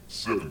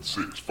7,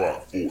 6,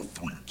 5, 4, 3,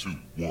 2, 1.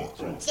 You'll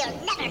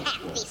never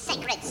have the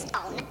sacred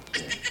stone.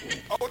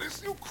 Oh,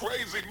 this you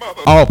crazy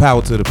mother. All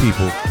power to the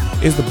people.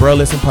 It's the Bruh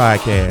Listen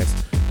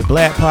Podcast, the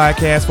black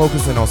podcast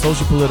focusing on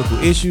social political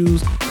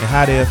issues and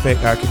how they affect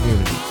our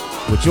community.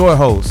 With your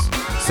hosts,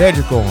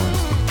 Cedric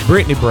Owens,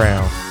 Brittany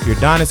Brown,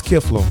 Urdonis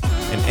Kiflum,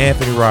 and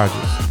Anthony Rogers.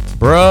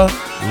 Bruh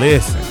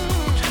Listen.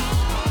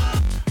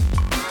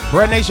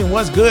 Bruh Nation,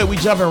 what's good? We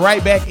jumping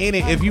right back in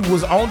it. If you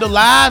was on the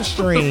live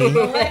stream.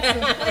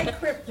 Alexa, play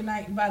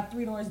Kryptonite by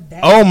Three Doors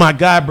Down. Oh my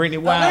God, Brittany,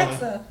 wow.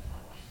 Alexa,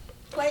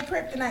 play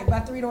Kryptonite by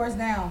Three Doors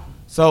Down.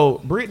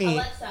 So Brittany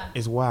Alexa,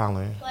 is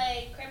wilding.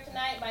 play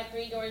Kryptonite by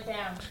Three Doors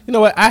Down. You know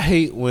what? I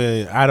hate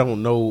when I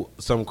don't know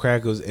some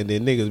crackers and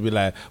then niggas be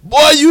like,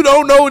 boy, you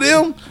don't know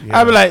them? Yeah.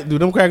 I be like, do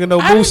them crackers know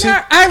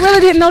Boosie? I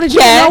really didn't know that you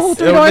know who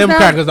Three Doors Them Down.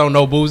 crackers don't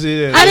know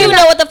Boosie. I didn't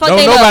know what the fuck Don't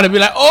they nobody know. be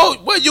like, oh,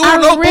 what, you I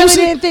don't know really Boosie?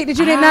 didn't think that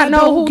you did not I know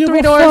don't who give Three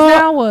a Doors fuck.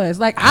 Down was.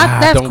 Like, I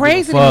that's don't give a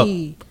crazy to fuck.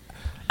 me.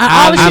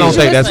 I don't you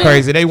think that's listen.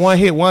 crazy. They one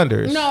hit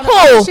wonders. No,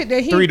 Who? the shit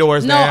that he, Three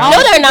Doors no, Down. all No,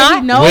 the they're shit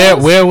that he not.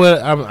 knows. Where would,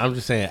 I'm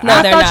just saying.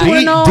 No, they're thought not. you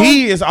would've known.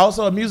 D is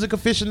also a music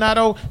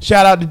aficionado.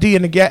 Shout out to D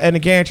and the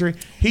Gantry.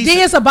 He's, D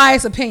is a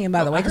biased opinion,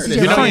 by the way. 'cause he's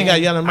you your know you friend. got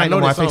yelling I mic know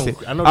no more. the I fixed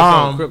song. it. I know the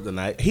song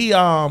Kryptonite.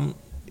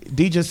 He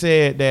D just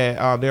said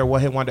that they're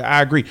one hit wonder.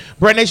 I agree.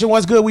 Brett Nation,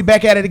 what's good? We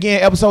back at it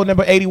again. Episode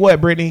number 80. What,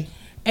 Brittany?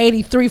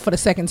 83 for the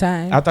second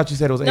time. I thought you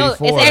said it was No,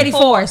 84. it's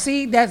 84.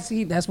 See,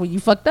 that's where you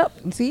fucked up.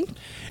 See,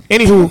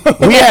 Anywho,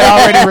 we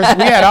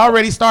had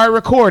already started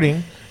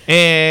recording,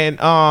 and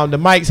the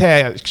mics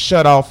had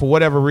shut off for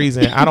whatever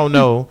reason. I don't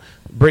know.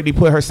 Brittany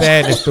put her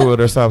sadness through it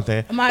or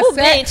something. my Ooh,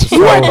 set, bitch.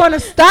 you are going to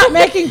stop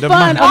making The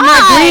fun mic- of my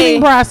Why?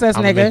 grieving process,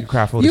 I'm nigga. gonna make you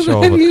cry for the You-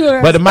 show. you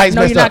are- But the mic's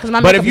no, messed you're not, up. 'cause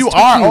my But makeup if you is too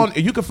are cute.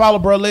 on, you can follow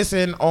Bro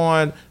Listen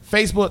on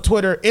Facebook,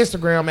 Twitter,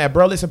 Instagram at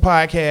Bro Listen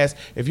Podcast.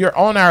 If you're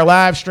on our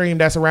live stream,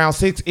 that's around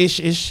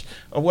 6-ish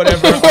or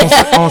whatever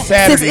on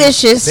Saturday,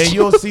 6-ish. then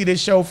you'll see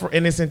this show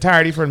in its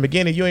entirety from the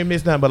beginning. You ain't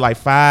missed nothing but like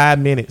 5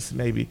 minutes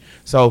maybe.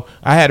 So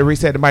I had to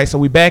reset the mic. So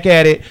we back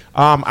at it.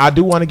 I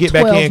do want to get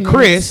back 12 in, minutes.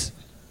 Chris.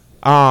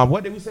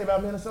 What did we say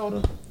about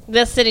Minnesota?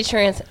 The city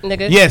trends,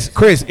 nigga. Yes,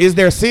 Chris, is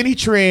there city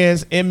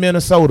trends in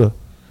Minnesota?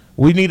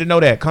 We need to know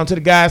that. Come to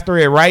the guys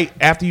thread right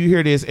after you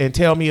hear this and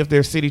tell me if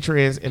there's city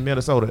trends in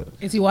Minnesota.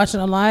 Is he watching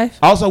on live?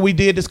 Also, we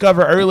did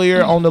discover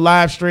earlier on the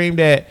live stream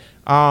that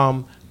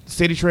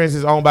City Trends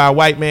is owned by a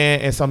white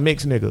man and some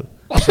mixed nigga.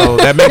 So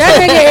that makes That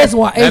us, nigga is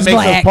white. that Is makes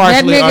us black. That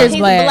partially nigga is He's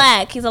black.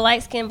 black. He's a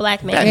light-skinned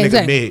black man. That nigga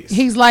Exactly. mixed.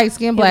 He's light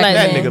skinned black like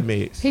that man. nigga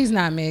mixed. He's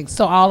not mixed.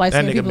 So all light That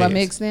skinned nigga people are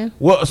mixed then?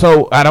 Well,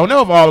 so I don't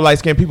know if all light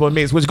skinned people are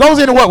mixed, which goes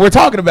into what we're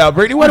talking about,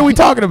 Brittany. What are we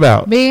talking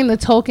about? Being the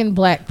token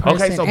black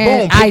person Okay, so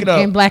and, boom, pick it up.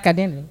 and black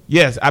identity.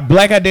 Yes,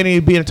 black identity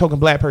being a token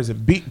black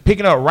person.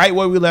 Picking up right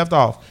where we left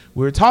off.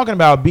 We were talking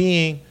about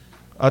being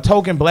a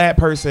token black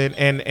person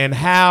and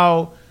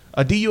how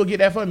D, you'll get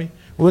that for me.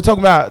 We were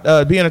talking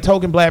about being a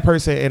token black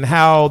person and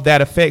how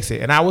that affects it.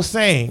 And I was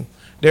saying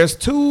there's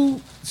two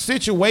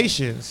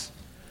situations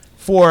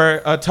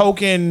for a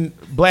token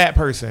black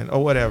person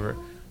or whatever.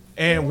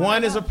 And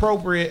one is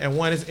appropriate and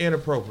one is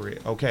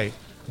inappropriate. Okay.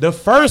 The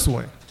first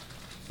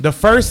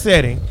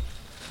setting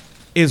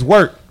is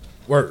work.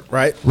 Work,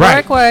 right?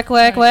 Right. Work.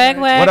 What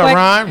up,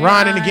 Ron?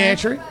 Ron in the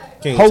gantry,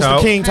 King host Talk.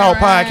 of King Talk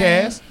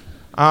podcast.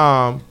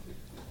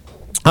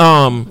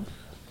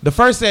 The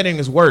first setting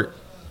is work.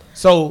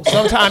 So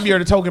sometimes you're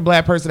the token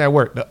black person at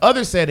work. The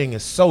other setting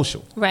is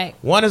social. Right.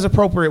 One is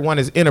appropriate, one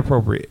is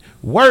inappropriate.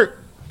 Work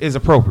is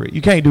appropriate.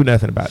 You can't do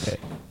nothing about that.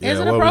 Yeah, Is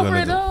it what we gonna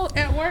appropriate do? though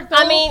at work though?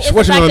 I mean, it's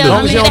What the you fact gonna do? that As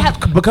long as we you need to have.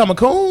 don't become a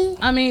coon.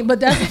 I mean, but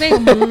that's the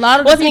thing. A lot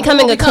of What's people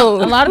becoming who a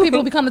coon? A lot of people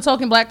who become the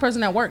token black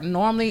person at work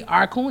normally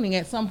are cooning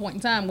at some point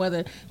in time,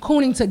 whether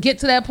cooning to get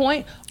to that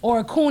point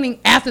or cooning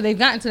after they've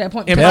gotten to that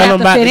point. because they Tell have them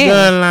to about fit the in.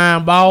 gun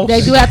line, boss.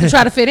 They do have to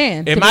try to fit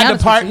in. to In be my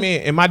honest with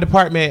you.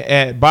 department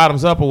at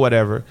Bottoms Up or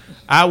whatever,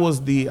 I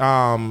was the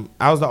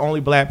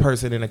only black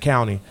person in the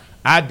county.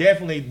 I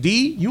definitely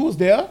D, you was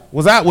there.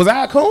 Was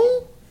I a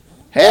coon?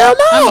 Hell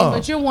no. I mean,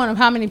 but you're one of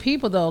how many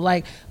people though?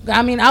 Like,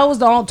 I mean, I was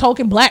the only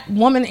token black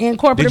woman in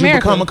corporate Did you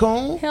America. become a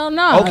coon? Hell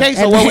no. Okay,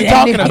 so what we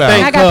talking about?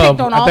 I got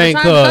picked on all the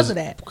time because of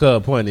that.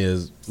 Cub point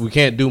is we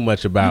can't do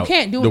much about You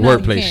can't do the nothing,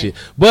 workplace you shit.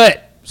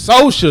 But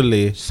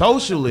socially,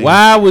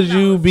 Why why would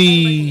you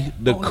be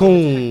the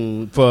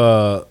coon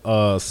for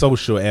a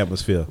social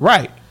atmosphere?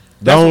 Right.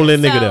 The only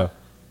So- nigga there.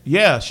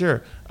 Yeah,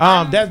 sure.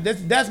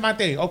 That's my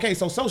thing. Okay,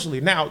 so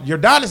socially, now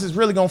Urdonis is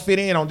really gonna fit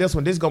in on this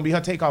one. This is gonna be her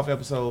takeoff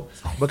episode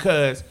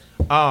because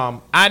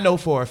I know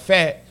for a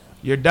fact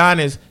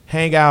Urdonis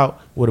hang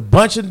out with a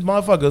bunch of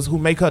motherfuckers who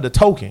make her the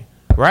token,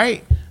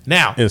 right?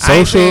 Now, In I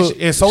ain't saying social-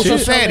 in social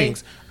shit.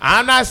 settings,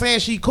 I'm not saying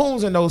she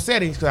coons in those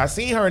settings because I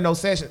seen her in those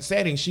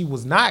settings. She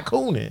was not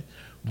cooning,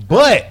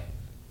 but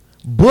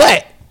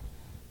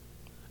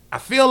I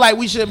feel like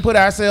we shouldn't put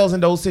ourselves in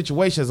those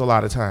situations a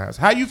lot of times.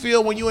 How you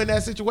feel when you in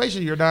that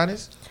situation,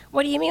 Urdonis?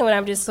 What do you mean when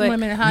I'm just like? Wait a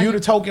minute, how You the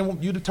token what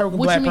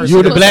black you mean person.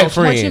 You the she black puts-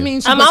 friend. What you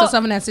mean she I'm puts out.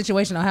 herself in that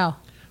situation or how?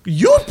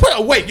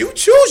 You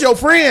choose your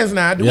friends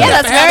now. Do we Yeah,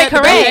 have that's to have very that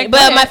debate? correct.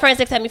 But my friends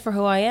accept me for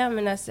who I am,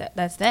 and that's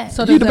that.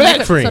 So You does the that black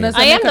make- friend. So does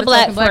that I make am her the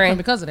black token friend.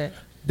 because of that.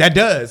 That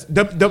does.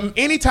 The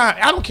anytime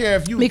I don't care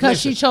if you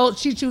Because listen.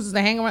 she chooses to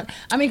hang around.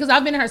 I mean, because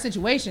I've been in her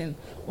situation.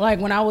 Like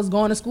when I was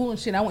going to school and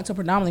shit, I went to a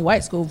predominantly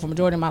white school for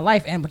majority of my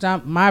life, and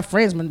my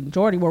friends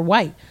majority were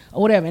white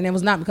or whatever. And it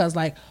was not because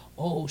like,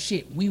 oh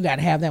shit, we got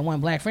to have that one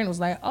black friend. It was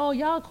like, oh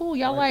y'all cool,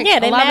 y'all like Yeah, a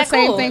they lot of mad the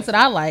same cool. things that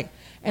I like.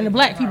 And the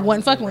black people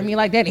wasn't fucking with me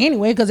like that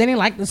anyway because they didn't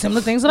like the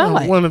similar things that I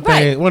like. One of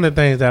the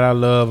things that I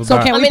love So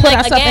about can we I mean, put like,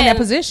 ourselves in again, that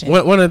position?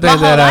 one of the My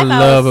things that whole I life I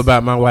love was-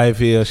 about my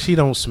wife is she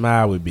don't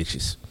smile with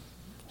bitches.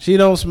 She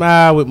don't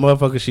smile with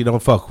motherfuckers she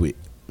don't fuck with.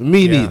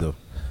 Me Yeah. neither.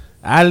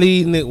 I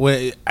lead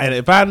and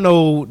if I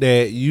know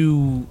that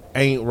you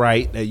ain't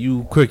right, that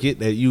you crooked,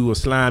 that you a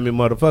slimy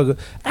motherfucker,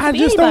 I could be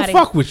just anybody.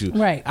 don't fuck with you.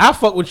 Right. I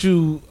fuck with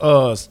you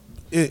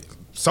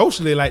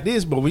socially like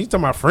this, but when you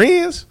talking about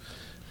friends,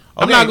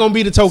 I'm Okay, not gonna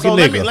be the token so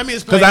nigga. let me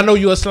explain. Because I know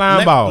you a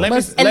slime ball. Let me,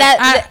 But- And let-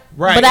 that,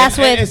 right. but that's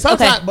and with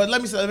sometimes, okay. but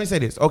let me say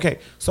this. Okay,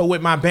 so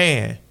with my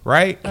band,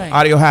 right? Right.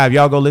 Audio Hive,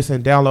 y'all go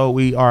listen, download.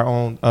 We are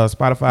on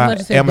Spotify, What'd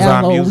you say,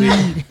 Amazon download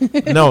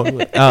Music. No,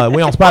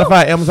 we on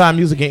Spotify, Amazon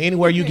Music, and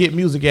anywhere you get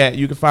music at,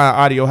 you can find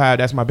Audio Hive.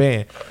 That's my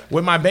band.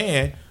 With my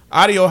band,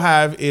 Audio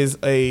Hive is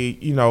a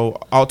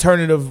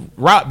alternative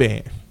rock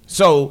band.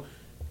 So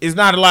it's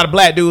not a lot of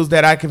black dudes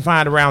that I can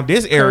find around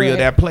this area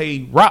Correct. that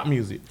play rock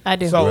music. I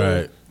do. So,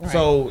 Right.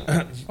 so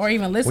or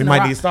even listen we to might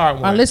rock, need to start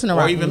one. or listen to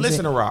rock or even music.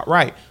 listen to rock.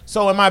 Right.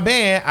 So in my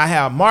band, I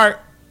have Mark,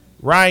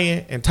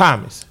 Ryan, and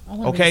Thomas. I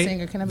wanna be a Okay,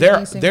 singer. Can I be a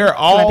lead singer? they're Can I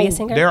all be a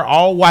singer? they're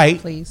all white.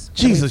 Please.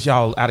 Jesus,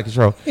 y'all out of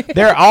control.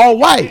 They're all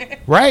white,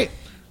 right?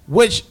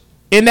 Which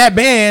in that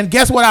band,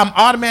 guess what?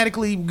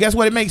 Guess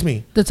what it makes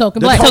me? The token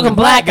black. Token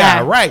black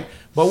guy. right?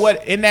 But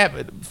what in that?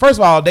 First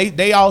of all,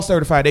 they all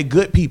certified. They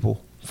good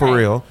people for Right.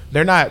 real.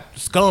 They're not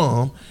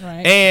scum.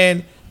 Right.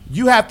 And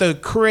you have to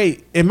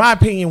create, in my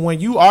opinion, when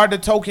you are the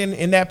token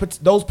in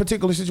those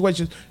particular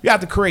situations, you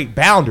have to create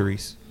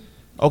boundaries.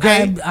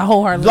 Okay, I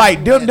wholeheartedly like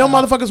agree with them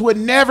that. motherfuckers would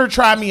never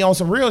try me on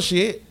some real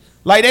shit.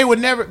 Like they would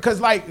never, cause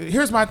like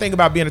here's my thing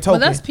about being a But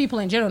token. that's people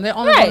in general. They're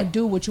only Right. going to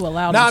do what you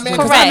allow Nah, them man, to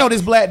because do. I know Correct.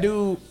 this black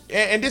dude,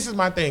 and this is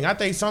my thing. I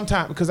think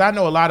sometimes because I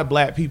know a lot of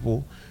black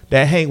people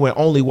that hang with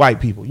only white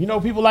people. You know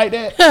people like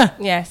that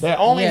Yes. that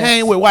only Yes.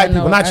 hang with white I know-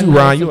 people. Not I you, know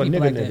Ron. some You a people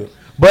nigga like nigga. that.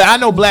 But I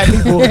know black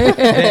people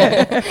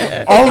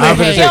that only I'm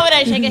finna hang. He over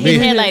there shaking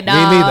his head like, Me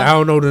neither. I dog.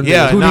 don't know the niggas.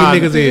 Yeah, Who nah,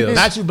 these niggas is?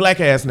 Not you black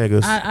ass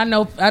niggas.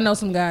 I know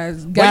some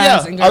guys. But Guys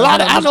yeah, and girls. a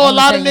lot. I know a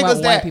lot of only hang niggas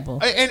with that. white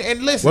people.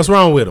 And listen, What's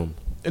wrong with them?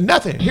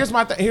 nothing. Here's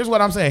what I'm saying. Here's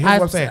what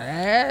I'm saying.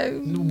 I,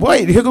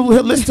 Wait,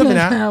 listen to me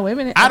now. Wait a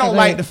minute. I Okay, don't go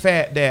like ahead. the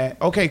fact that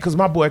because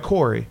my boy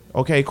Corey,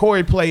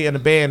 Corey play in the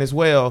band as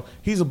well.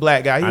 He's a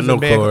black guy. He's I know a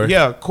band, Corey.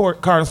 Yeah,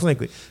 Carl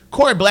Slinkley.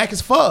 Corey black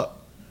as fuck,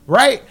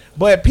 right?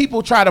 But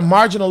people try to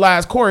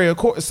marginalize Corey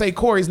or say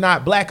Corey's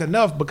not black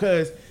enough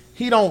because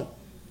he don't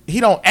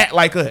act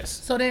like us.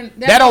 So then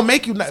That don't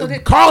make you. so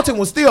then- Carlton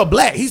was still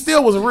black. He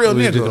still was a real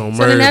We just nigga. gonna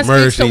So then that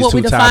merge speaks to these what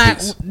we two define.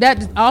 topics.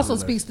 That also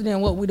speaks to then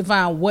what we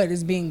define what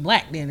is being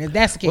black. Then, if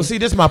that's the case, Well, see,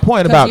 this is my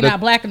point because about you're not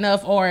black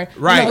enough, or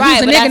Right. you know, Right,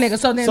 he's a but nigga, that's- nigga.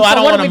 So then, So I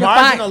don't what want do to we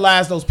define?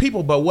 marginalize those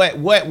people, but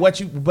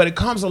but it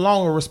comes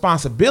along with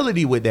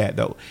responsibility with that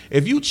though.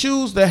 If you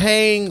choose to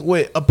hang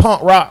with a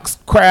punk rock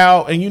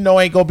crowd and you know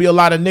ain't gonna be a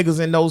lot of niggas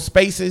in those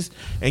spaces,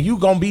 and you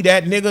gonna be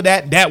that nigga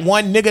that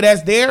one nigga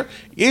that's there,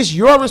 it's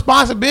your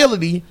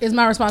responsibility. It's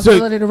my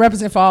responsibility to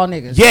represent for all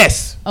niggas.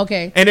 Yes.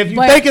 Okay. And if you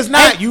But- think it's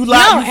not, you lie.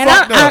 No, You and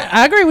fucked up.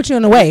 I agree with you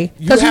in a way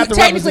You because have to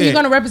technically represent. you're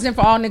going to represent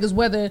for all niggas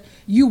whether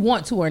you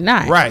want to or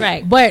not. Right.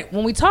 Right. But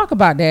when we talk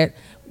about that,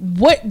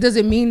 what does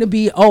it mean to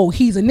be? Oh,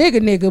 he's a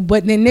nigga,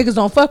 but then niggas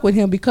don't fuck with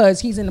him because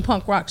he's in the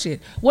punk rock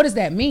shit. What does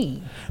that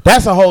mean?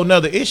 That's a whole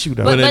nother issue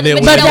though. But But then you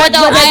when- know what though?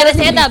 But that I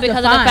understand doesn't that because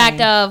of the define.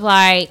 fact of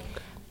like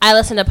I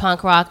listen to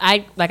punk rock.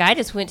 I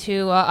just went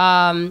to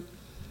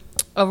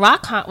a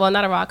rock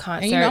not a rock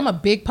concert. And you know I'm a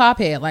big pop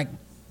head, like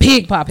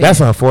big pop head. That's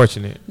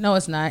unfortunate. No,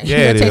 it's not. Yeah,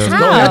 it is. Taste Go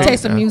your ahead.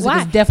 taste of music Why?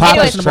 is definitely Pop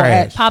is questionable.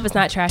 trash. Pop is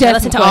not trash. I Definitely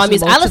listen to all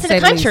music. I questionable, listen to to say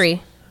the least.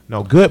 country.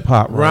 No good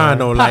pop. Ron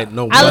don't like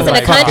no. I listen to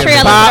like country.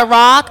 I pop. listen to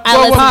rock. I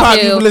What listen pop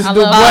to you listen I to?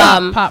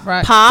 love What? pop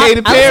rock. pop. Katy I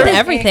listen Perry? to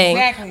everything.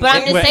 Exactly. But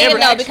I'm just Wait, saying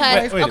every- though because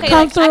wait, wait. okay, Come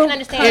like, I through. can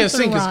understand. Yeah,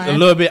 sync is a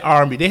little bit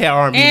R&B. They had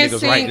R&B And niggas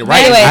sing- right. Anyway,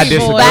 I Backstreet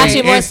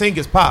disagree. Boys. NSYNC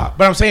is pop.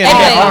 But I'm saying they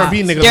Anyway, had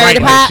R&B niggas Dirty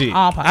right like Pop. shit.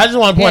 All pop. I just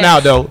want to point Yes.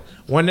 out though,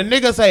 when the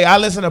nigga say I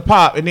listen to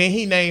pop and then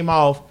he name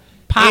off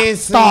Pop NSYNC,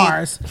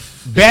 stars.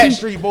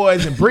 Backstreet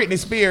Boys, and Britney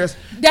Spears.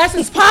 That's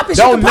as pop as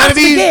you Don't can none of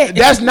possibly these. get.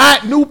 That's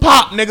not new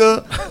pop,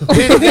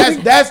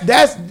 nigga.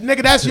 that's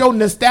nigga. That's your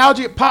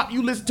nostalgic pop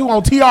you listen to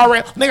on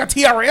TRL. Nigga,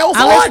 TRL's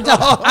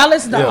I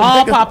listen to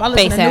all pop. I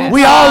listen Face to ass. new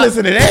We pop. all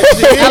listen to that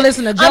shit. I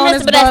listen to I'm Jonas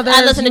listening, but that's- Brothers.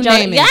 I listen to you Jonas.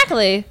 name it.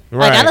 Exactly.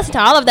 Like I Right. listen to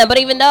all of them, but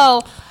even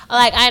though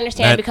Like I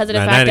understand because of the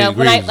fact 90 of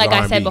when I degrees like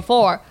I said R&B.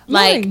 before, No,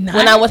 like they're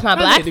when not. I'm with my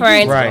black 90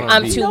 friends, Right.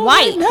 I'm too No,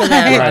 white they're for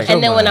them, not.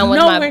 and then when I'm with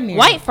Nowhere my near.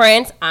 white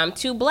friends, I'm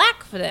too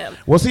black for them.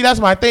 Well, see, that's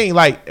my thing.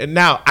 Like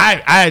now,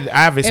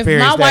 I've If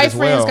experienced my that white as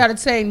friends well. got to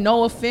say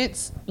no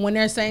offense when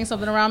they're saying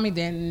something around me,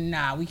 then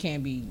nah, we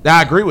can't be.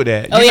 I agree with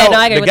that. Oh, You yeah, know, no,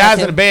 I agree the with that guys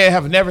too. in the band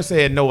have never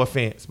said no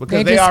offense because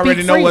They they just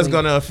already speak know what's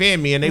freely. gonna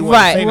offend me and they want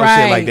Right, to say no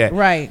right, shit like that.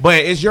 right. But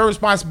it's your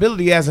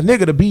responsibility as a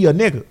nigga to be a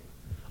nigga.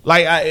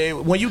 Like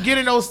when you get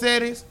in those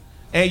settings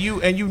and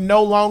you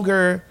no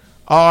longer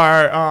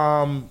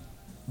are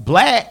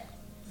black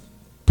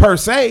per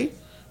se,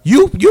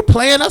 you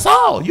playing us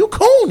all. You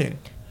cooning.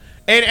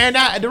 And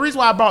the reason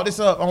why I brought this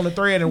up on the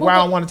thread and why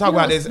I want to talk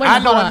about this, Wait, I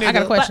know hold a on, nigga. I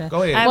got a question.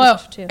 Go ahead. I have a Well,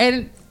 question, too.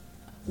 and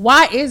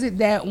why is it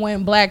that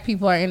when black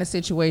people are in a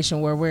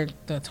situation where we're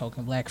the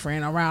token black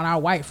friend around our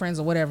white friends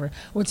or whatever,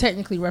 we're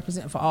technically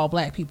representing for all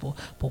black people,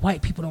 but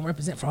white people don't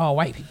represent for all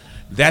white people?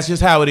 That's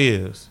just how it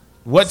is.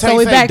 What So Tay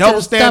we say back to double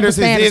the standards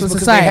standards exist of because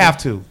society. they have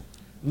to.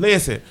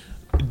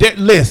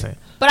 Listen.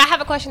 But I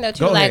have a question though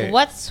too. Go Like, ahead.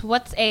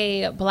 what's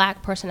a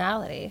black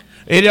personality?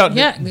 Yeah,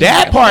 that we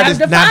part gotta is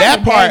define now that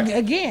it part then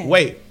again.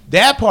 Wait,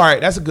 that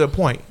part that's a good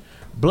point.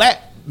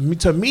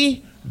 To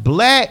me,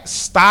 black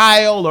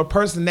style or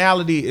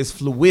personality is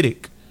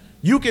fluidic.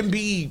 You can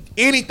be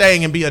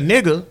anything and be a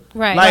nigga.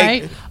 Right. Like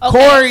Right.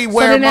 Okay. Corey So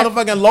wear then that-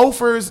 motherfucking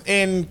loafers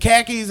and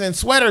khakis and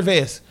sweater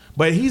vests,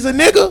 but he's a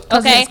nigga. Because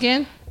of Okay. his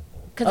skin?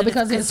 Or of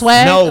because his- it's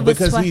swag? No, of his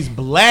because swag. he's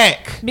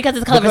black. Because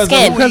it's the color of his Because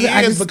skin. of who he Because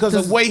I is, just- because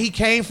of where he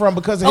came from,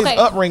 because of his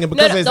upbringing,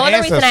 because of his the only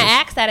ancestors. reason I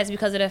ask that is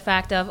because of the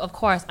fact of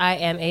course, I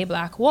am a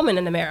black woman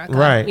in America.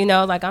 Right. You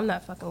know, like I'm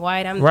not fucking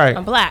white. Right.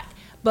 I'm black.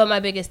 But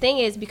my biggest thing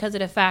is because of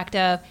the fact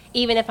of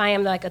even if I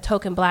am like a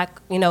token black,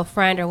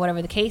 friend or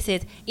whatever the case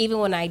is, even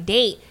when I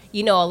date,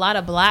 a lot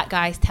of black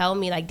guys tell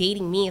me like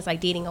dating me is like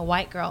dating a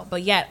white girl.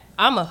 But yet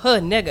I'm a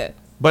hood nigga.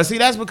 But see,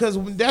 that's because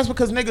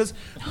niggas.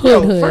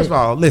 Hood. First of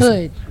all, listen.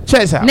 Hood.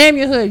 Check this out. Name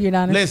your hood,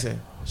 Udonis. Listen,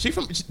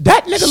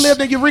 that nigga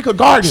lived in Eureka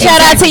Gardens. Shout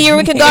out to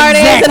Eureka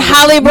Gardens and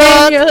Name your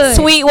Hollybrook, hood.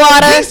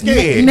 Sweetwater. He's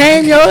scared.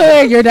 Name your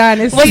hood,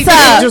 Udonis. What's He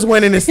up? just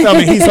went in his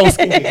stomach. He's so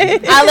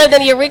scared. I lived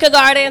in Eureka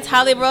Gardens,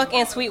 Hollybrook,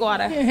 and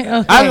Sweetwater.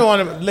 I don't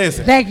want to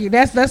listen. Thank you.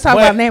 Let's talk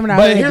about naming our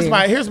but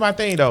hood. here's my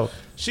thing though.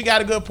 She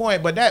got a good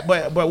point, but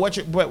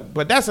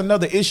that's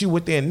another issue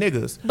within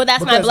niggas. But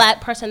that's my Because-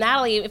 black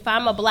personality. If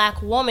I'm a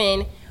black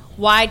woman,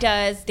 why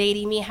does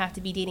dating me have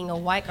to be dating a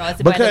white girl? Is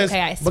it because the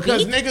way I speak?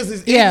 because niggas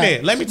is Yeah.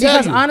 ignorant. Let me tell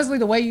because you. honestly,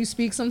 the way you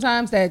speak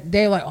sometimes, that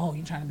they're like, "Oh,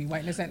 you trying to be white,"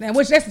 and this and that,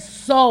 which that's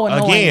so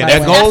annoying. Again, by the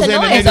that way. goes That's into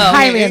annoying, niggas though. being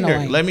Highly ignorant.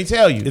 annoying. Let me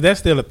tell you. Is that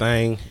still a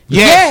thing?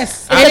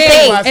 Yes, I'll it tell you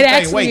is. why it's It a thing.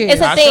 actually Wait, is.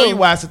 It's a I'll show thing. you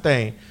why it's a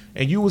thing.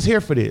 And you was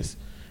here for this.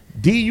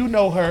 D, you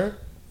know her,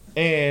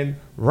 and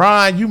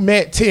Ron, you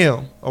met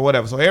Tim or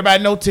whatever. So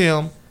everybody know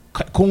Tim,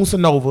 Coon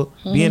Sonova,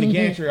 be in the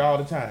gantry all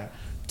the time.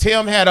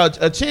 Tim had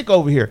a chick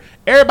over here.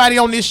 Everybody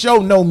on this show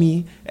know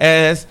me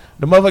as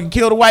the motherfucking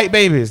kill the white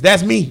babies.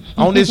 That's me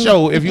on this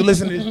show. If you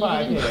listen to this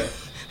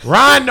podcast,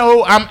 Ron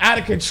know I'm out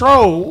of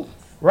control,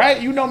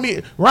 right? You know me,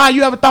 Ron.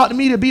 You ever thought to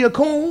me to be a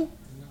coon?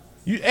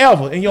 You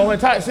ever in your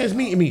entire since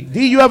meeting me?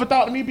 D, you ever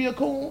thought to me be a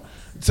coon?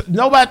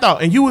 Nobody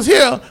thought. And you was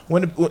here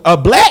when a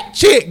black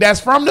chick that's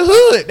from the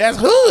hood, that's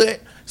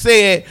hood,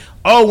 said,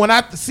 "Oh, when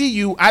I see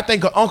you, I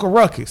think of Uncle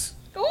Ruckus."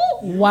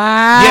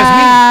 Wow. Yes,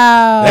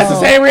 me. That's the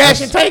same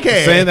reaction Tank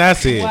had. Saying that I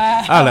said,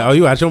 I like, oh,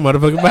 you out your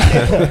motherfucking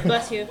mind.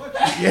 Bless you.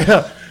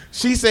 Yeah.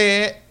 She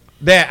said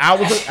that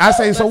I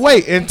say, so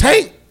wait, and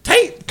Tank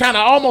kind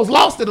of almost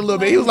lost it a little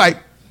bit. He was like,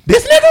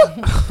 this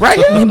nigga? Right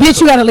here?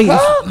 Bitch, you gotta leave.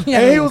 Huh? You gotta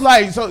And he leave. was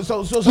like, so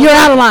You're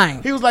out of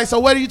line. He was like, so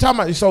what are you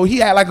talking about? So he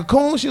had like a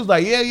coon? She was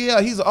like, yeah,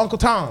 he's an Uncle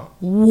Tom.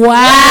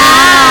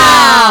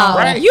 Wow.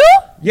 Right? You?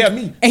 Yeah,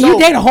 me. And you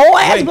date a whole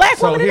ass black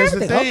so woman and here's the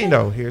everything. thing, Okay.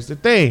 though. Here's the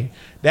thing.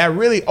 That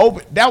really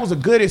that was a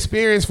good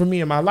experience for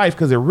me in my life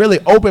because it really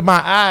opened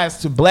my eyes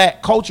to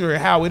black culture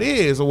and how it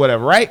is or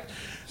whatever, right?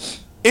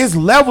 It's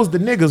levels to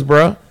niggas,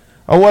 bruh,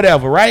 or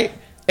whatever, right?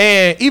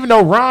 And even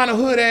though Ron a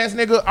hood ass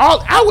nigga,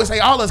 I would say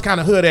all us kind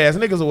of hood ass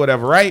niggas or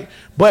whatever, right?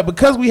 But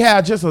because we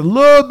have just a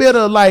little bit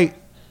of like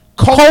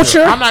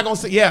culture, I'm not gonna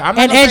say I'm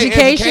not And gonna say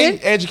education?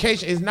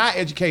 Education is not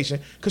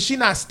education because she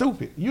not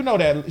stupid. You know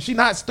that she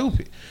not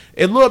stupid.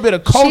 A little bit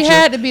of culture.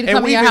 had to be to and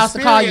come in your we've house to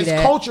call you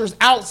experienced that. cultures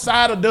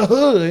outside of the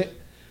hood.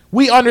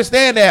 We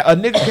understand that a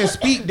nigga can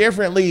speak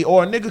differently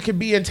or a nigga can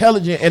be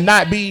intelligent and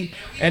not be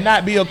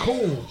a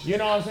coon. You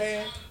know what I'm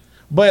saying?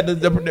 But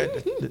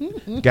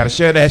the gotta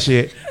share that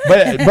shit.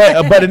 But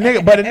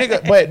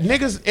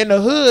niggas in the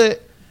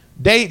hood,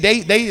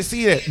 they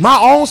see it. My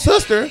own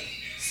sister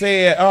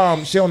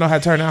said she don't know how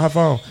to turn on her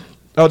phone.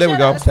 Oh, there we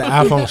go. The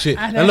iPhone shit.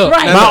 I Now know. look,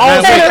 Right. now My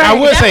look, own- I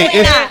would say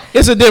Definitely not.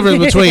 it's a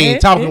difference between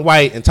talking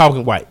white and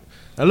talking white.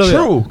 Now look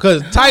True.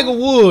 because Tiger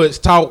Woods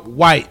talk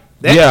white.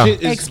 That Yeah.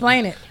 shit is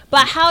Explain it.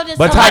 But how does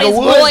But somebody's Tiger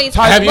Woods- voice?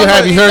 Tiger- Have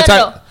you heard No,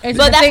 Tiger? Is it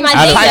But the that's things my he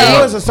thing, say? Tiger though.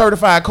 Woods is a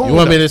certified coon. You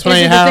want me to though. explain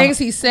Is it the how? things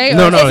he say,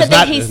 No, or no, Is it's it that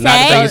not. he It's not the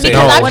say? thing he say.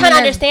 Because No. I'm trying to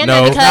understand No.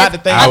 that It's not the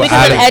because thing.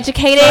 because I'm Alice-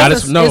 educated.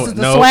 Alice- no, is it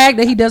the no. swag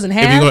that he doesn't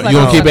have? If you gonna, Like, you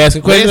gonna keep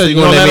asking questions, or you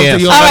gonna let me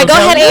answer? All right, go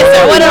ahead and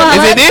answer. What else?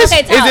 Is it this?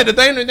 Okay, Is tell. it the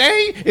thing today?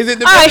 Is it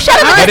the? All right, shut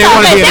up. But they Stop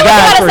want to it. be Say the what you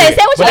guy gotta say.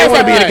 Say what you But they gotta want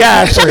to be the say.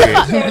 guy's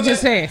friend. I'm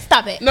just saying.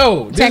 Stop it.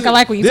 No, Tank, I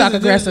like when you talk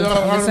aggressive.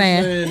 I'm just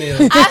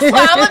saying. I swear,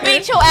 I'm gonna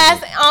beat your ass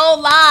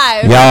on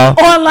live. Y'all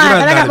Online, you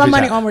and I got my bitch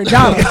money out. on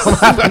McDonald's.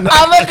 I'm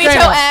gonna beat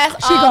your ass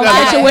She on gonna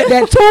hit you live. with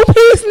that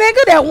 2-piece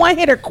nigga, that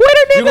one-hitter quitter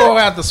You nigga. gonna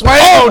have to swing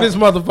on this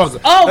motherfucker.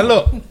 Oh. Now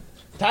look,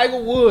 Tiger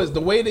Woods,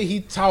 the way that he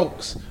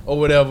talks or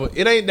whatever,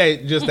 it ain't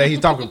that just that he's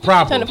talking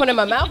proper. Trying to put it in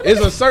my mouth. It's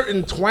a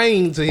certain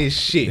twang to his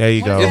shit. There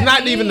you go. It's that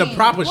not even the mean?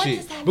 proper What shit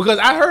does that because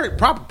I heard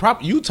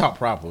proper. You talk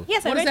proper,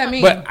 Yes, What I does did. that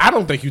mean? but I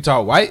don't think you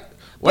talk white.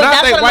 When Well, I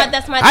that's think what white,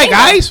 that's my hi thing.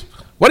 guys,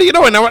 what are you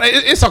doing now?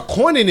 It's a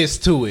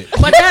corniness to it.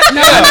 But that,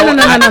 no.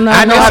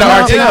 I know how to no,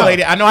 articulate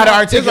it. I know how to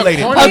articulate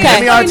it. Okay. Let me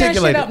Clean that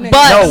articulate shit up, it. nigga.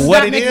 But- No, It's what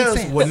not it making is.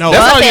 sense. No, That's all you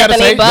gotta Anthony,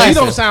 say. bus. You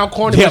don't sound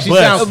corny, Yeah, but she bus.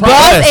 sounds Buzz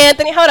proper.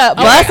 Anthony, hold up.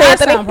 Okay, Buzz I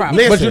Anthony. sound proper.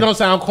 But Listen. you don't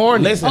sound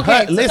corny. Listen,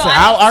 Okay, listen. so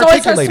I'll so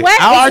it's a articulate it. swag-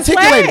 I'll it's a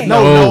articulate swag. it.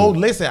 No, No. no.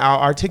 Listen, I'll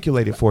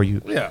articulate it for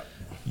you. Yeah.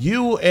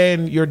 You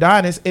and your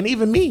Donis, and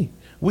even me,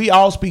 we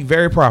all speak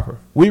very proper.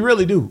 We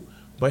really do.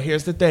 But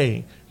here's the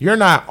thing: you're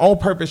not on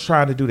purpose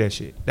trying to do that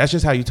shit. That's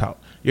just how you talk.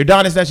 Your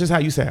Donis, that's just how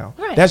you sound.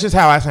 Right. That's just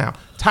how I sound.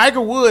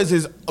 Tiger Woods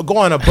is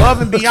going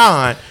above and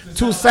beyond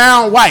to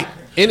sound white.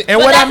 And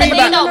what I that's mean the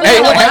by thing, though.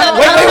 hey, Wait, wait, no, wait, no, wait, no,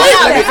 wait, no, let me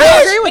no, I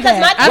finish. agree with Because that.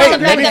 my I thing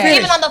don't is let me that finish.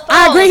 even on the phone,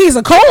 I agree he's a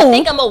I coon.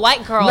 think I'm a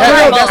white girl. Right,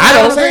 I'm that's- a- I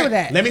don't I'm agree saying- with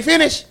that. Let me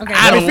finish. Okay.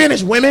 Let me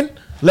finish, women.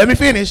 Let me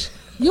finish.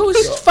 You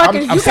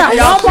fucking, I'm you sick of got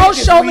y'all one more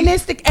shit this week.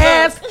 chauvinistic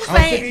ass sick of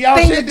thing y'all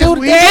to shit this do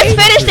week. today.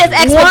 Let's finish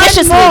this One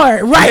expeditiously.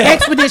 more, right?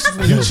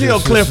 Expeditiously. You chill,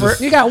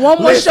 Clifford. You got one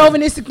more Listen.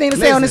 chauvinistic thing to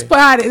say on this Listen.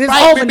 pod. It's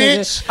Fight over, me, nigga.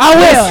 bitch. I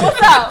will.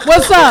 What's up?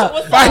 What's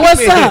up? Fight What's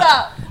me.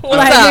 up? What's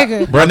Like, up?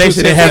 nigga. Bro, they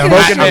should have I'm broken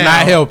broken down. I'm down.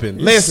 not helping.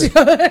 Listen.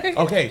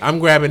 Okay. I'm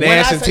grabbing When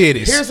ass I and say-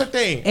 titties. Here's the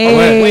thing.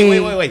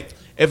 Hey. Wait.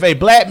 If a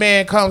black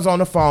man comes on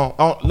the phone,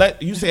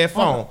 you said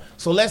phone.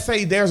 So let's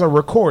say there's a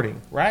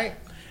recording, right?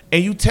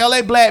 And you tell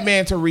a black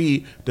man to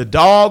read, "The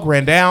dog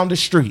ran down the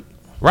street."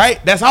 Right?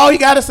 That's all he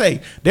got to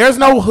say. There's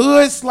no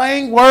hood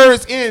slang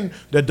words in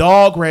 "the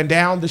dog ran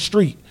down the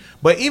street."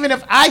 But even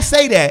if I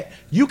say that,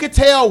 you could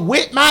tell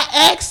with my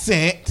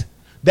accent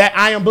that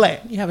I am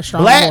black. You have a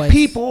strong Black voice.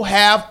 people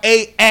have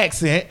a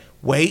accent.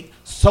 Wait,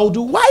 so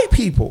do white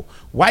people.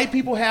 White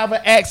people have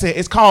an accent.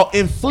 It's called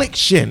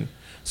inflection.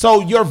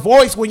 So your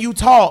voice, when you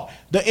talk,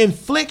 the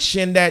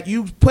inflection that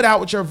you put out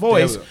with your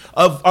voice Yeah.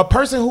 of a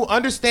person who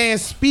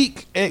understands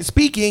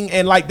speaking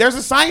and like there's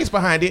a science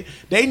behind it.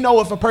 They know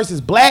if a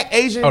person's black,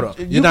 Asian. Hold on.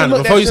 you You're can not.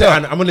 look Before that you shit say,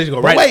 up. I'm gonna let you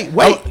go. But Right.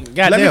 wait. Oh,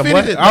 God Let me damn,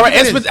 finish boy. it. All Let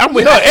right. me finish. I'm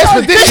with her.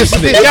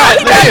 Expeditiously. God Back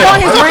on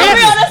damn. his rant.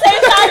 We're on the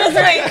same side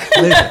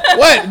as me.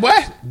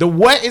 What?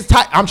 What is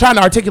I'm trying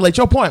to articulate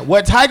your point.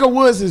 What Tiger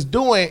Woods is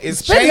doing is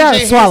Spit it out and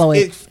changing swallow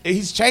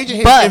he's changing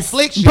his Buzz.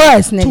 inflection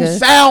Buzz, to nigga.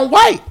 sound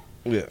white.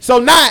 Yeah. So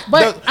not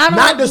But I don't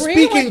not the agree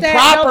speaking with that,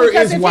 proper though,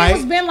 because is if he white.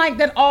 was been like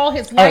that all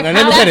his All right, life, now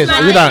let me how- say this.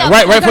 That's You're not- done.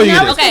 Right Because before you now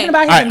get we're it. speaking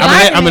about his All right, I'm gonna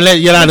environment. let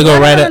Yolanda go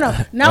right No. up.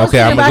 Now we're Okay,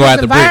 speaking I'm gonna about go his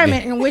out the break.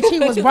 environment in which he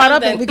was brought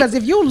up in. Because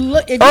if you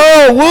look, if you,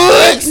 Oh,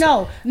 Woods. no,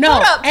 Hold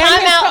up. and Time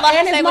his- out. Let and her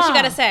his say what you mom.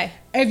 gotta say.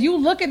 If you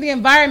look at the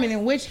environment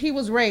in which he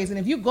was raised, and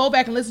if you go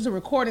back and listen to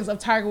recordings of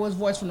Tiger Woods'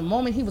 voice from the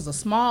moment he was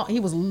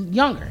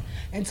younger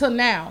until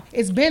now,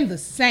 it's been the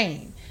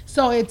same.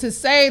 So to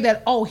say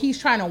that, oh, he's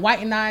trying to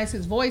whitenize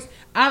his voice,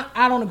 I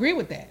don't agree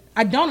with that.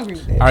 I don't agree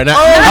with that. All right, now.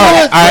 Oh,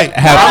 All right,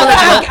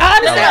 have. I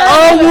understand.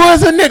 Oh,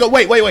 Woods a nigga.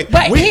 Wait.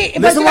 But Listen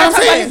you what gotta I'm talk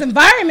about saying. his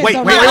environment, Wait,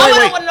 though. wait, now. wait, I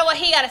wait. want to know what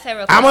he got to say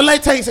real quick. I'm gonna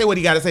let Tank say what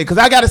he got to say because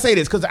I got to say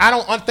this because I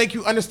don't think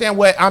you understand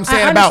what I'm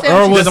saying about understand what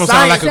Earl you're Woods don't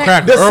sound like a saying.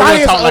 cracker. The Earl Woods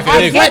science talk like a of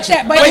I nigga. get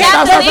that, but But the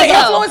that's the the thing, though.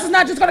 influence is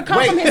not just going to come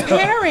Wait. from his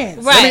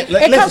parents. Right.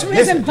 It comes from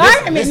his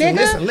environment, nigga.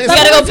 Listen. That's You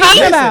gotta what go we're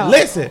talking pee? about.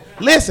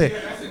 Listen.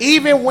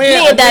 Even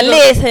when Linda, a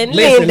nigga-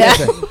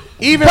 listen.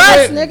 Even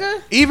Bus, when,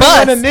 nigga. even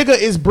when a nigga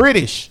is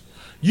British,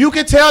 you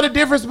can tell the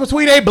difference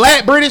between a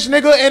black British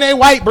nigga and a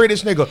white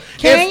British nigga.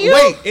 Can you?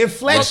 Wait,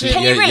 inflection.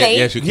 Can you relate?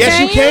 Yes, you can. Yes,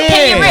 you can.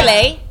 Can you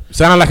relate?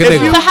 Sound like a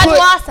If you nigga. So how do put-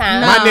 I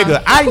sound? My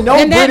nigga, I know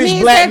And that British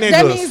means black that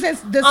niggas. means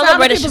that the I'm a sound of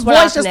British people's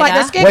black voice, just like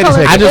their nigga. skin Wait a color.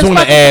 second. I just it's want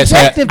to fucking ask.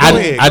 subjective, I bro.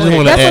 just want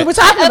to That's what we're ask.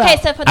 talking about.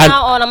 Okay, so from I-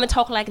 now on, I'm gonna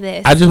talk like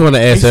this. I just want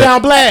to ask. You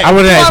sound black. I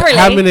want to ask. Well,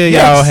 How really? many of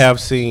Yes. y'all have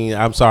seen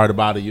I'm Sorry to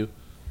Bother You?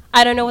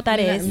 I don't know what that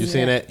is. You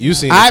seen that? You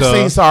seen it? I've cuz.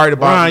 seen Sorry to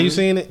Bother Ron, You. you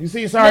seen it? You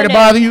seen Sorry to No.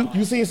 Bother You?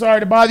 You seen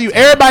Sorry to Bother You?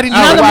 Everybody knows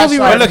Another about movie.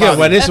 Sorry But to look Bother at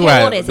well, You. this Okay,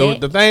 why what is it?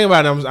 the thing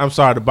about I'm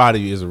Sorry to Bother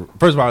You is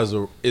first of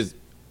all is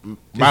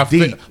my It's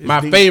deep. my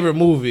It's deep. favorite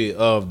movie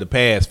of the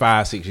past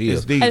 5-6 years.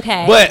 It's deep.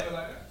 Okay. But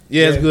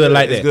yeah, it's Yeah, good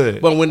like it's that.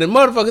 good. But when the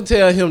motherfucker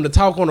tell him to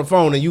talk on the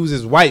phone and use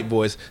his white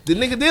voice, the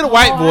nigga did a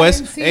white Oh, I voice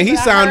didn't see and he it,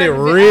 but I sounded heard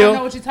of it. real. I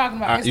know what you're talking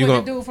about. It's you with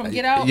gonna- the dude from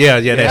Get Out? Yeah,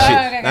 that Yeah.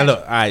 shit. Okay, Now look,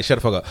 all right, shut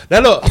the fuck up. Now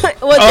look,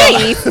 Well,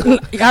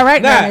 jeez. All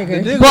right, nah, now, the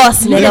nigga. nigga, Boss,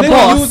 the nigga, nigga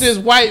boss. used his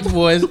white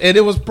voice and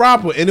it was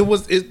proper and it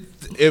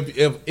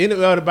if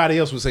anybody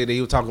else would say that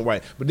he was talking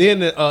white, but then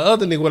the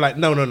other nigga was like,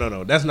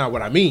 no, that's not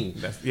what I mean.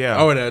 That's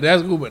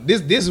good, but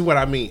this is what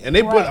I mean. And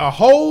they put a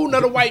whole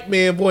nother white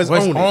man voice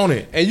on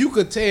it, and you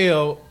could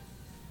tell.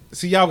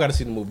 See, y'all got to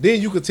see the movie.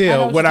 Then you could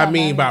tell what I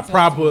mean by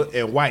proper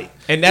and white.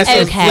 And that's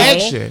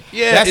inflection.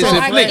 Yeah, that's it's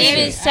inflection.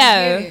 Even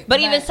so,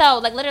 but even so,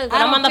 like literally,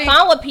 when I'm on the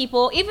phone with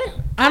people, even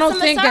I don't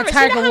think that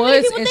Tiger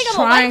Woods is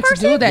trying to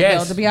do that,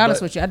 though. To be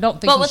honest with you, I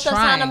don't think but he's what's the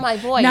trying. sound of my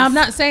voice? Now, I'm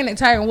not saying that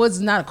Tiger Woods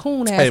is not a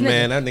cool ass nigga.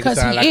 Man, that nigga because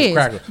sound he like a is.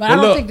 cracker. But I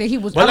don't think that he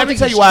was. But let me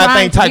tell you why I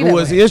think Tiger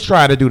Woods is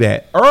trying to do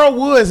that. Earl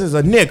Woods is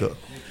a nigga.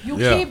 You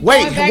keep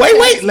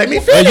wait. Let me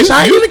You finish.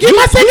 I ain't even get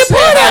my second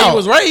point how he out.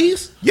 was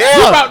raised. Yeah,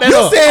 You brought that you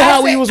up. said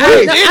how he was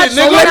raised.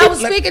 I was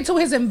speaking to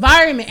his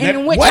environment and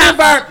in which what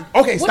environment?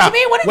 Okay, What stop. you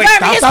mean? What Wait,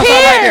 environment? stop His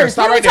right there. peers.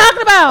 Stop What are right we there.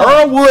 talking about?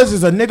 Earl Woods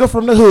is a nigga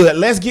from the hood.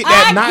 Let's get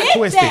that not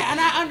twisted. And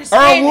I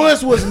understand. Earl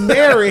Woods was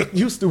married.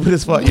 You stupid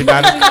as fuck, you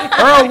know.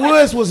 Earl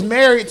Woods was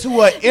married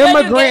to an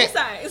immigrant.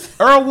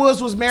 Earl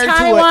Woods was married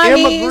to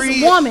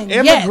an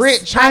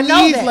immigrant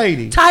Chinese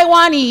lady.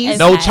 Taiwanese.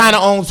 No, China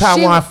owns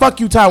Taiwan. Fuck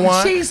you,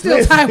 Taiwan. She's still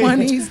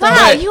Taiwanese.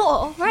 Wow, you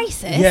are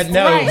racist. Yeah,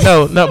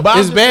 no. But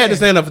It's bad to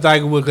stand up for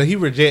Tiger Woods because he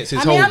rejects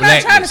his whole I'm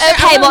not trying to blackness. say.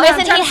 Okay, well,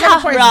 isn't he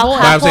half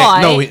rock, half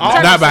white?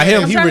 Not by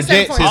him. He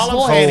rejects his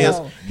all I'm saying is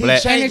whole he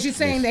black. And as you're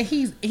saying that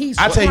he's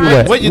I tell you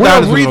trying what. to- Your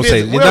Donna gonna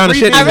say? Your Donna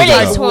shit I is really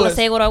Tiger just want to Woods.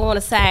 say what I want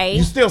to say.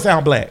 You still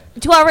sound black.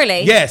 Do I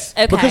really? Yes.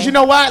 Okay. Because you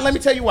know why? Let me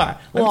tell you why.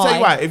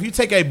 Why? If you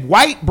take a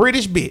white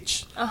British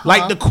bitch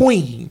like the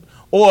Queen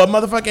or a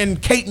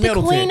motherfucking Kate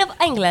Middleton, Queen of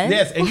England.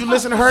 yes, and you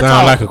listen to her Sound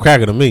talk. like a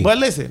cracker to me. But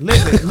listen, no,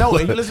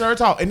 and you listen to her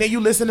talk, and then you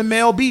listen to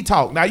Mel B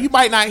talk. Now you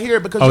might not hear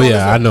it because Oh, you don't yeah,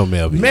 listen. I know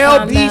Mel B.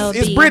 Mel B Mel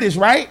is B. British,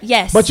 right?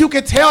 Yes. But you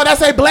can tell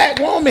that's a black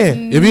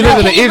woman. If you listen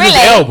to Really? Idris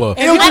Elba,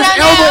 Idris I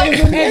Elba don't is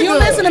a If you nigga.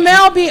 listen to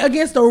Mel B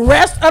against the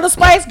rest of the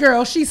Spice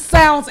Girls, she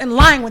sounds in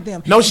line with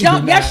them. No, she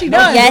Don't- do Yes, not. she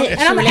does. Yes,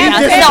 And I'm she an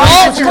does. advocate. They're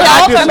all- for they're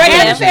all Spice from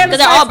British. Girls. Because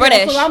they're all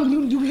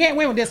British. You can't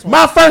win with this one.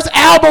 My first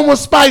album was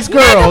Spice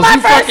Girls. my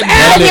You first fucking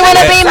album- You want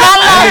to be my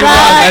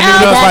I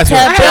knew lover? Spice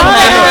Girls. That's a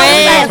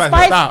Stop.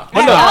 different- Stop.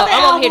 But look,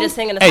 I'm over here just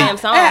singing the same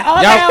song. all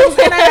Y'all- albums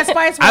and I had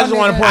Spice I just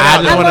wanna Girls. point out-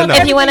 I just wanna know.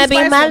 If you wanna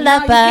be my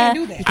lover, I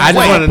just Wait.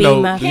 want to Be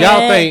know, my do y'all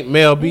friend. think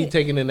Mel B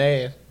taking an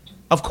ass?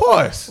 Of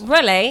course.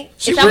 Really?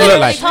 She Is that really what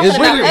like. we're talking Is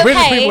about?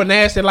 British Okay. people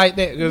nasty like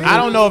that? 'Cause I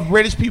don't know if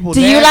British people. Do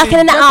you nasty. like it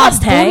in the ass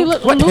tank?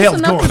 What the hell's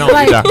going on?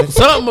 Like, Doc?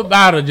 Something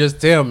about her just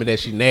tell me that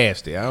she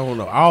nasty. I don't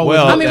know. I always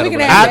Well, look I mean, at we her can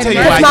like, have I'll tell you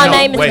that. why. My you know,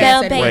 name is wait,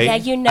 Mel wait. Baker. Yeah,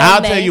 you know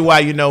I'll me. tell you why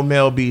you know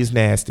Mel B is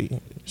nasty.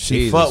 She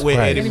Jesus fucked with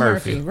Christ. Eddie Eddie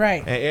Murphy. Murphy,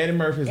 right. And Eddie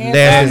Murphy's And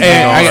nasty.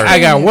 Hey, That's I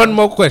got one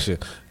more question.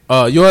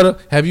 Yorda,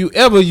 have you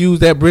ever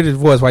used that British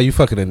voice while you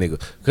fucking a nigga?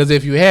 Because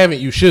if you haven't,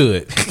 you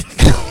should.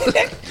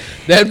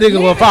 That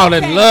nigga will fall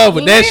in love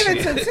with that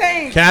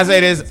shit. Can I say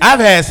this? I've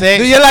had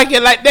sex. Do you like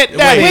it like that,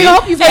 daddy? Wait. We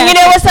hope you've And you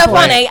know what's so sex before.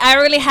 funny? I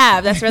really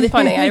have. That's really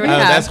funny. I really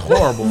have. That's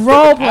horrible.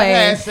 Role I've playing.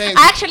 had sex.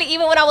 Actually,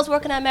 even when I was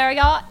working at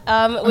Marriott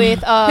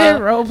with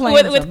Role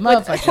playing is a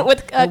motherfucker.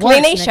 with The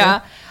worst,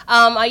 Cleanisha,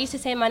 I used to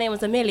say my name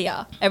was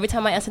Amelia every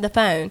time I answered the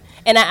phone,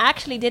 and I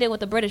actually did it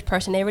with a British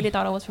person. They really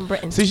thought I was from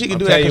Britain. See, she can I'll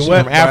do tell that you because she's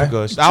what, from boy.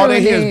 Africa. All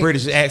they hear is True,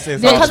 British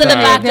accents. Because of the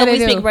time. fact that Yeah, we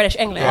they speak do. British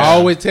English. I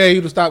always tell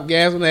you to stop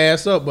gassing the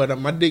ass up, but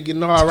my dick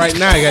getting hard right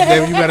now.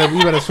 Goddamn,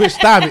 you better switch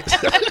topics.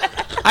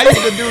 I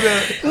used to do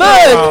the.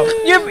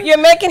 Look, you're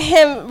making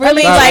him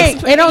really I mean,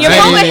 like it don't you're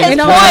take- proving it his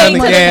don't point take to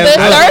much. the I just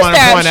thirst wanna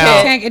trap point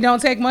out- shit. It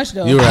don't take much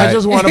though. You're right. I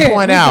just want to We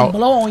point can out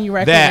blow on you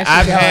right that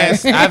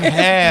quick.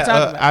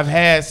 I've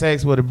had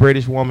sex with a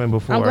British woman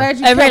before. I'm glad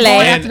you Oh, kept really?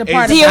 going after the And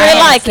part. Do you of really I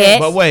like said. it?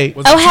 But wait.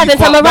 Oh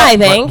heavens, I'm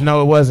arriving. But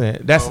no, it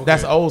wasn't.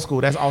 That's old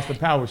school. That's Austin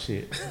Powers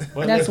shit.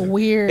 But That's listen,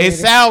 weird. It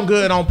sound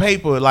good on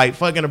paper, like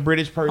fucking a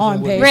British person.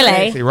 On would be paper. Really?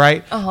 sexy,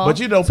 right? Uh-huh. But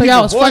you know, So people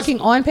y'all was voice- fucking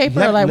on paper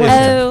or Let- like what?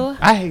 listen, Oh.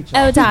 I hate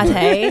y'all. Oh,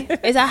 Dante,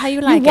 is that how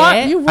you like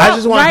it? You I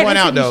just want right to point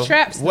into out these though.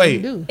 traps that Wait,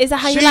 you do. Is that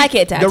how you like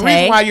it, Dante? The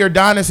reason why your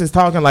Adonis is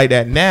talking like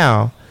that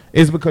now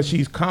is because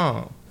she's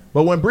calm.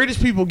 But when British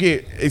people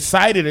get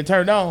excited and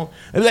turned on,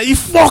 they're like, "You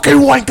fucking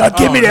wanker,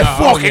 give me that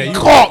fucking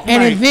cock,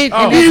 And mate. invent-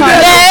 Oh, and you they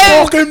better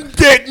call- fucking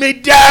dick me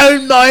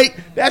down, mate."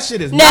 That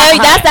shit is No, not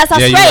hot. that's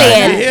Yeah, you right.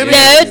 Australian. You hear me?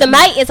 No, the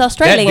mate is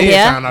Australian That did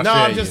here. sound No, I'm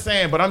Australian. just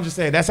saying. But I'm just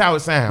saying that's how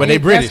it sounds. But they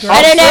British. That's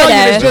I don't know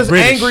Australian though. is just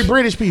British. angry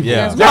British people.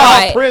 Yeah. They're all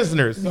Right.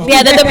 prisoners.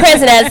 Yeah, they're the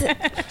prisoners.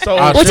 So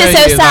Which is so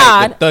Australia sad.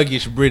 Like the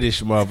thuggish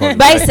British motherfucker.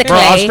 Basically, Bro,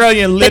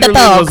 Australia they're the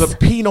literally was thugs. a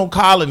penal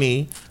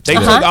colony. They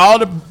Uh-huh. took all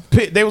the.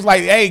 They was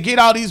like, "Hey, get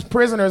all these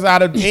prisoners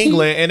out of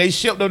England," and they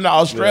shipped them to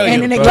Australia.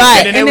 And then they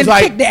Right. kicked- and then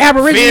kicked the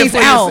Aborigines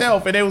 "Fend for out.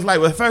 yourself." And they was like,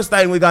 "Well, the first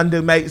thing we're gonna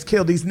do, mate, is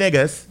kill these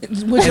niggas."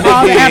 Which And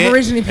all they the did.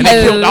 Aborigine And people.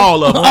 they killed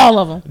all of them. All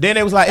of them. Then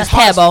they was like, "It's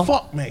That's hot as terrible.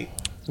 fuck, mate.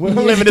 We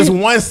live in this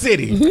one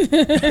city."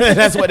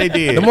 That's what they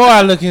did. The more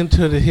I look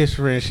into the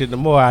history and shit, the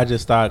more I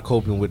just start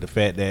coping with the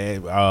fact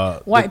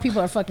that White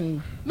people are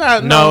fucking.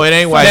 No, it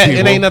ain't white that-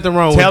 people. It ain't nothing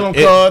wrong. Tell with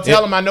them, cuz.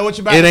 Tell them I know what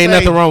you're about It to ain't say.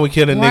 nothing wrong with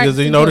killing White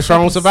niggas. You know, the people strong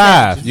fucking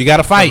survive. savages. You got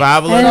to fight.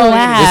 Survival Oh, of the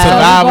wow. fittest. It's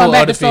survival Going of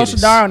back the to social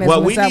fittest. Darwinism.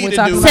 What we that's need we're to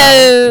talking do. about.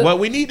 So- What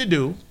we need to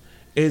do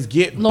is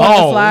get Lord of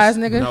the balls. Flies,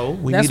 nigga. No,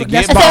 we That's need to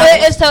what- get that's-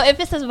 balls. So if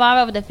it's the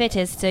survival of the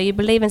fittest, do you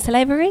believe in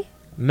slavery?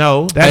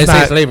 No, I that's didn't say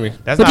not slavery.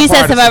 That's But not you said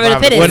part of survival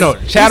of the Well, no,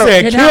 He Chatham.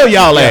 said kill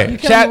y'all You at. killed me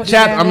Chat, with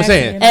chat. the I'm damn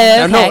saying.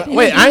 accent. Okay. No,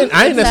 wait. I ain't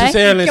Okay.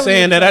 necessarily Okay.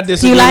 saying that I Do you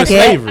disagree like with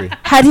it? slavery.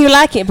 How do you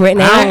like it,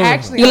 Brittany? I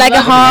actually You like it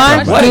love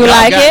hard? What Do you y'all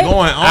like got it?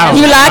 going on?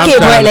 You like I'm it, trying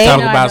to Brittany? talk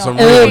No, I about don't. some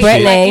Ooh, real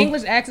Brittany. shit.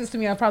 English accents to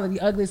me are probably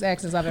the ugliest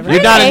accents I've ever You're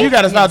heard. not. Really? You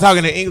gotta stop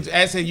talking in English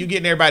accent. You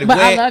getting everybody But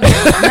I wet. love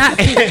it. Not,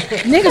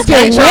 niggas Tank get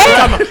trying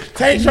wet. to talk-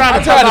 Tank trying to I'm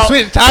talk trying to about.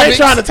 switch Tank topics.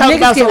 trying to talk Niggas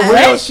about some get real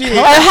wet. shit.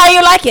 How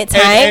you like it,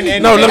 Tank?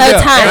 and- No, look Oh, here.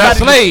 time. They're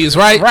slaves,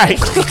 right? Right.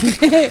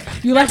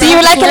 You like Do you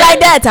like it like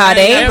that, Toddy?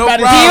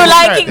 Everybody Do you knows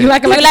like that. it? You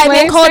like it Do like you like the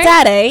being called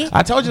slaves, Daddy?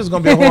 I told you it's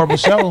gonna be a horrible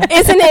show.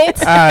 Isn't it?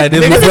 All right,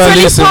 This is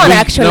really fun,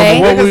 actually.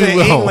 Niggas in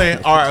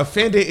England are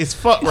offended as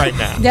fuck right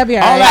now. That'd be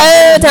All alright.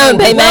 I- Oh, don't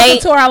be, Welcome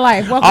mate. to our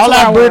life. Welcome All to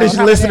our our British world.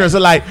 How about listeners are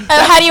like,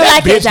 Oh, how do you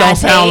like it, bitch don't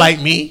Dante? sound like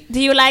me. Do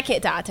you like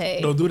it,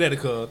 Dante? Don't do that,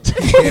 cuz.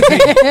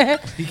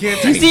 He can't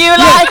take Do it. you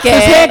like that?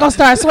 His head it? gonna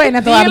start sweating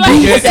after Do a you lot of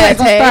like beats. it, His head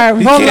gonna Dante? start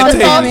He rolling can't on his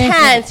take Both it. stomach.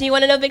 hands. You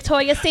want to know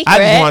Victoria's Secret? I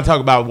just want to talk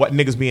about what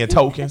niggas being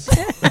tokens.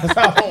 That's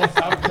all I want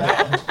to talk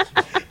about.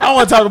 I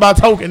want to talk about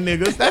token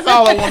niggas. That's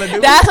all I want to do.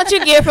 That's what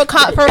you get for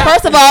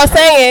first of all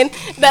saying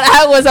that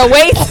I was a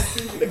waste.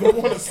 Nigga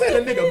want to send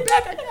a nigga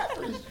back. I got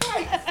 3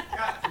 strikes.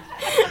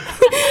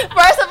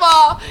 First of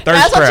all,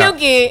 that's trap. what you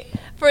get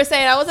for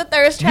saying I was a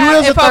thirst You trap,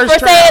 is a and for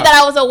thirst saying trap. that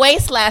I was a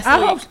waste last I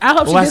week. hope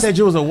Oh, she I just said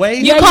you was a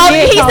waste. You Yeah, called you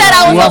me. did He call said me.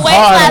 I You was a was waste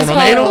hard last on him,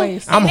 week. ain't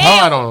Waste. I'm Damn.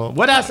 hard on him.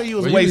 What did I say you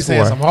was a You be waste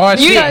saying for? some hard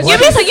You shit. be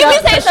saying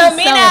some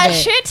mean ass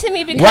celibate. shit to me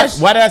What? because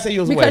Why did I say you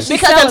was a Because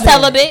waste? she- I'm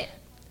celibate.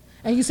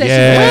 and you said Yeah.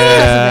 she was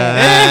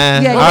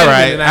Yeah. you All did.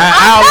 right. I'm not.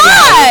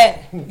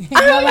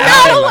 I'm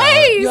not a You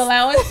waste.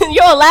 allow it?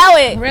 You allow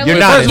it. Really? You're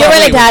not. You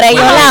really Dade.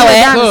 You allow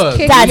it. Diamonds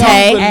kick Date. your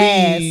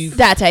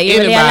Believe ass. Date. You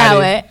really allow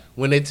anybody it.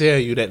 when they tell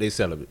you that they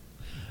celibate.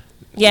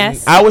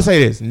 Yes. I would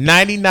say this: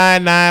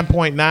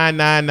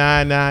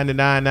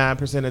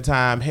 99.9999999% of the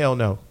time, hell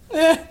no.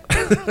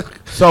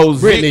 So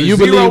Brittany, you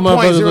believe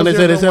motherfuckers when they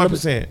say they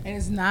 0.001%. And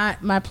it's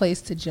not my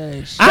place to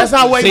judge. That's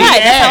not what See, we Right,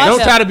 that's how I asked. Don't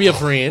feel. try to be a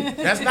friend.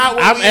 That's not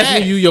what I'm we asking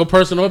asked. you your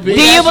personal Do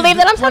opinion. you believe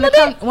that I'm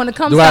celibate? When it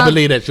comes Do I down,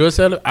 believe that you're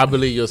celibate? I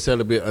believe you're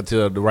celibate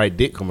until the right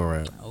dick come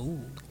around.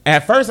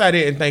 At first, I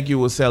didn't think you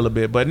was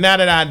celibate, but now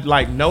that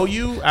I know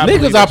you, I believe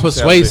Niggas that are you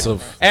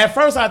persuasive. celibate. At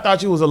first, I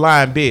thought you was a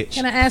lying bitch.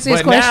 Can I answer but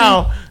his question?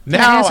 Now Can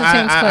I answer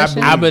Tim's I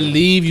question? I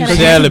believe you Can I you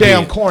celibate.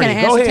 damn corny. Can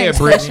I Go answer ahead, Tim's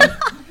Brittany.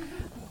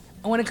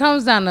 when it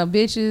comes down to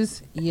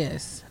bitches,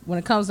 yes. When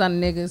it comes down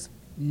to niggas,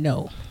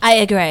 no. I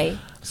agree.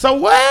 So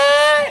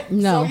what?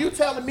 No. So you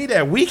telling me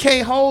that we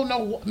can't hold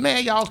no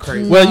man? Y'all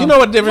crazy. Well, you know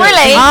what difference?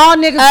 Really? All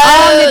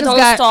niggas, don't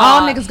got start.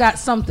 all niggas got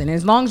something.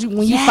 As long as you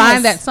when you Yes.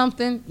 find that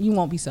something, you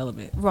won't be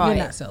celibate. Right.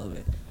 You're not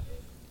celibate.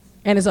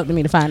 And it's up to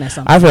me to find that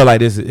something. I feel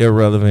like this is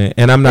irrelevant,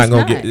 and I'm not It's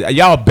gonna not. get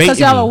y'all baiting Because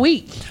y'all are me.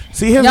 weak.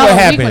 See, here's Y'all what are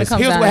weak when it happens.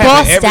 comes Here's down what to it.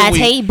 Boss, happens every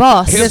daddy, week.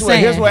 boss. Here's Just what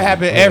saying.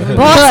 happened every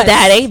Boss, But-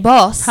 daddy,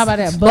 boss. How about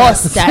that?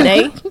 Boss,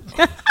 daddy.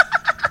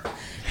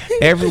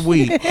 every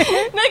week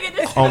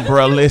on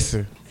Bruh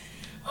Listen.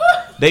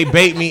 They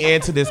bait me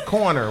into this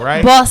corner,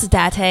 right? Boss,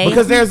 daddy.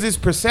 Because there's this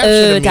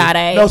perception of me.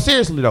 daddy. No,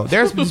 seriously though,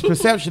 there's this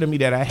perception of me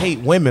that I hate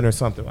women or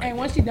something like Hey, that.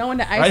 once you done with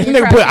the ice, Right, in this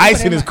your nigga crotch, put can you ice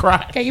it in his my-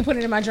 crotch. Can you put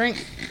it in my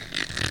drink?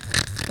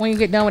 When you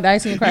get done with the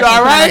ice in your crotch, You can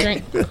all put it in my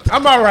right? drink?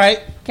 I'm all right.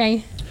 Can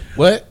you?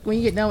 What? When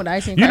you get done with the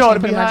ice in You your know crotch,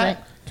 what can to you be put it in my hot? drink?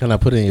 Can I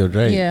put it in your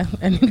drink? Yeah,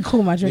 and then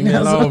cool my drink Leave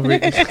me down. alone,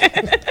 Brittany.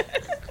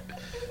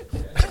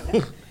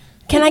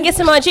 Can I get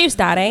some more juice,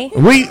 daddy?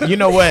 You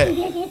know what?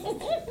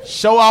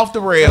 Show off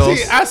the rails.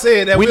 See, I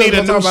said that We we need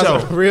was a gonna new talk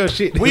about show. some real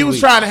shit. We this was week.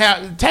 trying to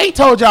have. Tate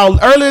told y'all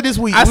earlier this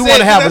week I we said- want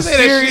to have I a said that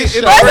serious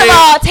shit show. in the First of Red.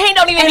 all, Tank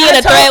don't even be in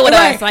a thread with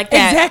us like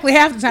that. Exactly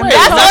half the time.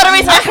 That's the only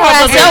reason I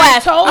harass your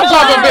ass. told I you.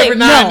 pop up No. every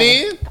now and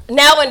then.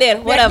 Now and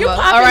then, whatever. You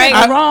pop All in right.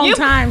 at the wrong You-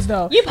 times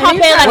though. You And pop in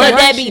try to like a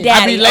rush deadbeat shit.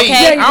 daddy. I be late.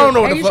 Okay. I don't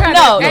know what And the you fuck. try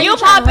No, and you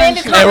try to pop run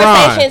into shit. Hey, Ron.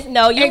 conversations.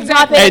 No, you Exactly.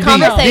 pop Hey, into D,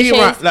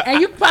 conversations. like-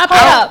 And you pop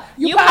Hold up. up.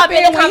 You pop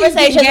into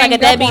conversations like a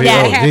deadbeat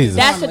daddy. Jesus.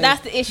 That's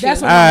the issue.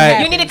 That's what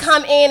Alright. You need to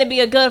come in and be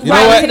a good You know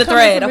friend what? to the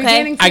thread,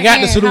 okay? I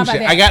got the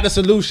solution. I got the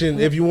solution.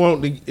 If you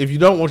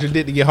don't want your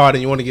dick to get hard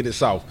and you want to get it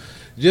soft,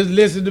 just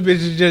listen to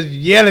bitches just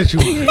yell at you.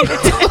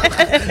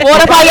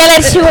 What if I yell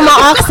at you with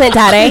my accent,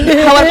 daddy?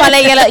 How if I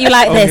yell at you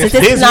like this? Is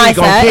This this week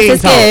nicer? on King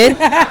Is this Talk.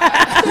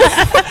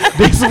 good?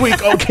 This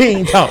week on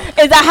King Talk.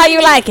 Is that how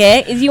you like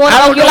it? Is you want I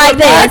to don't you know like what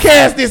this?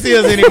 podcast this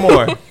is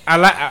anymore. I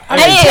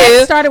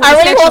started with I the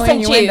really sexual want some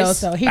innuendos, juice.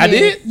 so he I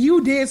did?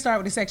 You did start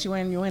with the sexual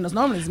innuendos.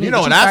 Normally it's me. You know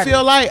but what I started.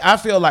 feel like? I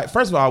feel like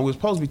first of all, we were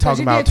supposed to be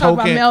talking you about did talk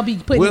about token. Mel B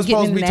putting- We're getting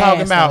supposed to in be the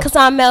talking ass, about. Cause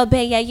I'm Mel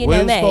B, yeah, you We're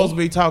know me. supposed to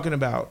be talking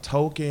about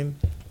token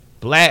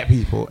black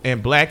people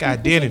and black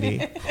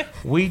identity.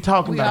 We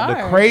talking We about the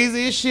are.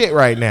 craziest shit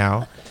right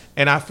now.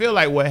 And I feel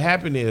like what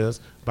happened is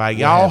by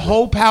y'all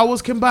whole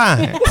powers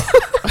combined,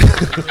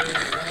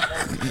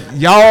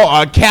 y'all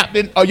are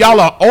captain or y'all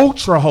are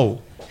ultra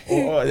hoe.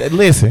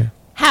 Listen.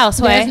 House,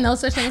 There's way. no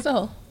such thing as a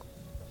hoe.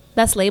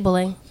 That's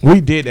labeling.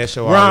 We did that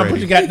show Ron, already. put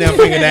your goddamn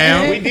finger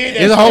down. We did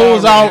that His show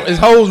hoes already. his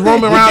hoes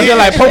roaming around here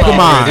like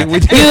Pokemon.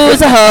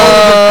 Use a Pop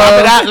hoe.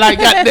 it out like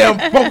goddamn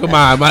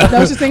Pokemon.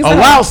 Don't you think Oh so?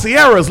 wow,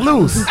 Sierra's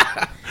loose.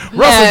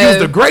 Russell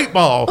used a great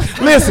ball.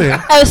 Listen,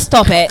 Oh,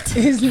 stop it.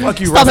 fuck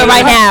you, Stop Russell. it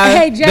right now.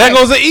 Hey, Jack. There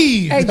goes the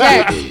E. Hey,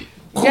 Jack.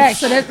 Jack,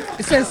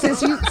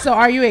 so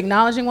are you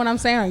acknowledging what I'm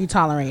saying, or are you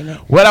tolerating it?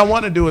 What I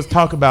want to do is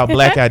talk about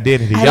black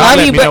identity. I Y'all love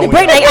let you, me know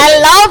Brittany. when-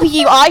 I love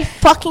you. I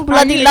fucking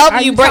bloody love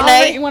are you, tolerating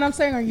Brittany. what I'm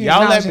saying, or are you Y'all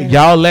let acknowledging me. it?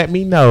 Y'all let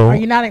me know. Are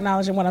you not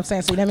acknowledging what I'm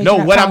saying? So that means No, you're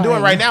not what I'm doing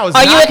tolerating right now is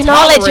Are you not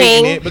acknowledging?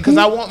 tolerating it because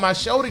I want my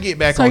show to get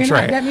back So on you're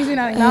track. not, that means you're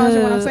not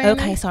acknowledging what I'm saying.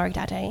 Okay, sorry,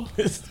 Daddy.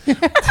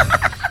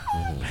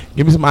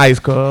 Give me some ice,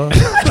 cuz.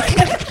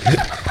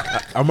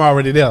 I'm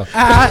already there.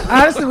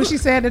 Honestly, when she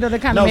said it,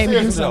 it kind of made me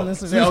do something.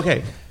 Say,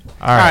 okay.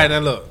 All All right. right, now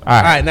look. All right.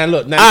 All right, now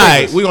look. Now All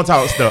right, listen. we're gonna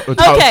talk stuff.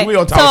 Okay, We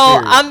gonna so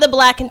talk serious. I'm the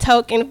black and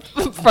token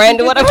friend.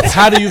 What I'm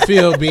How do you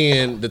feel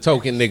being the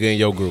token nigga in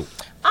your group?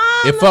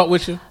 It fuck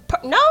with you?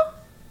 No,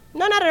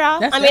 not at all.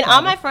 That's I mean, their all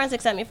problem. my friends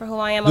accept me for who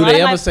I am. Do A lot they of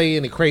ever my- say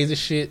any crazy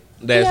shit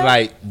that's Yeah.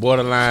 like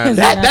borderline?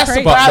 That's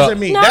crazy. surprising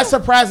me. No. That's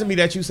surprising me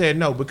that you said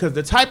no because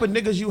the type of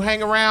niggas you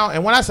hang around,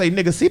 and when I say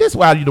niggas, see this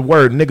why the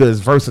word nigga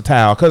is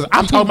versatile because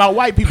I'm talking about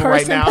white people right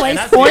Person, now, place, and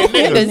I point,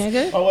 said niggas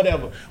nigga. or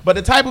whatever. But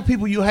the type of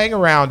people you hang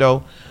around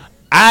though,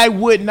 I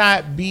would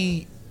not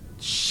be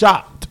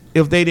shocked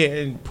if they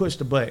didn't push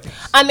the button.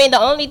 I mean, the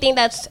only thing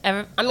that's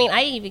ever, I mean,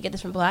 I even get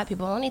this from black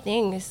people. The only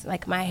thing is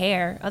like my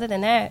hair. Other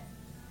than that,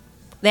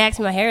 they ask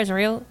me my hair is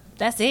real.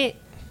 That's it.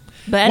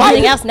 But Why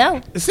anything you- else,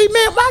 no. See,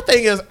 man, my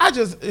thing is,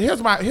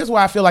 here's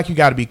why I feel like you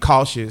got to be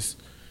cautious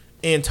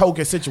in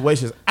token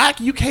situations.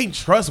 You can't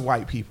trust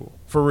white people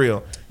for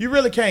real. You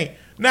really can't.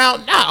 Now,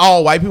 not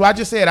all white people. I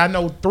just said I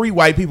know 3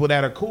 white people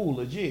that are cool,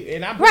 legit,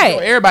 and I'm pretty Right.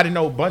 sure everybody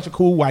know a bunch of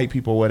cool white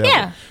people, or whatever.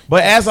 Yeah.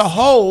 But as a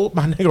whole,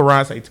 my nigga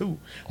Ron say 2.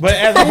 But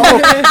as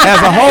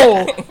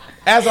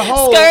a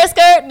whole,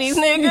 Skirt, these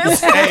niggas.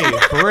 hey,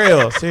 for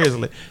real,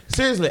 seriously.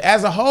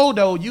 As a whole,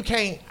 though, you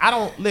can't. I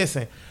don't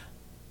listen.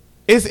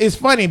 It's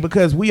funny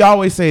because we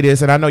always say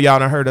this, and I know y'all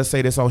done heard us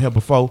say this on here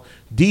before.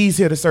 D's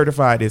here to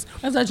certify this.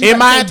 I thought you were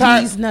about to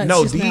say D's nuts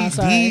no, just now,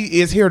 sorry.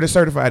 D is here to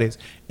certify this.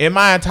 In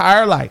my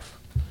entire life,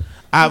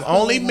 I've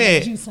only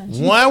met juice on juice.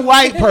 one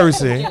white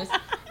person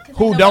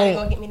who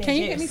don't. Can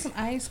you get me some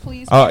ice,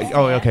 please?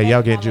 Oh, okay,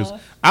 y'all get juice.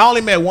 I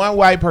only met one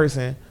white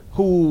person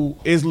who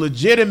is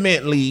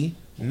legitimately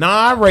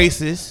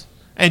non-racist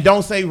and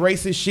don't say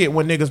racist shit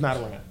when niggas not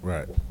around.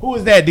 Right. Who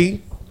is that,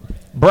 D?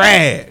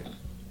 Brad.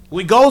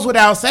 It goes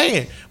without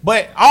saying.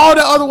 But all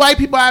the other white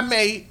people I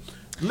made,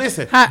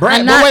 listen, Brad,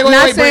 I'm but not, wait,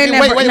 not saying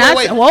that.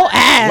 wait. Whoa,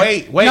 ass.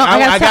 Wait, No,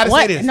 I gotta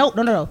what? say this. No.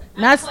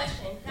 Not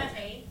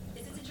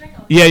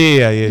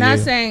Yeah.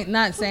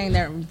 not saying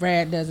that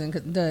Brad does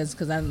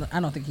because I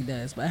don't think he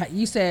does. But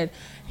you said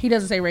he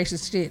doesn't say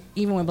racist shit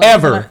even when black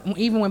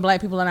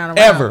people are not around.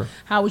 Ever.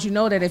 How would you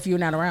know that if you're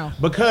not around?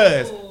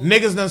 Because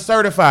niggas done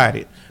certified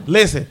it.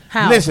 Listen.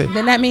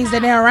 Then that means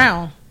that they're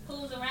around.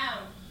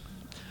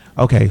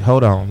 Okay,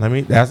 hold on.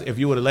 That's if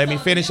you would have let me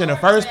finish in the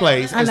first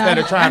place I know. instead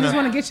of trying I just to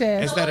want to get your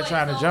ass. instead of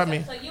trying to jump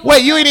me.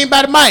 Wait, you ain't even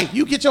by the mic.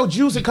 You get your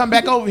juice and come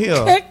back over here.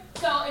 So if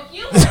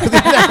you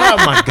Oh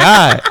my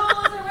God.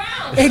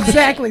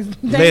 Exactly.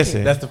 Thank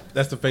Listen. That's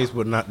the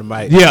Facebook, not the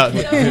mic. Yeah.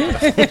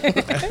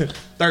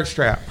 Thirst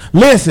trap.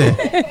 Listen.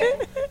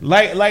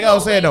 Like I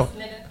was saying though,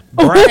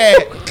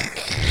 Brad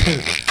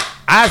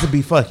I should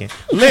be fucking.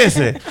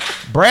 Listen,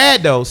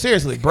 Brad though,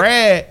 seriously,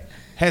 Brad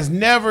has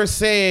never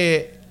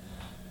said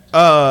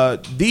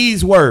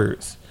these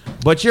words,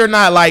 but you're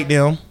not like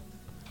them.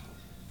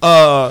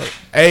 No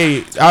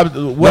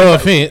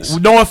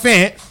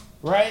offense,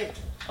 right?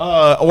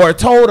 Or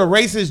told a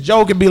racist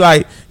joke and be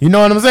like, you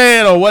know what I'm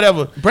saying, or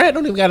whatever. Brad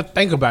don't even got to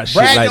think about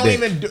shit Brad like don't that.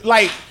 even do,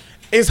 like.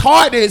 It's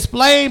hard to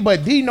explain,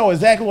 but D know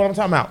exactly what I'm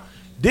talking about.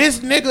 This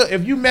nigga,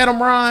 if you met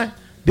him, Ron,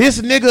 this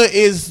nigga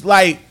is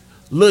like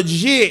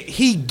legit.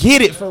 He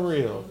get it for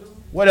real.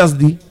 What else,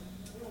 D?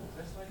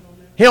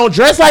 He don't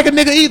dress like a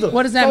nigga either.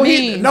 What does that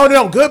mean?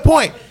 No. Good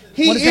point.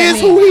 He What does that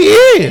is mean? who he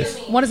is.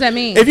 What does that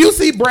mean? If you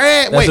see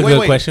Brad, That's wait. a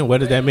good question. What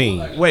does that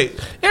mean? Wait.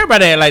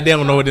 Everybody act like they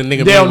don't know what the nigga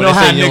mean. They don't when know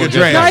how say you nigga don't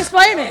dress. No,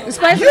 explain it.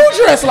 Explain You it.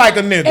 dress like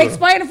a nigga.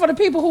 Explain it for the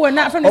people who are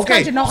not from this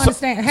country. Don't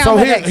understand how So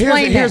that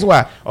explain here's that.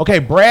 why. Okay,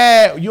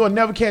 Brad, you'll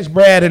never catch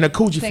Brad in a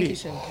coochie Thank fit. you,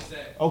 Sugar.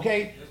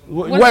 Okay.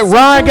 What What is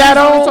Ron got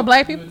for on?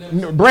 black people?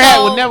 Brad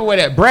So- would never wear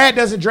that. Brad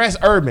doesn't dress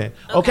urban.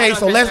 Okay, I don't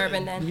so dress let's.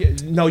 urban then.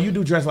 No, you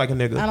do dress like a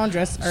nigga. I don't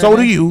dress So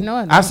urban. do you. No,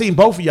 I don't. I've seen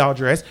both of y'all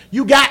dress.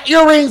 You got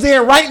earrings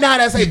in right now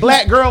that say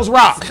Black Girls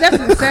Rock. That's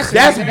an accessory.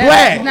 That's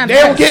black. not They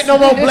don't dress. get no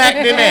more black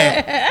than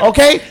that.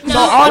 Okay, so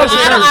all of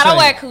I don't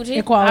wear coochie.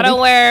 Equality. I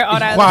don't wear all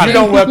that. You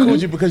don't wear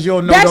coochie because you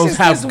don't know That's those just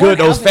how this good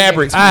one those outfit.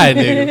 fabrics. All right,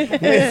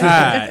 nigga. All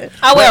right.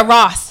 I wear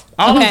Ross.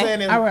 All Okay. I'm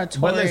saying is, I wear a but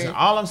Tory. listen,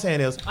 all I'm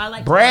saying is, I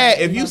like Brad.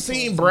 Tory. If you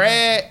seen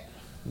Brad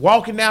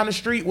walking down the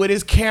street with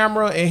his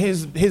camera and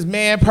his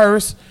man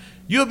purse,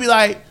 you'll be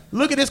like,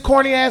 look at this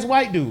corny ass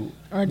white dude.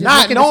 Or just Not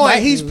look at this knowing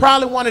white he's dude.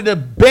 probably one of the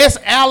best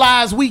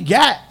allies we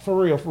got for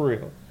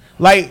real.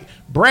 Like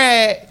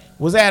Brad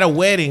was at a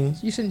wedding.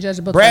 You shouldn't judge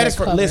a book. Brad by is its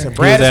from. cover. Listen, He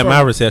Brad was is at from,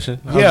 my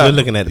reception. I was just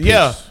looking at the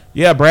pictures.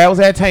 Yeah, Brad was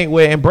at Tank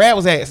wedding, and Brad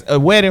was at a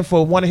wedding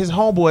for one of his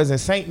homeboys in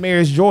St.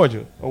 Mary's,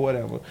 Georgia, or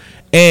whatever.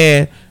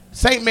 And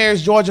St.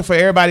 Mary's, Georgia, for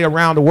everybody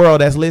around the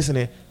world that's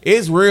listening,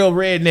 it's real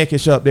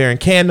redneckish up there in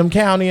Camden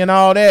County and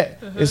all that.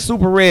 It's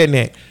super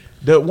redneck.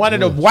 One of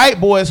the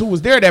white boys who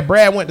was there that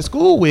Brad went to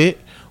school with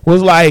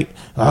was like,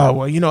 "Oh,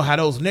 well, you know how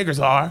those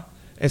niggers are."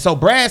 And so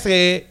Brad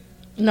said,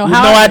 No, "No,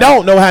 I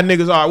don't know how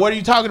niggas are. What are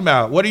you talking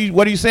about? What are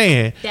you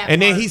saying?" That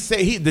and then part. he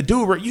said, the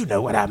dude, you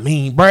know what I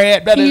mean,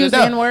 Brad. He used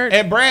the N-word?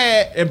 And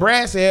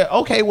Brad said,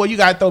 "Okay, well, you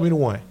gotta throw me the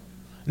one."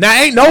 Now,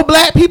 ain't no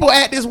black people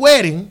at this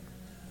wedding.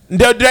 He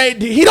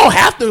don't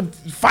have to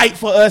fight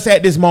for us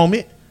at this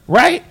moment,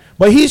 right?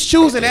 But he's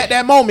choosing at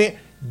that moment.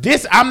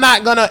 I'm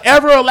not gonna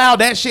ever allow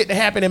that shit to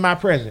happen in my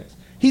presence.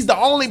 He's the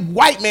only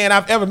white man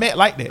I've ever met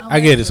like that.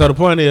 I get it. So the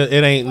point is,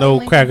 it ain't no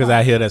crackers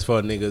out here that's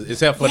for niggas,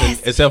 except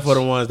for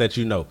the ones that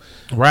you know.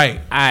 Right.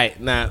 All right.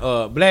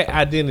 Now, black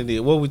identity.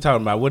 What we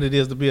talking about? What it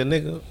is to be a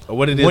nigga, or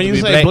what it is When to you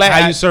be say black? How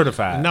black, you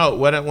certified? No,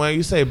 when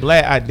you say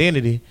black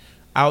identity,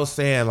 I was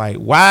saying like,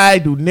 why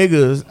do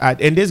niggas?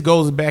 And this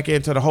goes back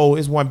into the whole.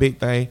 It's one big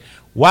thing.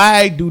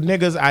 Why do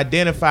niggas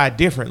identify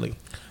differently?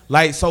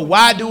 Like, so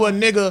why do a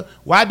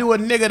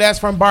nigga that's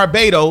from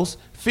Barbados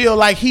feel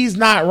like he's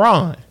not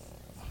wrong?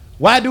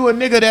 Why do a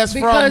nigga that's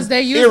because from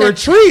they use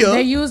Eritrea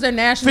they use their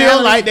nationality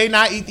feel like they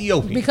not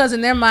Ethiopian? because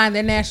in their mind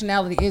their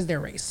nationality is their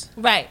race.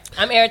 Right.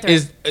 I'm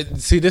Eritrean.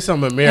 See, this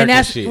some American And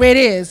that's shit. where it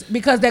is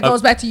because that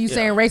goes back to you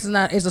saying race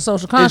is a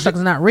social construct.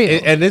 It's not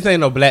real. And this ain't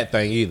no black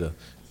thing either.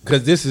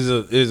 Cause this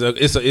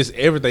it's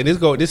everything.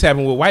 This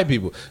happened with white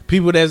people.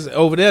 People that's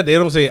over there, they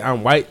don't say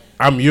I'm white.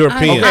 I'm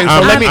European. Okay, so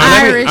I'm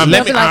Irish.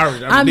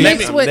 Irish. I'm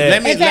mixed with.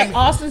 let me- In fact,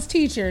 Austin's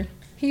teacher,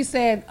 he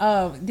said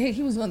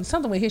he was on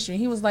something with history.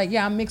 He was like,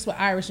 "Yeah, I'm mixed with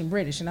Irish and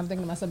British," and I'm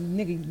thinking to myself,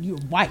 "Nigga, you're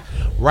white."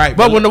 Right.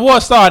 But when the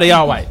war started, they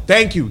all white.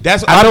 Thank you.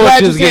 That's I know I'm what glad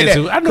you you was said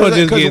getting that. to. I know what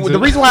you was getting to. The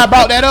reason why I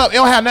brought that up, it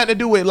don't have nothing to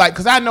do with like,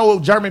 because I know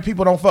German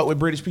people don't fuck with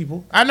British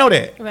people. I know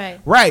that. Right.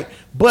 Right.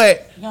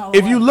 But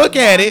if you look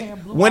at it,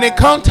 when it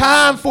come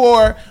time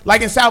for,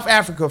 like in South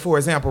Africa, for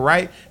example,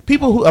 right?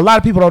 A lot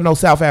of people don't know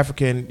South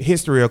African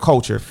history or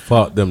culture.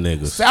 Fuck them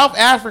niggas. South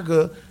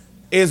Africa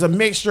is a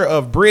mixture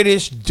of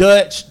British,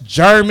 Dutch,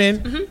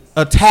 German,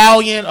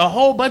 Italian, a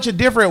whole bunch of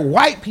different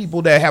white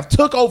people that have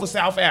took over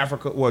South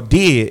Africa, or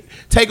did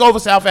take over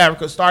South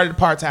Africa, started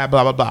apartheid,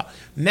 blah, blah, blah.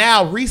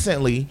 Now,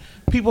 recently,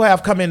 people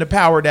have come into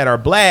power that are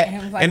black,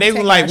 and they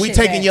were like, we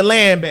taking your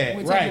land back.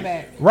 We taking it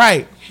back.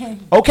 Right.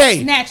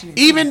 Okay. Snatching it.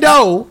 Even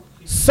though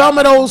some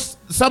of those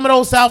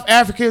South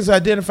Africans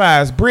identify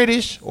as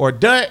British or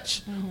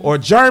Dutch or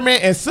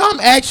German, and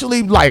some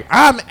actually like,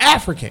 I'm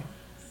African.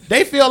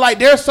 They feel like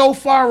they're so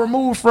far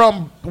removed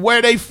from where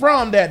they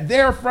from that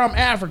they're from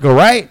Africa,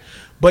 right?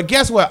 But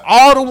guess what?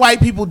 All the white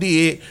people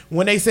did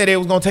when they said they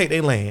was gonna take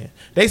their land.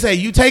 They say,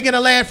 you taking the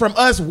land from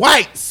us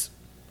whites.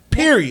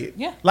 Period.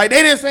 Yeah. Like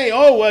they didn't say,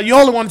 oh well, you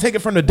only want to take it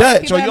from the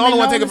Dutch People or you have only been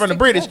want to take it known from the to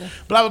British. stick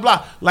together. Blah blah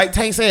blah. Like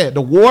Tank said,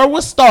 the war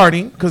was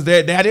starting because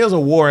that is a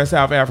war in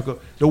South Africa.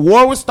 The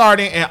war was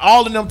starting and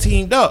all of them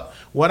teamed up.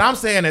 What I'm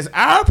saying is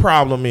our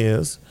problem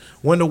is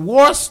when the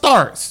war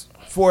starts.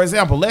 For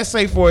example, let's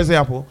say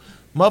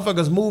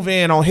motherfuckers move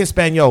in on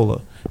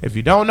Hispaniola. If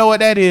you don't know what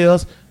that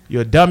is,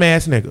 you're a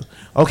dumbass nigga.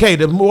 Okay,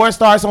 the war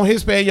starts on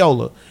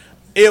Hispaniola.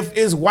 If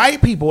it's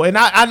white people, and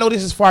I know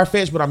this is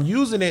far-fetched, but I'm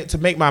using it to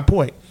make my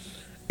point.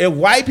 If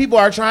white people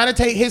are trying to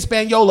take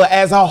Hispaniola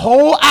as a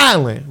whole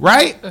island,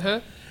 right?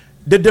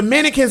 The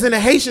Dominicans and the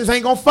Haitians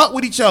ain't gonna fuck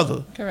with each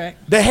other.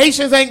 Correct. The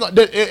Haitians ain't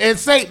gonna, and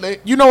say,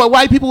 you know what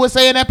white people would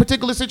say in that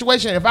particular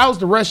situation? If I was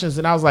the Russians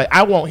and I was like,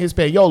 I want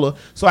Hispaniola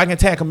so I can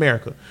attack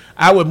America,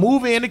 I would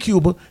move into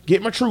Cuba,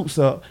 get my troops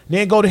up,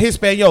 then go to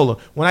Hispaniola.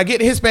 When I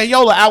get to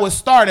Hispaniola, I would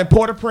start in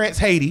Port-au-Prince,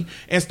 Haiti,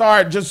 and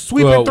start just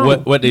sweeping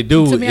through. What they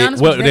do, To be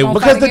honest,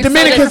 because the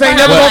Dominicans ain't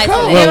never gonna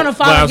come. They're gonna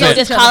follow against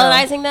Just each other, though.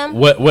 colonizing them.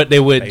 what they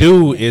would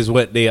do is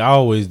what they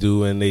always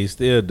do, and they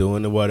still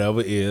doing, and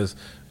whatever is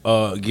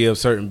give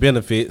certain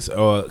benefits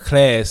or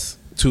class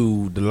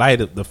to the light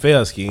of the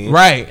fair skin,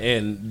 right?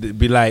 And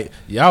be like,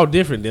 y'all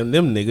different than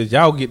them niggas.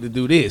 Y'all get to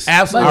do this.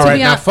 Absolutely. All right,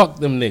 now fuck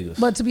them niggas.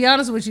 But to be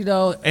honest with you,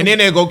 though, and then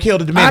they'll go kill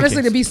the Dominicans.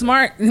 honestly, to be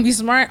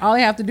smart, all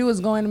they have to do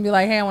is go in and be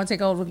like, "Hey, I want to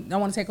take over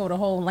the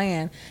whole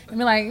land," and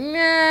be like,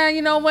 "Nah,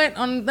 you know what?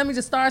 Let me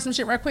just start some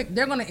shit right quick."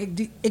 They're gonna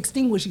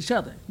extinguish each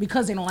other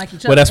because they don't like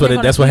each other.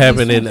 Well, that's what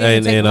happened in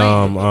land.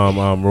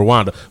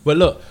 Rwanda. But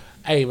look.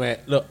 Hey man,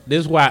 look,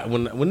 this is why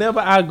whenever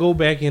I go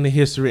back into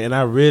history and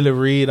I really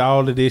read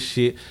all of this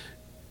shit,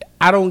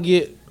 I don't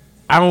get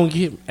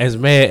as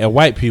mad at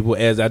white people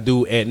as I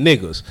do at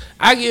niggas.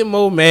 I get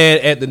more mad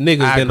at the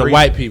niggas than the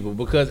white people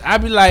because I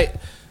be like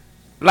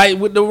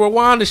with the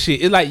Rwanda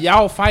shit, it's like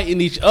y'all fighting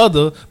each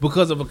other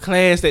because of a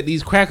class that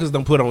these crackers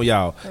done put on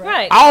y'all.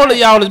 Right. All of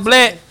y'all is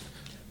black.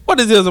 What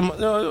is this?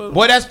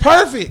 Boy, that's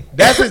perfect.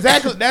 That's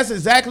exactly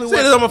what. See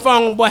this on my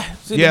phone, boy.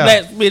 See Yeah.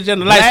 the black bitch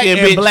and the light skinned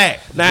bitch. Black.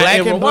 Now Black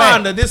in and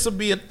Rwanda, black. this will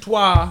be a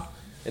trois.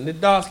 and the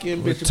dark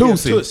skinned bitch With will be a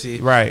Tutsi.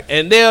 Tutsi. Right.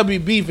 And they'll be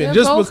beefing They're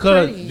just both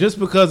pretty.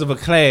 because of a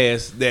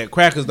class that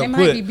crackers They done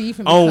might put be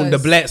beefing on the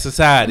because- black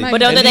society. Might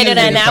But don't And they do these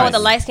that niggas now with the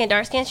fighting. light skin,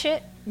 dark skin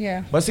shit?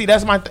 Yeah. But see,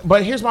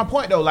 but here's my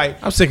point though. Like,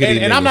 I'm sick of and,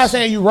 these and I'm niggas. not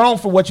saying you wrong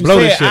for what you Blow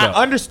this said. shit I up.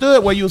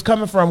 understood where you was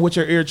coming from with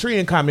your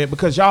Eritrean comment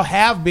because y'all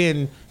have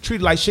been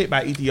treated like shit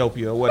by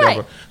Ethiopia or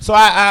whatever. Right. So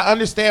I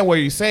understand what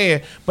you're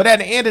saying. But at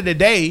the end of the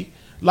day,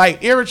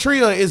 like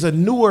Eritrea is a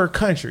newer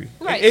country.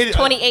 Right.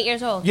 28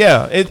 years old.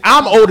 Yeah,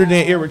 I'm older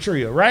than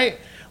Eritrea, right?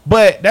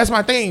 But that's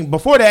my thing.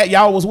 Before that,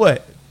 y'all was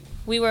what?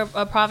 We were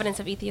a province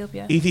of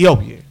Ethiopia.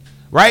 Ethiopian.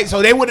 Right?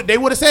 So they would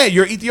have said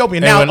you're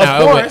Ethiopian. Hey, Now, well, now,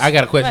 of course, wait, I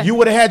got a question. you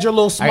would have had your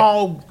little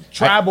small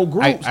tribal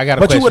groups. I got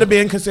a but question. you would have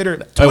been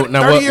considered 30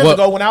 years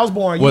ago when I was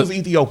born, you was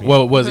Ethiopian.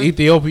 Well, was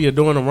Ethiopia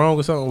doing them wrong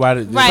or something? Why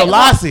did Right.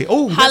 Selassie.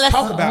 Ooh, let's Let's-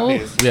 talk about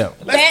this. Yeah.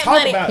 Let's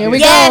talk about Here this. we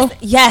go. Yes,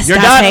 yes, You're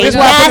Dante. done. This is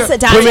why I Yes, put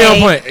Dante. Put me on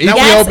point.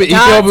 Yes,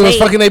 Ethiopia was Dante.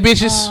 fucking their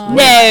bitches.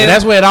 No. And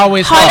that's where it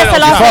always Haile started.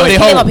 Selassie Fuck was they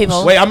killing hoes.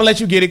 people. Wait, I'm gonna let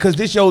you get it because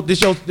this show.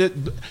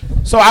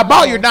 So I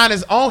bought your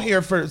Donna's on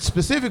here for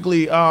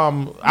specifically. I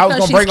was Because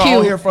gonna bring she's her on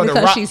cute. here for the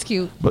Because rock. she's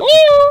cute.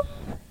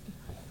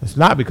 It's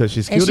not because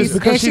she's And cute. It's she's-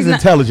 because and she's not-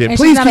 intelligent. and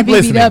Please she's not keep a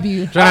listening.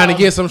 BBW. Trying to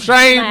get some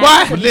strange,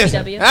 Nah, boy.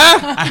 listen. BBW.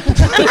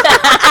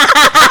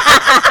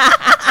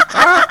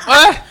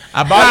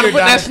 I bought Trying to your put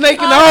that Donna's.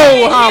 snake in the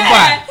hole,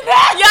 huh,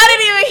 Y'all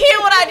didn't even hear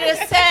what I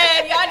just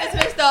said. Y'all just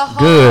missed the whole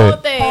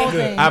Good.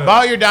 thing. I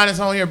bought your Donna's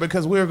on here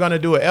because we were gonna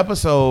do an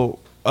episode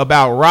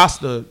about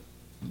Rasta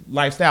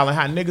lifestyle and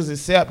how niggas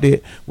accept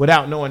it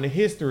without knowing the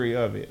history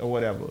of it or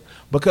whatever.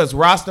 Because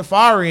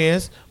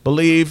Rastafarians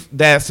believe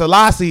that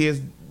Selassie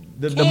is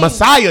the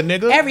Messiah,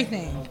 nigga.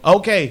 Everything.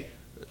 Okay.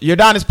 Your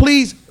Donis,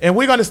 please, and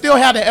we're gonna still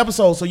have the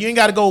episode, so you ain't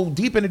gotta go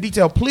deep into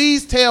detail.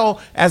 Please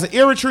tell, as an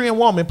Eritrean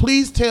woman,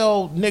 please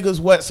tell niggas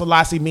what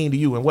Selassie mean to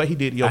you and what he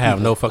did to your I have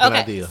people. no fucking Okay,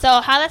 idea. so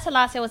Haile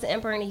Selassie was the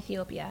emperor in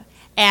Ethiopia,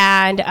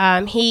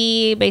 and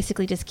he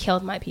basically just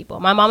killed my people.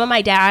 My mom and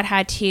my dad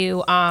had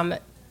to.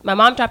 My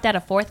mom dropped out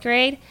of 4th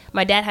grade.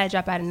 My dad had to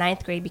drop out of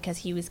 9th grade because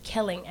he was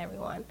killing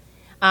everyone.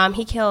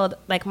 He killed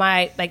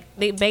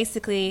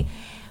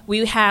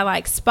we had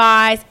like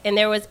spies, and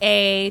there was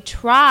a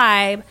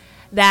tribe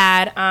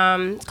that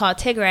it's called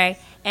Tigray,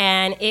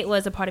 and it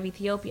was a part of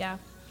Ethiopia,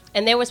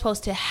 and they were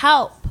supposed to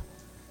help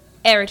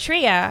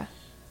Eritrea,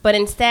 but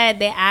instead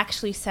they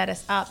actually set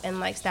us up and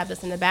like stabbed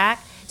us in the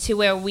back to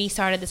where we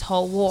started this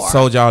whole war.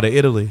 Sold y'all to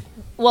Italy.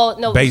 Well,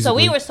 no, so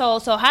basically. we were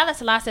sold. So Haile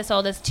Selassie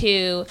sold us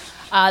to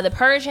the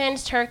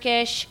Persians,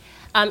 Turkish,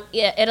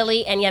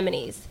 Italy, and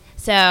Yemenis.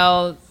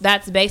 So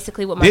that's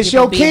basically what my This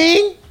people your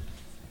king?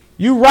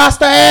 You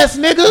Rasta ass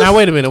niggas? Now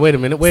wait a minute. So wait,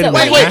 he I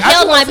killed just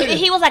my wanna say people.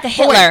 this. He was like a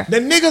Oh, wait, Hitler. the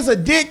nigga's a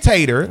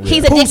dictator.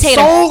 He's a who dictator.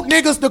 sold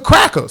niggas the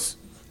crackers.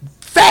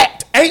 Fact.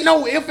 Ain't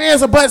no ifs,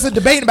 ands, or buts of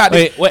debating about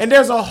this. Wait. And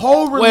there's a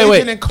whole religion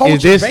Wait. and culture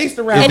Is this- based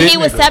around And this he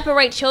would nigga.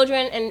 separate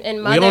children and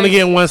We mothers. only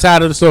getting one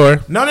side of the story.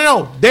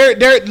 No.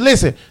 They're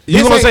listen. You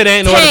this gonna ain't- say there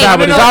ain't no other Tank, side,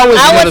 but it's no, no. always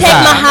I the will other take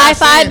my side. high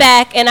five saying-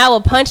 back and I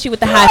will punch you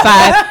with the high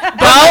five.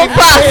 Don't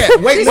Yeah,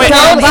 fuck. wait,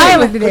 Don't no,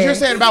 violate because it. you're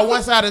saying about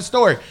one side of the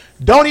story.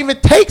 Don't even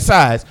take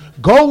sides.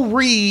 Go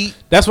read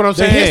That's what I'm the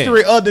saying.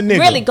 history of the nigga.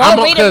 Really, go I'm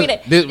on- read it. 'cause Read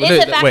it. this-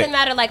 It's the fact wait. of the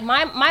matter. Like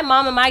my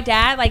mom and my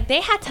dad, like they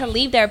had to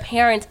leave their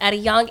parents at a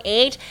young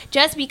age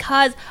just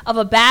because of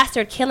a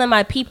bastard killing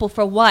my people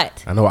for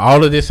what? I know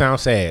all of this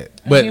sounds sad,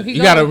 but Here we you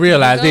go. got to Here we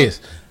realize go. this.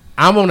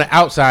 I'm on the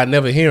outside,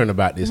 never hearing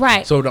about this.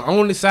 Right. So the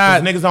only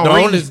side, 'Cause niggas don't the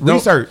read- only,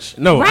 research.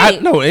 No, Right. I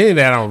no, ain't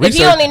that I don't If you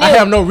research. only knew- I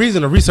have no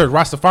reason to research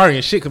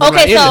Rastafarian shit because I'm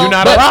Okay, not so in it. You're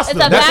not a but Rasta.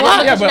 it's a That's fact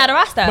why. that you're not a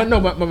Rasta. But no,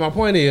 but my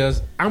point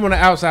is, I'm on the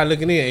outside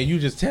looking in, and you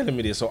just telling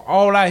me this. So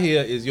all I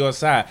hear is your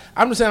side.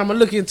 I'm just saying I'm gonna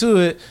look into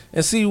it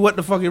and see what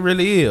the fuck it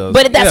really is.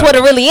 But that's Yeah. what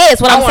it really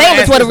is. What I I'm wanna saying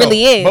is ask what it this,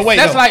 really though. is. But wait,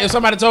 That's no. like if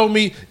somebody told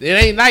me it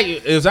ain't like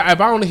if I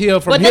want to hear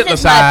from But this Hitler's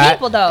is my side.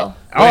 people, though.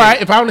 All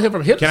right, if I want to hear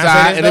from Hitler's Can I say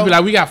side, this, and they be though?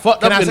 like, we got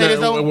fucked Can up I in say this,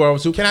 the though? world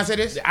too. Can I say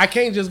this? I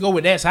can't just go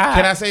with that side.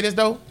 Can I say this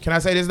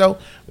though?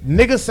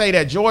 Niggas say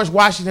that George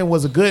Washington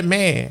was a good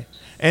man.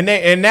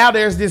 And now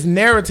there's this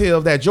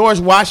narrative that George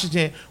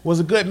Washington was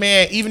a good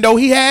man, even though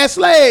he had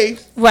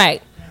slaves.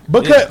 Right.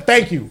 Because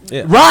thank you.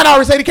 Yeah. Ron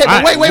already said he can't. All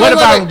But right, wait. what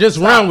about wait. just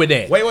Stop. run with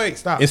that? Wait,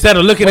 stop. Instead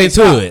of looking into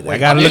stop. it, Wait, I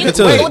gotta wait, look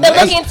into wait, it. Well, they're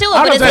looking into it,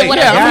 I'm but is saying, it what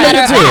yeah, it I'm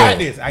matter?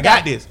 looking into it. I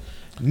got this.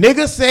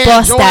 Nigga said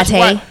Bust George that,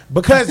 hey.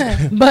 because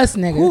Bus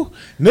nigga.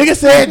 nigga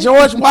said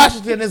George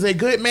Washington is a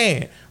good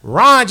man.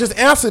 Ron just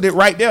answered it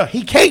right there.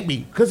 He can't be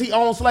because he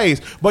owned slaves.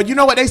 But you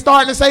know what they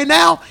starting to say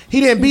now? He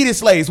didn't beat his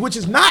slaves, which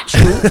is not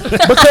true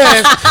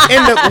because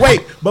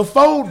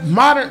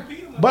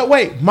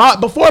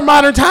before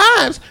modern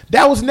times,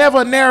 that was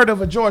never a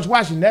narrative of George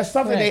Washington. That's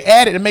something Right. they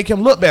added to make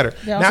him look better.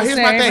 They also Now here's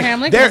said my Abraham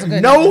thing: Lincoln there's was a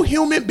good no nigga.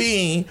 human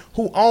being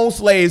who owns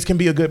slaves can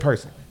be a good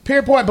person.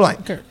 Period. Point blank.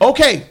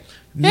 Okay.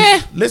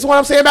 Yeah. Listen what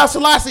I'm saying about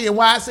Selassie and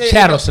why I say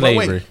Chattel but wait,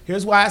 slavery.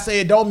 here's why I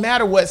say it don't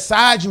matter what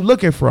side you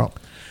looking from.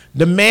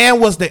 The man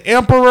was the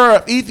emperor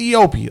of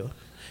Ethiopia.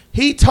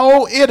 He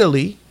told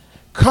Italy,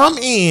 come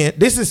in.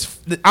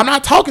 I'm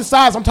not talking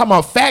sides. I'm talking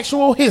about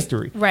factual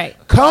history. Right.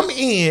 Come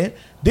in.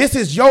 This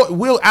is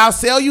I'll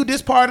sell you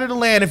this part of the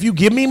land if you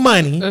give me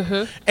money.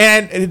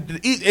 And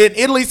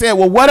Italy said,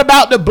 well, what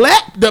about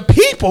the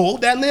people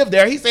that live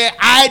there? He said,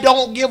 I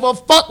don't give a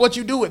fuck what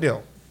you do with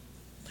them.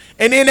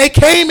 And then they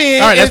came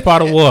in. All right, that's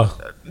part of war.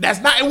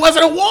 It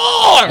wasn't a war.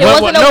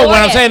 What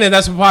I'm saying is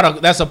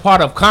that's a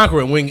part of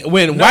conquering. When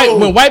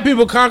white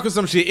people conquer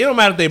some shit, it don't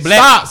matter if they black.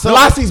 Stop.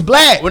 Selassie's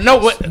black. Wait.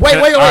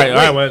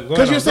 Wait.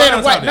 Because you're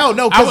saying white. No.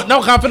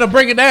 I'm finna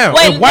break it down.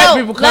 Wait, if white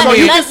people come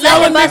you in, can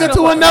sell a nigga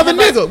to another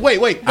nigga.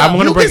 Wait. I'm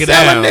gonna break it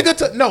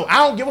down. No,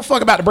 I don't give a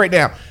fuck about the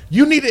breakdown.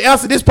 You need to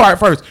answer this part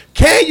first.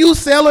 Can you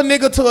sell a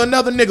nigga to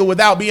another nigga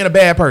without being a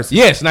bad person?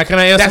 Yes. Now can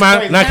I answer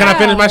can I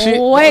finish my shit?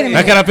 Wait a minute.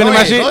 Now can I finish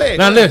my shit?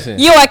 Now listen.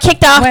 You are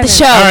kicked off the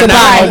show. All right, Goodbye.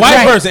 now, a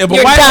white person. If a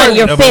You're white done. person,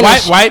 You're if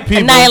finished. white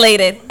people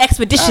Annihilated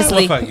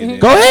expeditiously. Go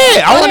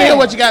ahead. I want to hear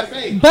what you got to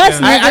say.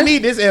 Bust, I nigga. need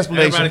this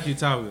explanation. Everybody keep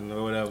talking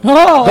or whatever.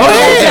 Oh, Go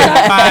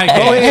ahead.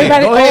 Go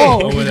ahead. Go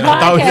ahead. I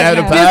thought we had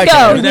a podcast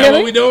podcast. Is that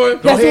what we doing?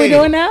 That's what we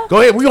doing now?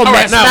 Go ahead. We gonna All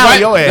match right, style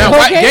your now ass.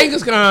 white Okay.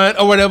 Genghis Khan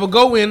or whatever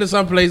go into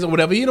some place or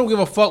whatever. He don't give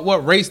a fuck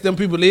what race them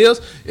people is.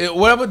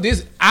 Whatever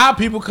this our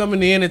people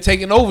coming in and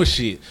taking over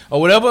shit or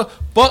whatever.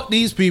 Fuck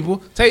these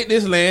people. Take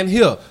this land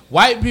here.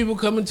 White people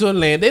coming to a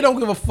land. They don't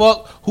give a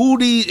fuck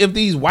if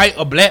these white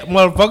or black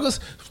motherfuckers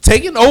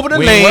taking over the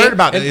We land. ain't worried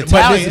about the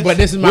Italians. But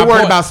this is my We're worried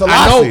point. about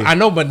Selassie. I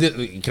know, but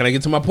can I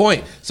get to my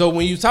point? So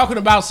when you're talking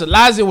about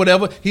Selassie or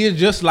whatever, he is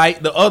just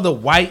like the other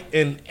white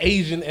and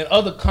Asian and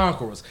other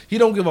conquerors. He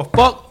don't give a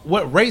fuck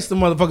what race the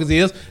motherfuckers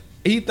is.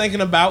 He thinking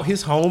about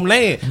his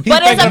homeland.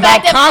 But it's the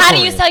fact that how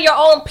do you sell your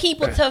own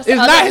people to? It's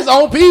not his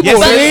own people.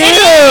 Yes, it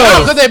is.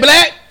 Because they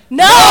black.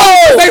 No,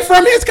 They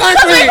from his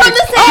country. They from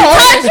the same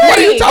country. What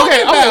are you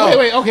talking about?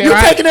 Okay. You're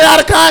taking it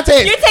out of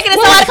context. You're taking it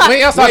so out of Can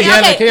y'all start context.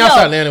 yelling? Can y'all no.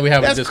 start landing? We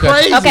have a That's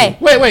discussion. crazy. Okay.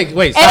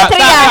 Wait.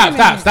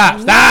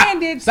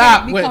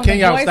 Stop. Wait, can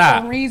y'all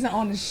stop? Reason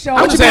on the show.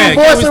 I'm What you saying,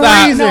 mean, can voice we of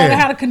stop? reason? No,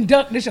 how to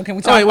conduct this show. Can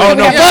we talk? Wait, about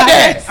no, it? Fuck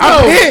that.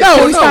 I'm pissed.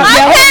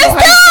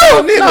 No.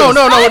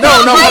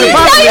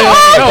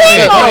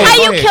 How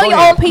you kill your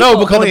own people? No,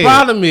 because Go the ahead.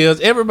 problem is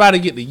everybody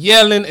get to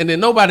yelling and then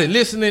nobody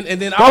listening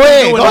and then all Go they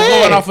ahead, doing go is going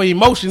ahead. off of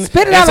emotion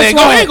Spit it and out and saying,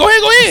 swallow go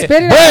ahead.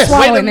 Spit it out and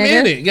swallow Wait a it,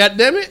 nigga. minute, God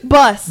damn it.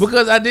 Bus.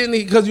 Because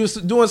because you was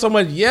doing so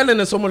much yelling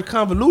and so much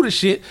convoluted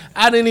shit,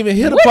 I didn't even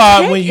hear the What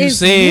part heck when you is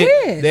said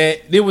this?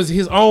 that it was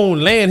his own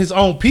land, his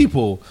own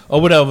people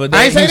or whatever I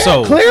that ain't say he that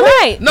sold. clearly.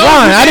 Right. No,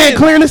 Ron, you I didn't didn't.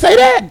 clearly say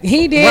that.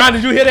 He did. Ron,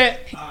 did you hear that?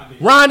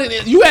 Ron,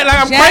 you act like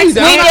I'm Jackson, crazy.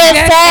 We just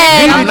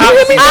said.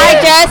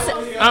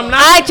 I'm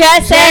not- I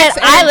just said.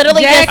 I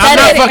literally just I'm said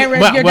not it. fucking,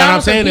 but Your I'm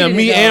Donald saying that repeated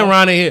me it, and though.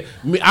 Ron in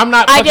here. I'm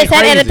not. I fucking just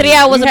said crazy.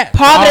 Eritrea was a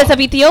province of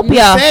You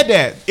Ethiopia. said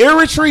that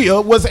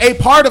Eritrea was a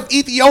part of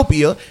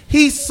Ethiopia.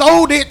 He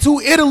sold it to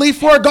Italy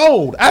for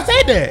gold. I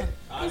said that.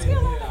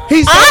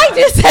 He said, I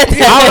just said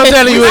that. All I'm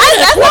telling you is,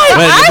 That's what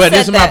I but this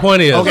said is my that.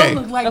 point is. okay.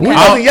 Look like We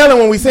that. wasn't yelling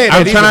when we said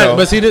I'm that. either, trying,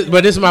 though.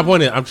 but this is my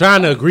point is. I'm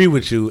trying to agree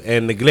with you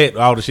and neglect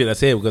all the shit I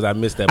said because I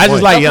missed that. I point.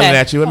 just like Okay. yelling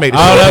at you. It made the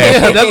All show of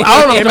passionate. it. That's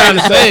all I'm It trying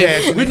made to the show say.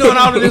 passionate. We doing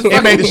all of this.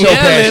 It made the show yelling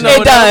passionate.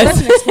 or It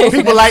does.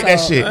 People like that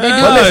shit.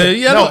 But listen,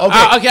 yeah, no,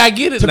 okay. okay, I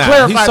get it To now.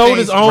 clarify He sold things-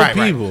 his own right.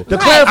 people. To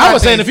clarify I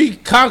was saying if things- he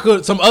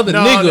conquered some other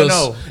No, niggas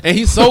no. and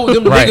he sold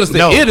them Right. niggas to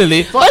No.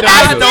 Italy, Fuck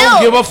I them.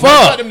 don't give a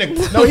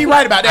fuck. No, he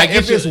right about I that.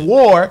 get If you. it's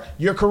war,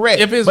 you're correct.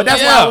 If it's- but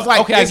that's why yeah, I was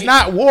like, okay, I it's get-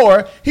 not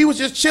war. He was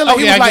just chilling.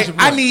 Okay, He I was get like, your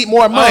I point. need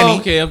more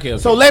money. Okay.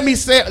 So let me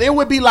say, it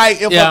would be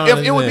like if, Yeah, I if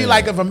it would be understand.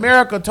 like if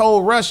America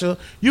told Russia,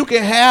 you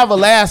can have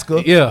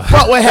Alaska. Yeah.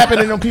 Fuck what happened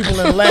to them people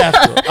in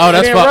Alaska. Oh, that's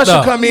and then fucked Russia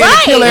up. come in Right. and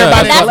kill Yeah,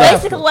 everybody in That's Alaska.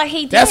 basically what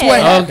he did. That's what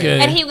happened. Okay.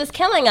 And he was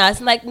killing us.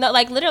 Like no,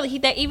 like literally,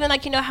 even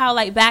like you know how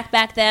like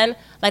back then,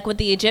 like with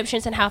the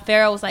Egyptians and how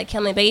Pharaoh was like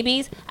killing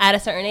babies at a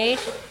certain age.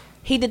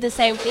 He did the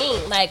same thing.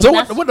 Like So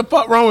that's- what the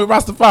fuck wrong with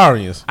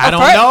Rastafarians? I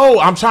don't first- know.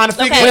 I'm trying to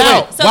figure Okay, it wait.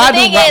 out. So why the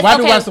thing do is,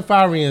 okay.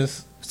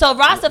 Rastafarians? So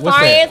What's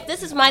Rastafarians, that?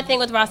 this is my thing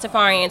with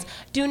Rastafarians.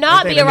 Do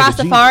not They be a think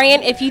that nigga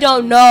Rastafarian if you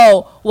don't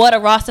know what a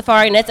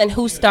Rastafarian is and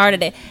who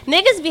started it.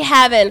 Niggas be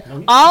having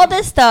all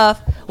this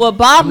stuff with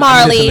Bob listening,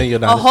 Marley, you're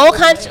a not whole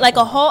country, like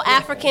a whole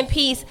African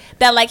piece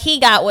that like he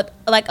got with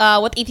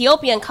with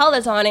Ethiopian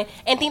colors on it,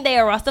 and think they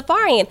are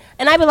Rastafarian.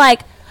 And I'd be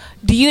like,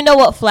 do you know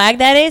what flag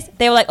that is?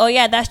 They were like, oh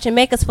yeah, that's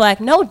Jamaica's flag.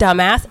 No,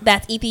 dumbass,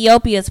 that's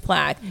Ethiopia's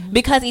flag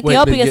because Wait,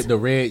 Ethiopia's the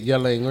red,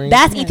 yellow, and green.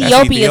 that's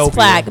Ethiopia's Ethiopia.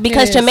 flag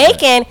because It is.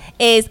 Jamaican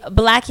is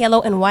black,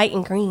 yellow, and white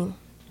and green.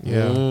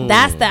 Yeah.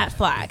 That's that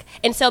flag.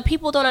 And so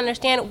people don't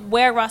understand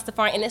where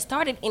Rastafari, and it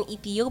started in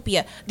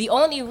Ethiopia. The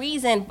only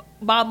reason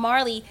Bob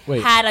Marley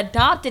Wait. had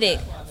adopted it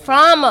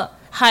from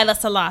Haile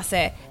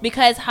Selassie,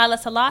 because Haile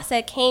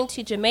Selassie came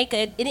to Jamaica.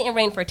 It didn't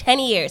rain for 10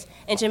 years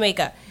in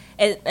Jamaica.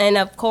 And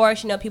of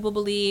course, you know, people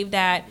believe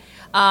that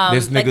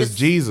This like nigga's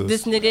Jesus.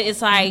 This nigga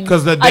is like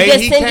 'Cause the a day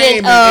he descendant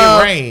came, it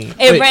of- rained.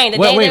 It rained. The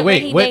day that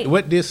wait. he What made-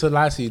 what did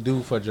Selassie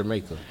do for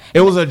Jamaica? It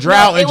was a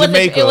drought it in was a-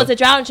 Jamaica. it was a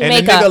drought in And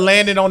the Jamaica. nigga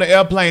landed on the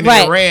airplane Right.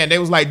 and it ran. They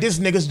was like, this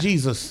nigga's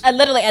Jesus.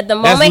 Literally, at the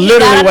That's moment he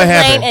literally got on the what plane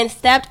happened. and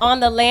stepped on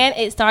the land,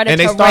 it started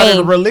And to they started a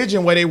rain.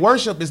 religion where they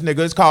worship this nigga.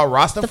 It's called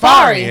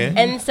Safari. Rastafarian.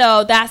 And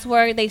so that's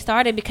where they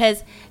started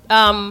because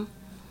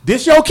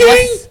This your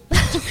king?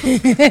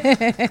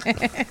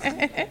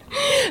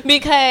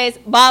 Because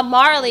Bob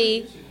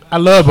Marley. I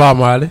love Bob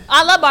Marley.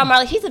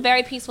 He's a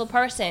very peaceful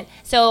person.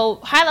 So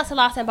Haile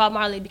Selassie and Bob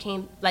Marley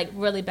became like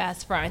really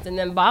best friends, and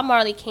then Bob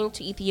Marley came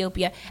to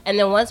Ethiopia, and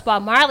then once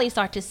Bob Marley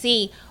started to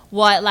see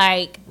what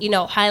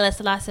Haile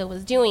Selassie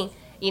was doing,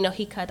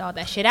 he cut all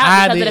that shit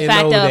out because of the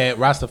fact that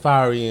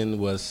Rastafarian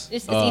was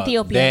it's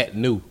Ethiopian. that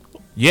new.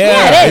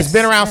 Yeah, it's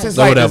been around since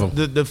the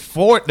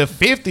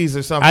 50s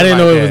or something. I didn't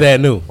know it was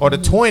that new, or the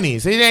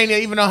 20s. It ain't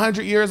even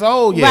 100 years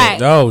old yet.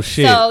 Right. Oh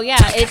shit. So yeah,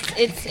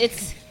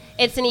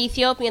 it's an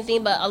Ethiopian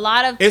thing, but a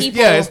lot of people.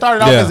 Yeah, it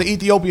started off as an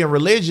Ethiopian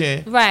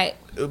religion, right?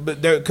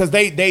 But because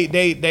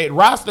they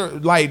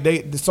roster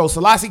so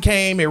Selassie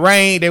came, it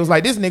rained. They was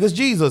like, this nigga's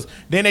Jesus.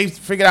 Then they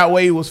figured out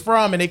where he was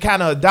from, and they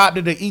kind of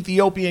adopted the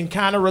Ethiopian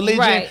kind of religion,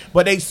 right.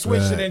 But they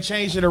switched it and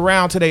changed it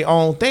around to their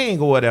own thing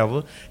or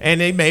whatever,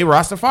 and they made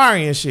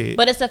Rastafarian shit.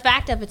 But it's the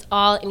fact of it's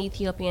all an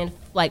Ethiopian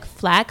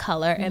flag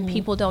color, and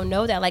people don't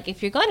know that. Like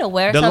if you're gonna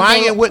wear the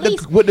something lion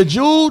with the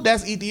jewel,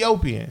 that's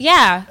Ethiopian.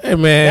 Yeah, hey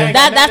man,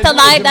 that's the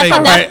lion. That's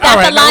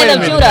the lion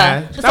of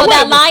Judah. So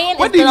that lion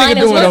is the lion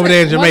of Judah. Over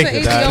there in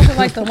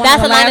Jamaica? That's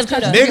the lion of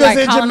Judah.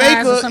 Niggas in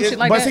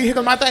Jamaica, but see, here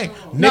comes my thing.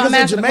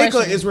 Niggas in Jamaica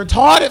is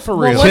retarded for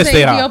real. Was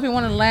Ethiopia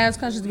one of the last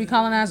countries to be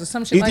colonized or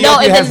some shit like that? No,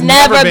 it has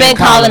never been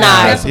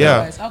colonized.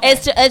 Yeah,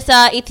 it's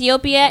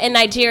Ethiopia and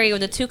Nigeria were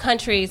the two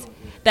countries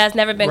that's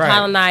never been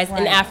colonized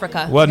in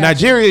Africa. Well,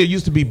 Nigeria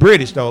used to be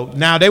British though.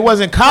 Now they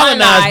wasn't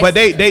colonized, but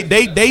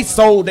they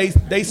sold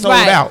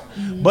out.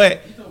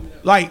 But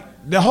like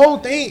the whole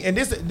thing, and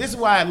this is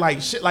why I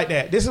like shit like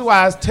that. This is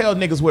why I tell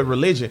niggas with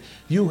religion,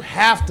 you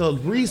have to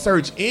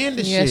research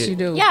into shit. Yes, you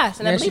do. Yes,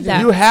 and I believe that.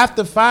 You have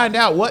to find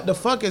out what the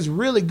fuck is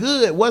really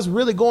good, what's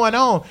really going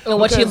on, and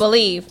what you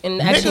believe,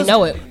 and actually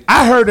know it.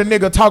 I heard a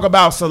nigga talk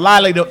about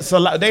Selassie.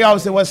 They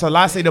always say what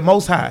Selassie the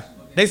Most High.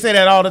 They say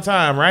that all the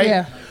time, right?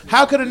 Yeah.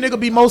 How could a nigga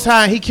be Most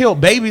High and he killed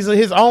babies of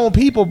his own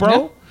people,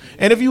 bro? Yep.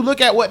 And if you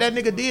look at what that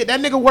nigga did, that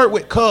nigga worked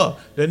with Cub.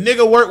 The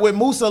nigga worked with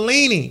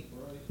Mussolini.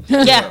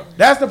 Yeah.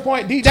 That's the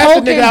point. That's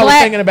the nigga I was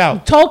thinking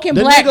about. Token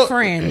black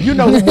friend. You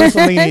know who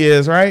Mussolini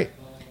is, right?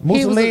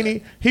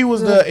 Mussolini, he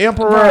was the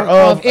emperor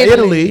of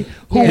Italy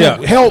who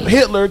helped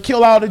Hitler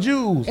kill all the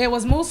Jews. It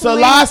was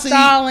Mussolini,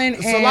 Stalin,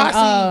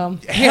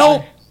 and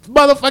helped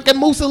motherfucking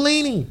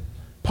Mussolini.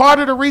 Part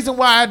of the reason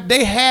why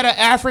they had an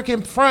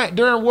African front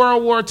during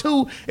World War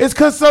II is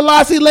because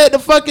Selassie let the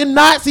fucking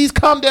Nazis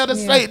come there to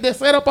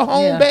set up a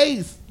home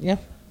base. Yeah.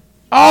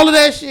 All of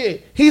that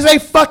shit. He's a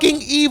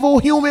fucking evil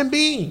human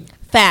being.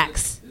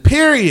 Facts.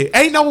 Period.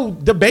 Ain't no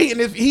debating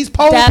if he's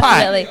Pol Pot.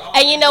 Definitely.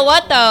 And you know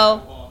what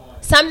though?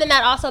 Something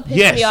that also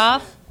pissed me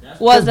off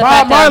was the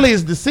Bob Marley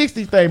is the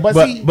 60s thing,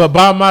 but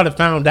Bob Marley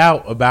found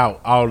out about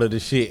all of the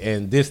shit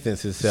and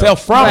distanced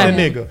himself from the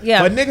nigga.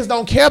 Yeah. But niggas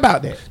don't care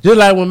about that. Just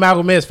like when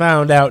Malcolm X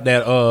found out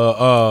that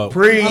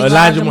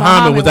Elijah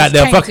Muhammad was out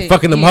there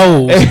fucking them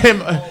hoes.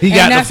 He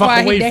got the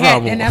fuck away from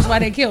him. And that's why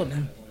they killed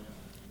him.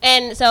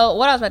 And so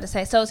what I was about to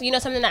say, so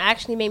something that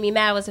actually made me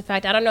mad was the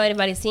fact, I don't know if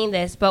anybody's seen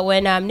this, but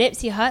when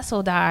Nipsey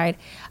Hussle died,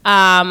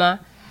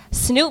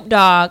 Snoop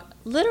Dogg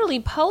literally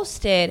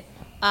posted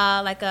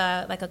like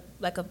a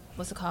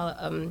what's it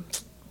called?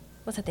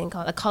 What's that thing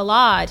called? A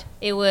collage.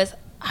 It was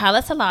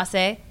Haile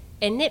Selassie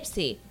and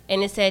Nipsey,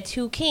 and it said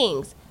two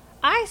kings.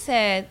 I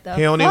said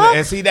he don't even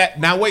and see that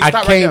now. Wait,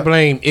 stop I can't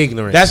blame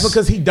ignorance. That's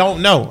because he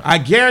don't know. I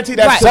guarantee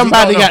that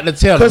somebody got to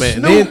tell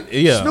him. Man.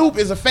 Snoop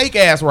is a fake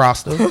ass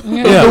roster.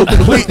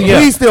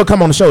 Please still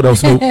come on the show though,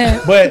 Snoop.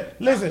 But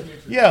listen,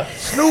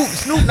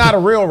 Snoop not a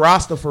real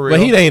roster for real.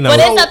 But he ain't no. But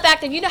it's the fact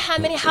that you know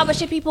how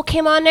much people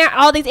came on there.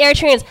 All these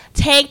Eritreans,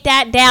 take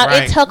that down.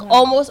 Right. It took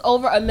almost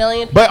over 1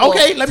 million people. But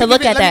okay, let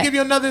me give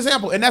you another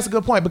example, and that's a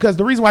good point because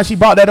the reason why she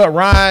brought that up,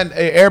 Ryan,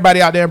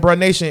 everybody out there in Bruh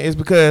Nation, is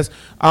because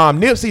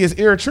Nipsey is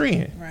Eritrean.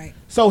 Right.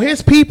 So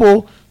his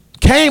people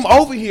came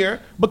over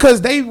here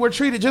because they were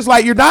treated just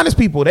like Udonis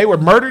people. They were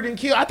murdered and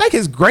killed. I think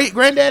his great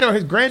granddad or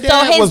his granddad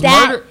was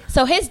murdered.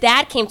 So his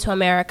dad came to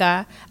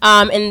America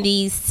in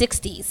the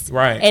 60s.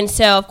 Right. And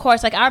so, of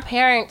course, like our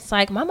parents,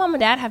 like my mom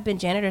and dad have been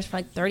janitors for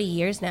like 30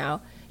 years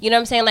now. You know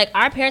what I'm saying? Like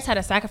our parents had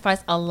to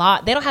sacrifice a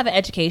lot. They don't have an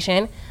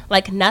education,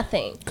 like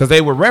nothing. Because they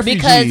were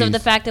refugees. Because of the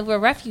fact that we're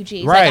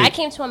refugees. Right. Like I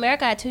came to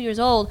America at 2 years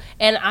old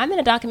and I'm in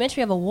a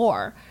documentary of a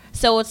war.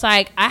 So it's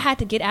like I had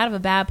to get out of a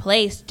bad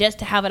place just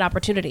to have an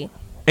opportunity.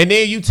 And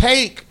then you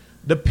take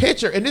the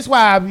picture, and this is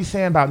why I be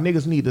saying about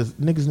niggas need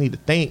to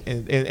think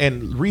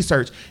and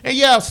research. And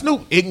yeah,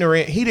 Snoop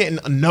ignorant. He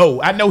didn't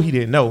know. I know he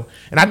didn't know,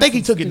 and I think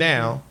he took it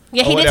down.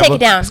 Yeah, he did take it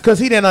down because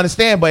he didn't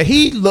understand. But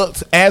he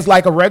looks as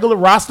like a regular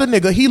Rasta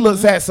nigga. He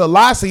looks at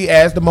Selassie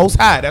as the Most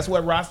High. That's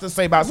what Rastas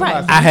say about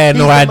Selassie. I had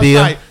no idea.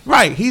 Messiah.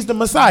 Right, he's the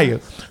Messiah.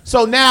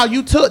 So now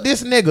you took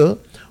this nigga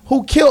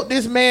who killed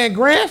this man's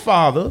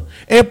grandfather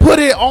and put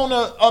it on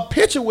a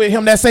picture with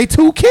him that say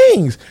two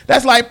kings.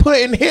 That's like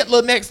putting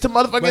Hitler next to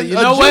motherfucking. But you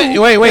know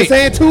what? Wait.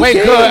 Saying two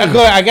kings.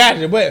 I got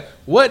you. But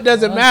what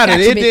does it matter?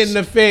 It didn't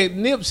affect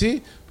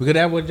Nipsey because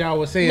that's what y'all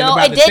was saying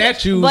about the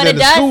statues and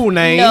the school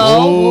names.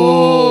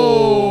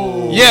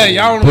 No. Yeah,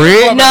 y'all don't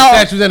Brit. know about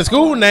statues in the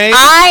school name.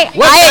 I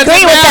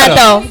agree with that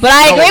though. But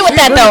I agree with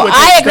that though.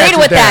 I agreed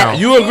with that.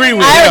 You agree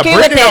with I it? agree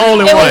with it.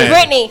 It was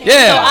Brittany.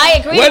 Yeah. So I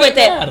agree with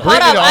it.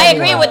 Hold up, I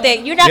agree with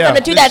it. You're not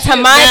gonna do that to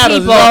my That's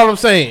people. all I'm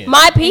saying.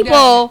 My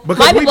people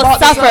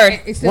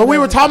suffered. When we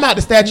were talking about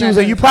the statues,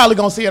 and you probably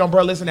gonna see it on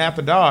Bro Listen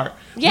After Dark.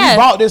 Yeah. We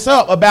brought this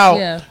up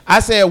about. I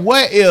said,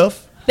 what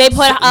if they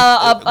put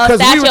a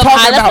statue of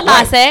Haile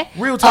Selassie?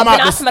 We were talking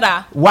about this,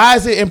 why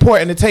is it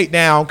important to take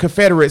down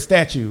Confederate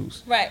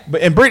statues? Right.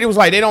 And Brittany was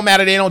like, they don't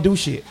matter, they don't do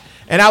shit.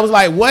 And I was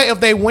like, what if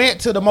they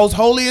went to the most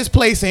holiest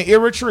place in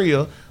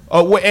Eritrea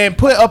and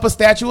put up a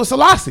statue of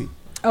Selassie?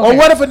 Okay. Or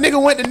what if a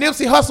nigga went to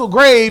Nipsey Hussle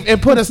grave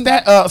and put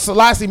a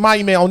Selassie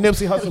monument on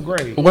Nipsey Hussle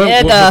grave?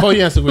 Before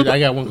you answer, I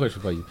got one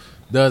question for you.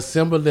 Does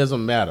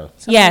symbolism matter?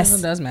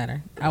 Symbolism does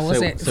matter. I will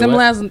say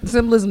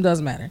symbolism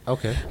does matter.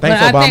 Okay.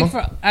 Thanks,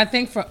 Obama. I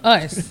think for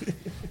us,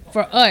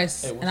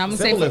 and I'm gonna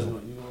say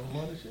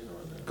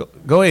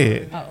go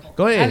ahead.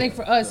 Go ahead. I think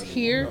for us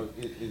here,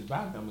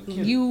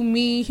 you,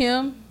 me,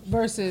 him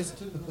versus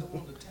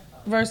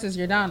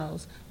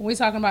Yordanos. When we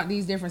talking about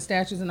these different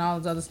statues and all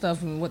this other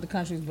stuff and what the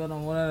country's built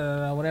on,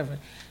 whatever,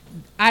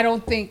 I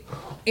don't think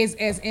it's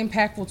as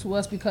impactful to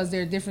us because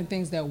there are different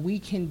things that we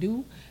can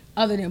do.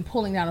 Other than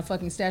pulling down a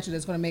fucking statue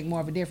that's going to make more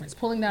of a difference.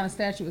 Pulling down a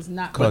statue is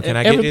not going to... Can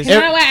I get this?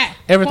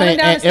 Everything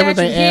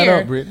add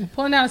up, Brittany.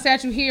 Pulling down a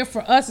statue here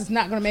for us is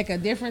not going to make a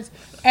difference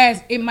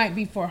as it might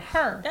be for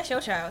her. That's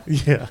your child.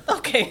 Yeah.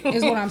 Okay.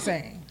 Is what I'm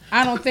saying.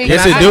 I don't think...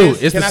 Yes, it do.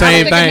 It's the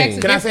same thing.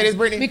 Can I say this,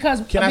 Brittany?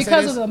 Because of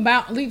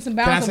the leaps and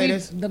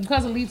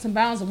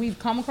bounds that we've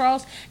come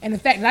across, and the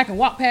fact that I can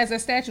walk past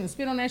that statue and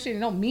spit on that shit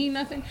and it don't mean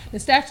nothing, the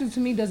statue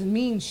to me doesn't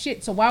mean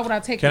shit. So why would I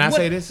take it? Can I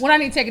say this? What I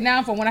need to take it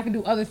down for when I can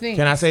do other things.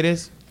 Can I say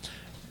this?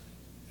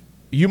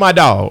 You my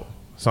dog,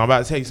 so I'm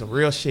about to tell you some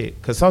real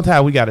shit. Cause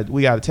sometimes we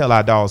gotta tell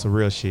our dogs some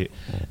real shit.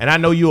 And I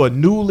know you're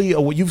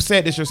you've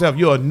said this yourself.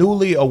 You're a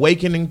newly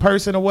awakening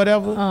person or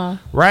whatever,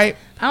 right?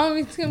 I don't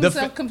even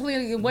myself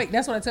completely awake.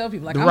 That's what I tell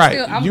people. Like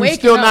I'm you waking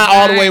still up, not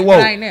all the way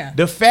woke. Right.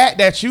 The fact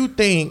that you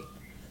think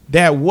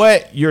that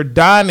what your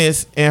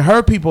Donis and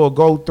her people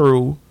go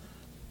through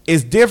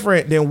is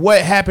different than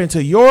what happened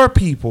to your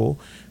people.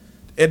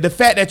 And the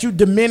fact that you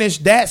diminish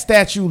that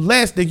statue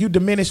less than you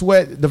diminish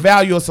what the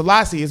value of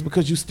Selassie is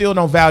because you still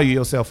don't value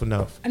yourself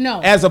enough. No.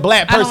 As a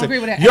black person. I don't agree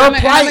with that. Your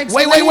plight.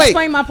 Wait.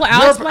 Explain my plight.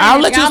 I'll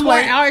let you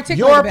explain.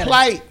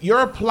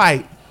 Your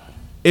plight.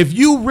 If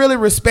you really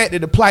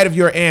respected the plight of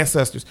your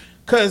ancestors.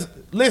 Because,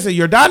 listen,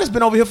 your Donna's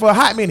been over here for a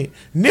hot minute.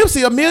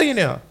 Nipsey a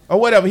millionaire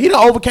or whatever. He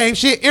done overcame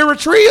shit.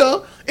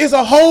 Eritrea is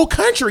a whole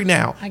country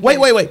now.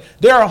 Wait.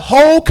 They're a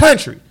whole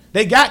country.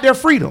 They got their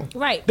freedom.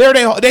 Right.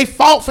 They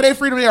fought for their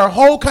freedom. They're a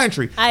whole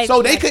country.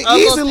 So they could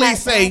easily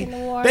say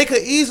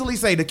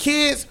the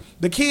kids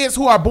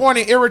who are born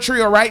in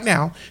Eritrea right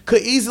now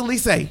could easily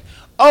say,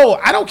 oh,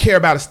 I don't care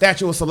about a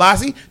statue of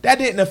Selassie. That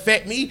didn't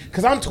affect me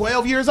because I'm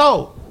 12 years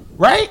old.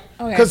 Right?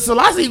 Because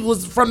Selassie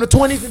was from the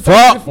 20s and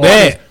 30s and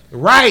 40s.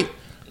 Right.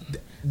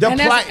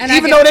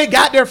 Even though they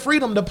got their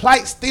freedom, the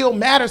plight still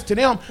matters to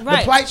them.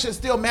 Right. The plight should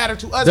still matter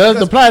to us. Does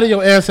the plight of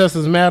your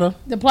ancestors matter?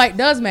 The plight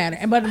does matter.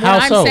 But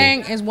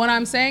what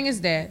I'm saying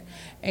is that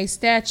a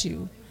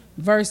statue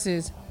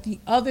versus the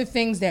other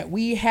things that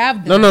we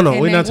have done. No.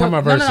 We're not talking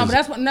about verses. No. But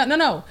that's what.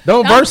 No.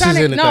 Don't verses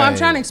anything. No, I'm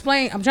trying to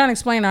explain. I'm trying to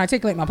explain and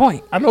articulate my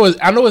point. I know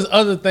it's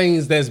other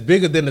things that's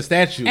bigger than the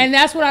statue. And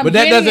that's what I'm. But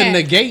that doesn't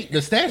negate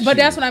the statue. But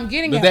that's what I'm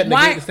getting at. Does that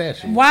negate the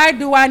statue? Why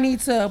do I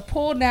need to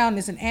pull down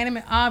this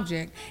inanimate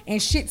object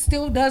and shit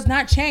still does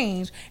not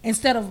change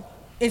instead of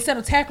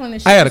tackling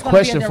this shit? I had a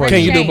question for you.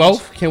 Can you do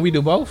both? Can we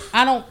do both?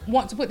 I don't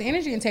want to put the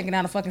energy in taking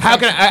down a fucking. How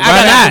can I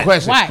got a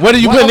question? Why? What are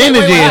you putting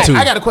energy into?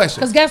 I got a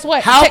question. Because guess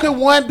what? How can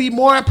one be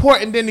more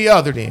important than the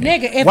other then?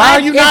 Nigga, why are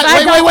you not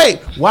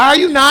Why are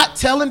you not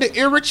telling the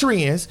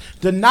Eritreans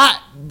to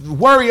not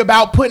worry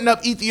about putting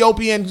up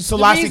Ethiopian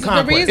Selassie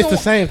complex? It's the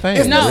same thing.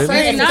 It's not.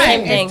 It's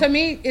not. To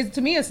me,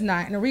 it's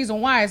not. And the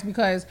reason why is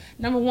because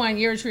number one,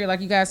 Eritrea,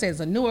 like you guys said, is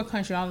a newer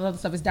country and all the other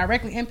stuff. It's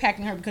directly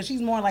impacting her because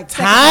she's more like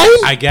time.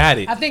 I got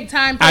it. I think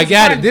time. I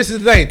got it. This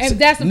is the thing. And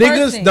that's the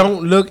niggas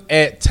don't look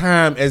at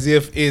time as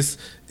if it's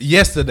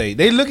yesterday.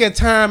 They look at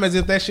time as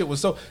if that shit was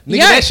so. Nigga,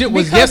 that shit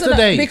was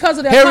yesterday. Because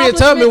of the Harriet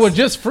Tubman was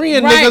just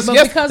freeing niggas.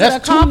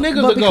 That's 2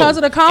 niggas ago. Because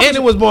of the accomplishment. And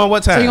it was born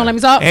what time? So you gonna let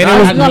me talk? And you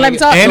gonna let me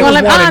talk? And it was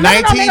born in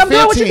 1915. I'm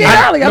doing what you did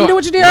earlier. I'm doing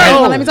what you did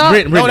earlier. Let me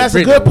talk. No, that's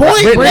a good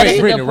point,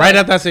 Brittany. Right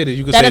after I say this,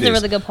 you can say this. That is a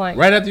really good point.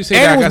 Right after you say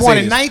that, I can say this. And it was born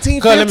in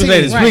 1915. Let me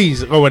say this,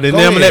 please. Oh, then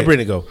I'm gonna let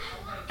Brittany go.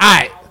 All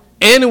right.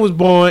 Annie was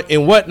born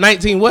in what?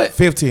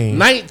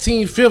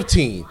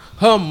 1915.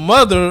 Her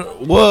mother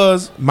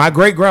was my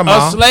great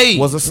grandma. A slave.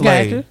 Was a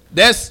slave.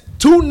 That's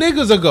 2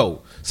 niggas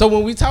ago. So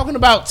when we talking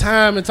about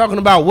time and talking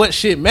about what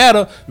shit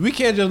matter, we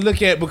can't just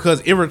look at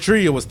because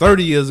Eritrea was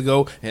 30 years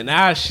ago and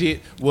our shit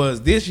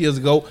was this years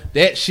ago.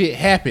 That shit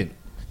happened.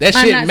 That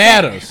shit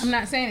matters. I'm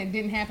not saying it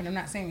didn't happen. I'm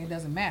not saying it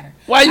doesn't matter.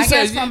 Why you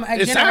saying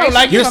it sounds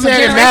like you're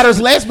saying it matters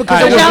less because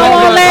y'all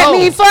won't let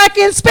me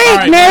fucking speak,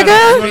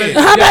 nigga.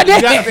 How about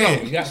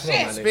that? You got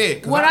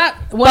Speak. What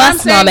I'm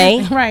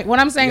saying, right? What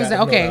I'm saying is that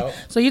okay.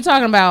 So you're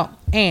talking about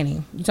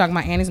Annie. You're talking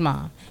about Annie's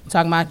mom. You're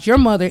talking about your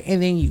mother,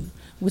 and then you.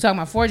 We're talking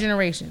about 4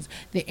 generations.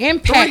 The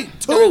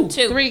impact.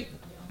 Three.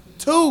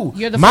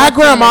 My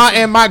grandma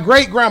and my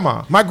great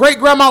grandma. My great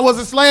grandma was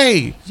a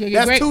slave.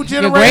 That's 2 generations.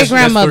 Your great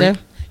grandmother.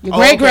 Your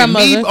great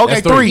grandmother.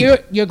 Okay, 3.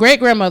 Your great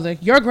grandmother,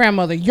 your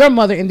grandmother, your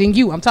mother, and then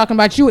you. I'm talking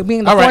about you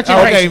being the 4th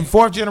generation. Okay,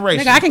 4th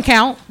generation. Nigga, I can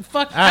count.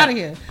 Fuck out of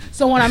here.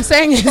 So what I'm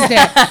saying is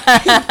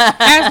that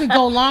as we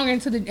go longer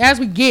as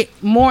we get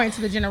more into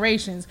the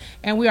generations,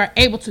 and we are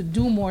able to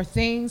do more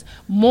things,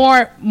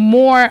 more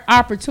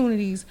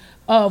opportunities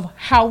of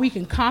how we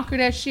can conquer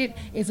that shit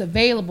is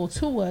available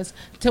to us,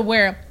 to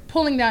where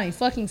pulling down a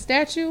fucking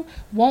statue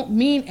won't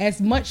mean as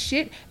much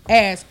shit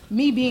as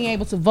me being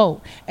able to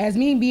vote, as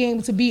me being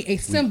able to be a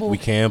symbol. We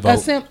can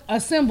vote. A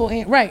symbol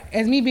in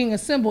as me being a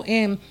symbol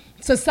in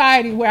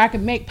society where I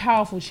can make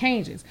powerful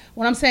changes.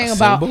 What I'm saying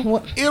about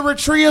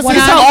Eritrea is what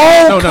its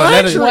own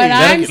country. What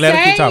I'm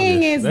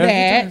saying is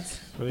that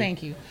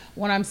thank you.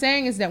 What I'm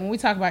saying is that when we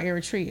talk about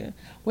Eritrea,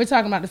 we're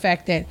talking about the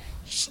fact that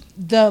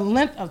the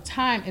length of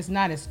time is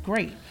not as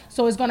great.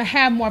 So it's going to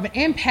have more of an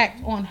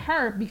impact on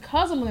her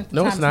because of the length of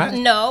time. No, it's not.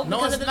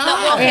 No, it's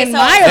not. Okay, in so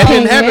my That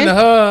opinion, didn't happen to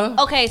her.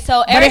 Okay,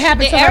 so But it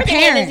happened to her everything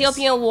in the parents.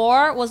 Ethiopian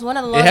War was one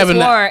of the longest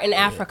war in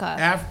Africa,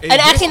 and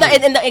actually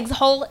in the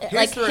whole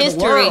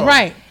history,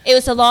 right? It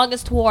was the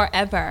longest war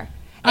ever.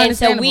 And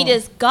so we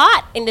just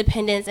got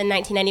independence in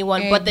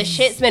 1991, but the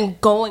shit's been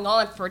going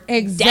on for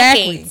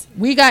decades.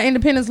 We got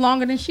independence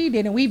longer than she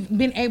did, and we've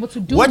been able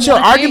to do. What your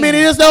argument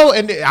is, though,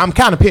 and I'm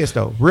kind of pissed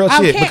though, real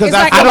shit, because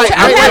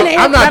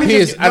I'm not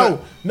pissed.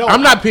 No,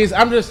 I'm not pissed.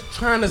 I'm just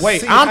trying to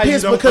see I'm how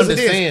pissed you don't because of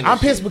understand this. I'm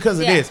pissed because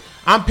of this.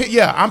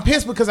 I'm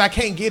pissed because I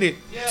can't get it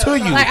to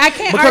you. Like, I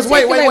can't because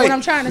articulate what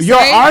I'm trying to Your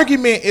say.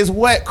 argument is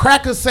what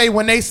crackers say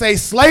when they say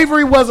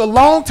slavery was a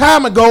long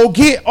time ago.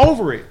 Get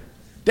over it.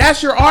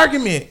 That's your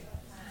argument.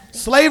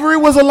 Slavery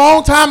was a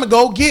long time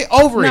ago. Get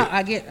over it. No,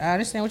 I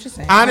understand what you're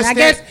saying. I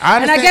understand.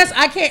 And I guess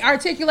I can't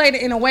articulate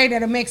it in a way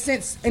that it makes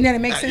sense, and then it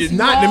makes sense.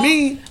 Not to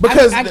me,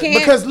 because I can't,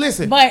 because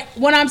listen. But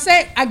what I'm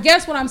saying, I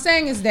guess what I'm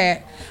saying is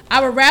that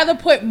I would rather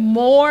put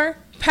more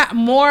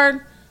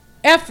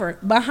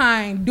effort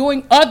behind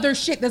doing other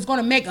shit that's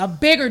going to make a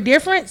bigger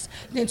difference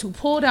than to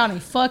pull down a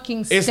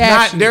fucking statue. It's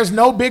not. There's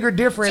no bigger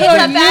difference.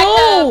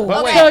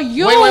 To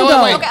you,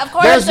 Okay, of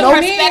course, there's it's a no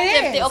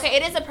perspective thing. Okay,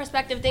 it is a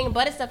perspective thing,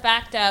 but it's the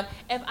fact of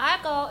if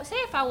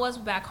I was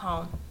back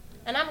home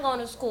and I'm going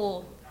to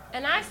school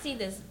and I see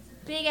this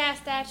big ass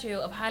statue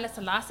of Haile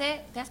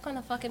Selassie, that's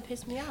gonna fucking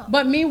piss me off.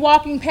 But me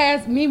walking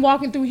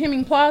through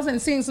Hemming Plaza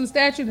and seeing some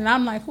statue, and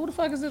I'm like, who the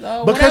fuck is this?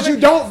 Oh, because whatever. you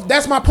don't.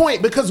 That's my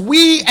point. Because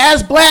we,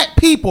 as black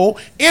people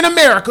in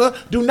America,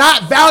 do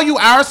not value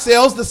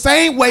ourselves the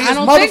same way as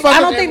motherfuckers.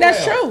 I don't think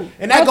that's true.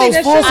 And that goes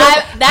full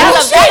circle. That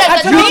is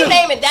a true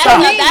statement. That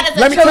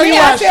is a true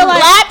statement.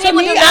 Black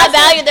people do not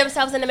value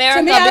themselves in America.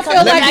 To me, I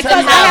feel like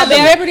because I have the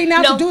liberty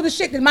now to do the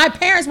shit that my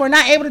parents were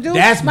not able to do.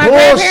 That's my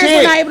bullshit. grandparents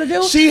were not able to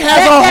do. She has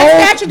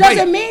that statue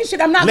doesn't mean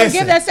shit. I'm not gonna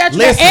give that statue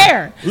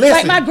air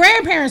like my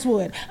grandparents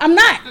would. I'm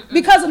not,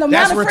 because of the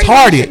amount of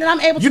freedom that I'm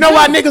able to do. You know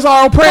why niggas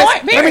are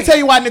oppressed? Let me tell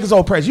you why niggas are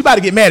oppressed. You about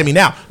to get mad at me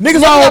now.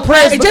 Niggas are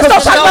oppressed because just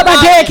don't talk about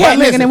my dead cat,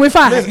 nigga, and we're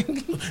fine.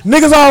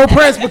 Niggas are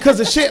oppressed because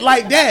of shit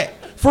like that.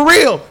 For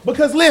real.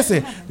 Because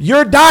listen,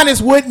 your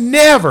Donis would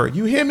never,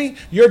 you hear me?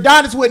 Your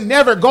Donis would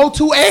never go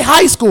to a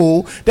high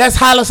school that's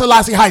Haile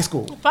Selassie High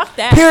School. Fuck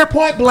that. Period,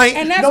 point blank.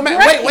 And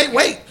that's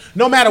wait.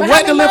 No matter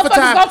what the length of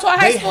time, go to a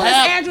high school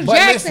as Andrew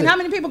Jackson. How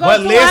many people go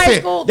to a high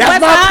school? That's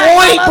my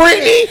point,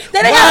 Brittany.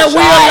 Why are we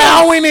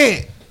allowing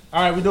it?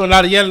 All right, we're doing a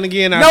lot of yelling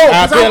again. No,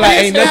 I feel like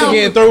ain't nothing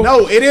getting through.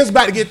 No, it is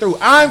about to get through.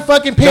 I'm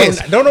fucking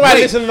pissed. Don't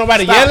nobody listen to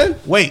nobody yelling?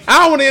 Wait.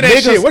 I don't want to hear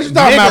that shit. What you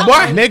talking about,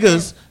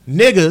 boy?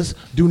 Niggas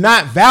do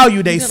not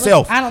value they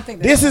self. I don't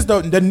think this is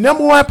the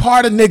number one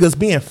part of niggas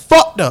being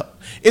fucked up.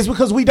 Is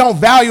because we don't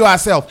value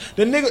ourselves.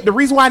 The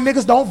reason why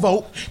niggas don't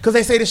vote, because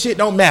they say the shit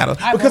don't matter.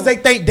 Because they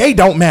think they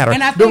don't matter.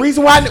 The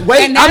reason why,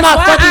 I'm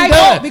not fucking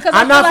done.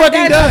 I'm not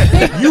fucking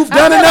done. You've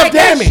done enough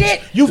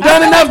damage. You've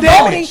done enough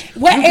damage. It's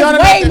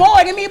way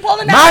more than me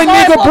pulling out. My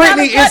nigga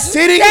Brittany is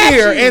sitting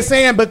here and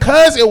saying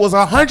because it was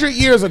 100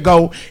 years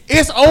ago,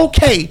 it's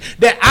okay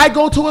that I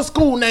go to a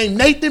school named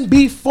Nathan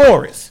B.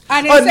 Forrest.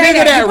 I didn't say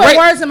that. You put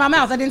words in my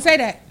mouth. I didn't say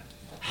that.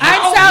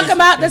 I'm talking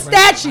about the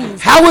statues.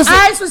 How is it?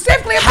 I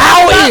specifically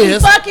talking about the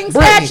fucking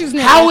statues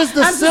now. How is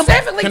the I'm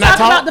specifically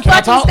talking about the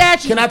fucking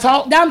statues. Can I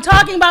talk? I'm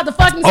talking about the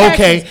fucking statues.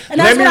 Okay, and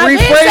that's let me what I've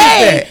rephrase been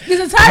saying. that. This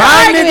entire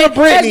argument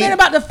has been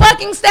about the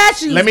fucking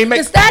statues.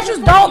 The statues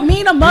don't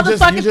mean a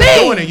motherfucking thing.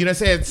 thing. Doing it. You done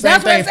said the same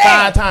thing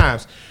 5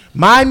 times.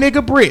 My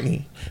nigga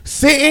Brittany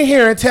sitting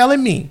here and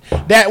telling me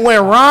that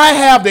when Ron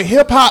have the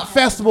hip hop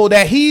festival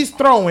that he's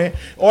throwing,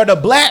 or the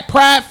Black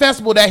Pride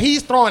festival that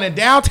he's throwing in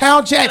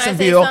downtown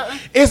Jacksonville,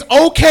 it's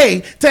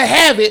okay to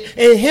have it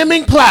in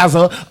Hemming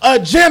Plaza, a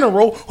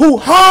general who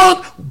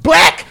hung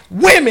black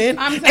women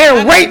and raped them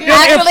in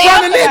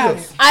front of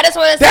niggas. I just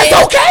want to say,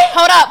 that's okay.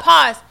 Hold up,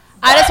 pause.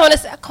 I just want to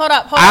say, hold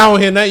up. I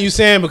don't hear nothing you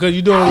saying because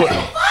you doing what?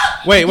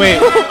 Wait.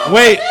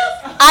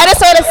 I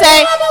just want to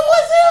say.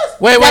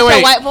 Wait.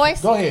 Your white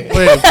voice? Go ahead.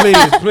 Wait,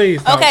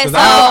 please. Okay, so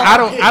I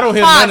don't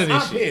hear none of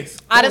this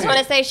shit. I just want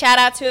to say shout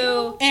out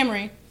to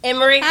Emery Hunter.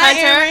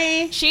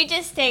 Emery. She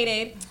just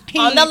stated he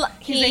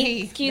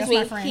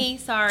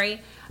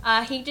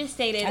just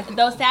stated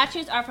those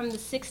statues are from the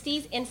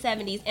 60s and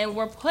 70s and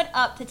were put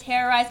up to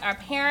terrorize our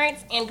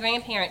parents and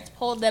grandparents.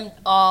 Pulled them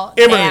all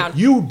down.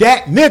 You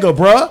that nigga,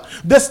 bruh.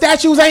 The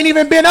statues ain't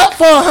even been up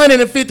for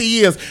 150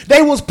 years.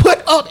 They was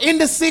put up in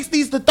the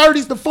 60s, the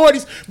 30s, the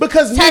 40s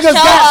because niggas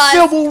got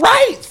civil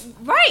rights.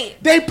 Right.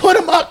 They put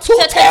them up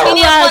to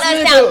terrorize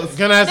niggas.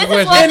 Can I ask a question? This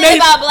is one thing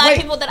about black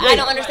people that I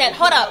don't understand.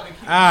 Hold up. All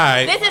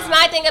right. This is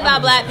my thing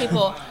about black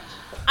people.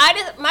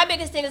 My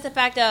biggest thing is the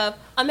fact of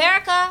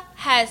America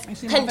has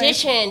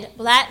conditioned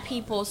black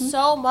people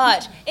so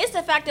much. It's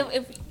the fact of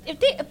if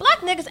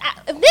niggas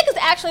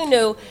actually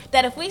knew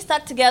that if we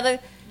stuck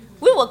together,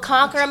 we would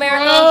conquer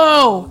America.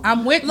 Oh,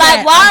 I'm with that.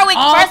 Like, why are we?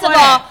 First of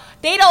all,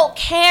 they don't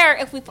care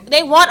if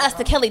they want us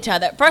to kill each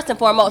other. First and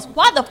foremost,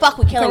 why the fuck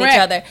we killing each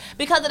other?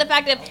 Because of the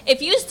fact that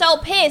if you so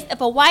pissed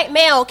if a white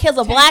male kills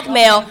a black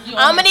male,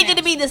 I'm gonna need you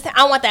to be this.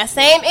 I want that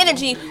same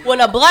energy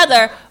when a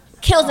brother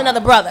kills another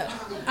brother.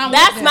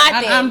 That's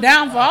my thing. I'm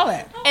down for all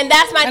that. And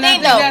that's my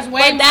thing, though.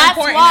 But that's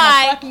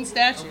why.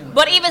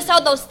 But even so,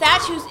 those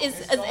statues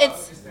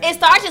it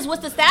starts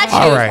with the statues.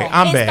 All right,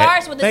 I'm back. It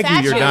starts with the statues.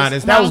 Thank you,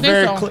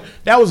 Urdonis.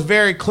 That was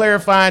very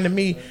clarifying to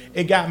me.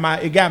 It got my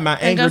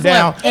anger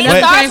down. And it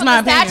starts with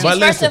the statues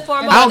first and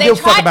foremost. I don't give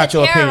a fuck about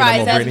your opinion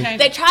no more, Brittany.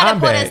 They try to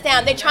put us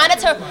down. They trying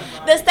to.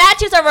 The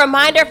statues are a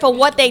reminder for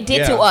what they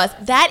did to us.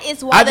 That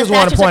is why the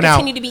statues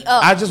continue to be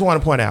up. I just want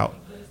to point out,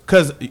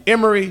 because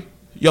Emery,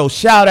 yo,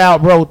 shout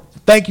out, bro.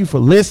 Thank you for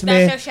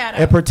listening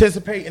and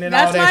participating in all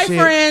that shit. That's my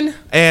friend.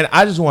 And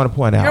I just want to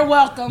point out. You're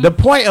welcome. The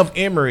point of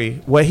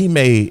Emery, what he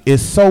made,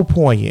 is so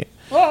poignant.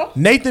 Well,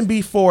 Nathan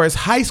B. Forrest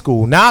High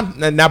School. Now,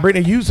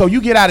 Brittany,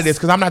 you get out of this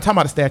because I'm not talking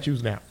about the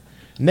statues now.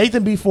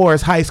 Nathan B.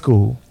 Forrest High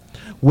School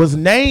was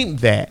named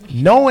that,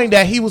 knowing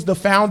that he was the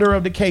founder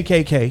of the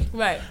KKK,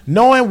 right?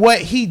 Knowing what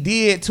he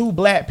did to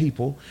black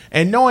people,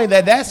 and knowing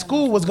that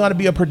school was going to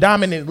be a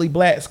predominantly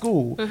black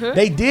school. Mm-hmm.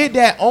 They did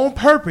that on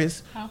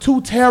purpose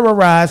to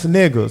terrorize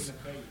niggas.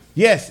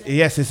 Yes,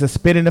 it's a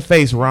spit in the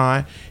face,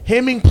 Ron.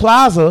 Hemming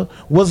Plaza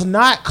was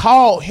not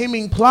called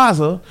Hemming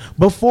Plaza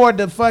before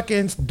the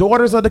fucking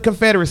Daughters of the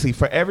Confederacy.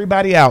 For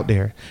everybody out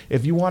there,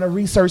 if you want to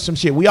research some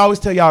shit, we always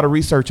tell y'all to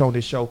research on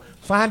this show.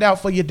 Find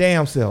out for your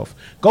damn self.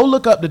 Go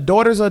look up the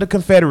Daughters of the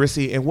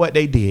Confederacy and what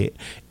they did.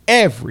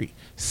 Every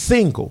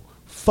single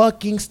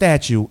fucking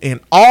statue in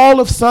all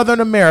of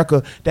Southern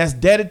America that's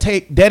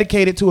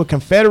dedicated to a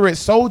Confederate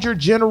soldier,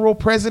 general,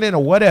 president,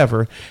 or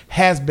whatever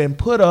has been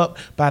put up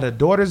by the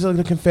Daughters of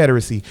the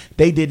Confederacy.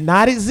 They did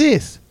not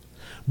exist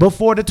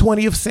before the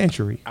 20th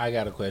century. I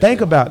got a question.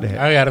 Think about that.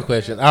 I got a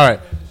question. All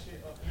right.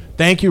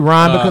 Thank you,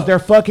 Ron, because they're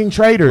fucking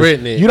traitors.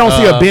 Brittany, you don't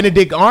see a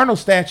Benedict Arnold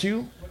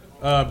statue.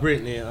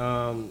 Brittany,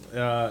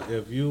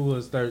 if you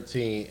was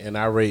 13 and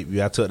I raped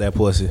you, I took that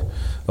pussy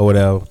or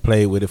whatever,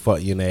 played with it,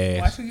 fucked you in the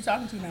ass. Watch who you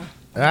talking to now.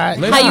 All right.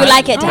 How you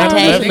like it,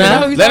 Dante?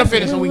 Let him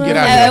finish so we can get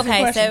out of here.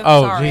 Okay, so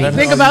sorry.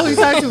 Think about who you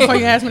talking to before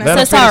you ask me that. Let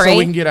him finish so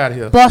we can get out of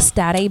here. Boss,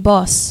 Daddy,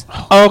 boss.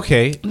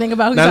 Okay. Think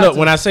about who now you look,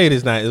 when I say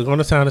this now, it's going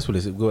to sound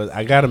explicit.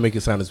 I got to make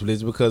it sound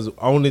explicit because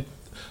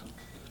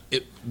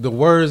the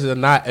words are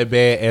not as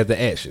bad as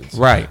the actions.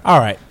 Right. All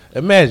right.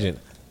 Imagine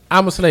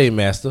I'm a slave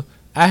master.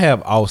 I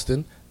have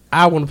Austin.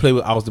 I want to play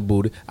with Austin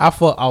booty. I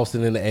fuck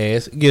Austin in the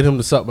ass, get him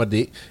to suck my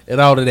dick, and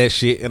all of that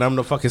shit. And I'm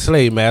the fucking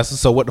slave master.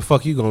 So what the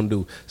fuck you gonna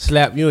do?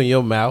 Slap you in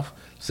your mouth?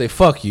 Say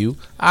fuck you?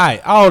 All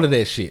right, all of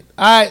that shit.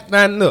 All right,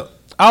 now look,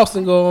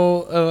 Austin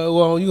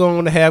you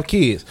gonna have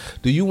kids.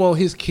 Do you want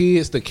his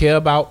kids to care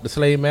about the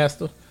slave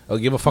master or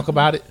give a fuck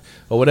about it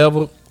or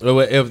whatever?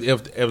 Or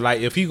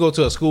if you go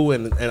to a school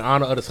in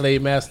honor of the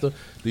slave master,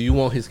 do you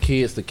want his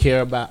kids to care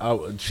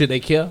about? Should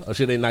they care or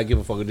should they not give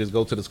a fuck and just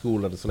go to the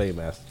school of the slave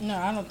master? No,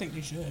 I don't think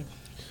they should.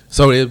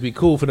 So it'd be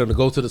cool for them to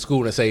go to the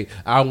school and say,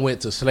 "I went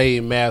to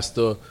slave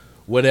master,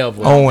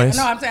 whatever." Owens.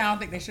 No, I'm saying I don't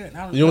think they should.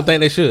 You don't think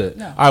they should?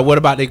 No. All right. What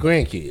about their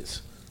grandkids?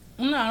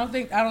 No, I don't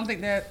think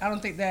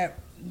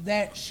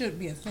that should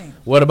be a thing.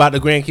 What about the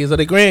grandkids of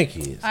their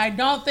grandkids? I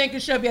don't think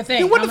it should be a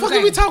thing. Then what the fuck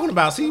are we talking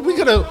about? See, we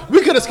could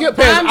have skipped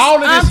past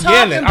all of this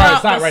yelling. All right,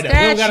 stop right there. We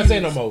don't gotta say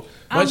no more.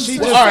 But she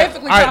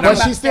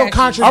she's still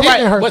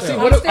contradicting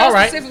herself. All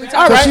right.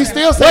 She's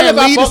still saying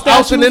leave the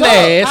Austin in the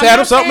ass, had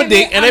him something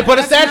dick, and they put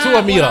a statue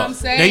of me up.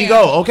 There you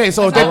go. Okay,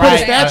 so if they put a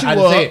statue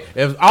up,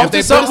 if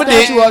Austin something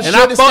dick, and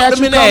I fucked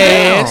him in the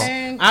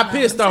ass, I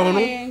pissed on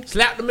him,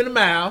 slapped him in the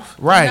mouth.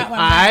 Right. All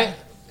right.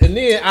 And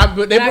then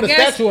they put a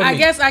statue on me. I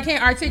guess I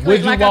can't articulate. Would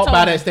you like walk I by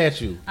told that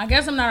statue? I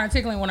guess I'm not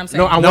articulating what I'm saying.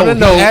 No, I want to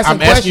know.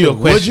 I'm asking you a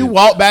question. Would you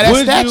walk by that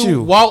statue? Would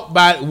you walk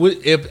by?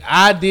 If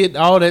I did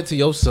all that to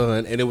your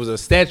son, and it was a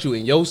statue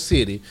in your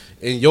city,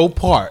 in your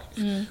park,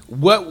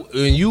 what?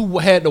 And you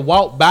had to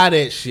walk by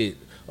that shit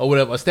or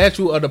whatever, a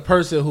statue of the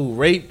person who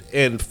raped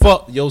and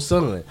fucked your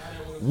son,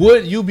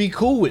 would you be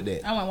cool with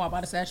that? I want to walk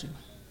by the statue.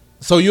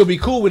 So you'll be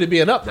cool with it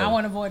being up there? I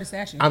want to avoid the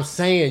statue. I'm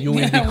saying you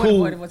would be I would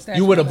cool. avoid it.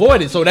 You would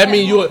avoid it. So that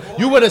means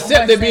you would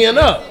accept it being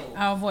up.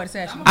 I'll avoid the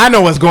statue. I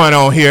know what's going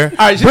on here.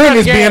 All right,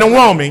 Brittany's being a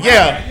woman.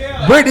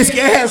 Yeah. Brittany's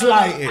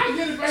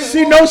gaslighting.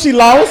 She knows she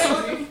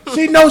lost.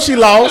 She knows she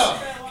lost.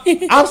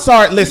 I'm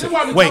sorry. Listen.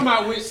 Wait.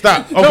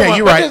 Stop. Okay,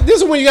 you're right.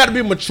 This is when you got to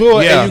be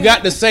mature and you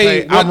got to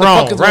say what I'm the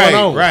wrong. fuck is going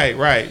on.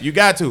 Right. You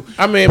got to.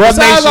 I mean, Bruh besides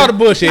Nation, all the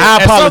bullshit, I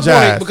at some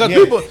apologize.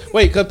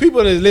 point, because people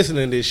is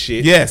listening to this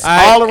shit. Yes,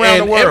 all all around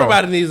the world.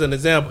 Everybody needs an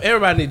example.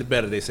 Everybody needs to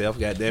better themselves.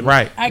 Goddamn it.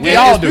 Right. We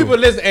all do. People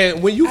listen,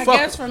 and when you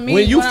guess for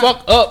me,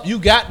 fuck up, you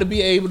got to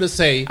be able to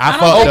say, I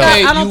fucked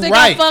up. I don't think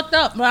I fucked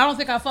up, but I don't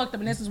think I fucked up,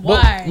 and this is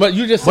why. But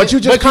you just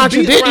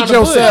contradicted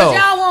yourself.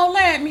 Y'all won't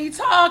let me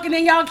talk, and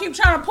then y'all keep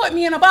trying to put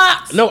me in a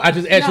box. No, I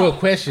just asked you a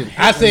question.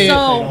 I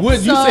said, would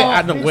you say?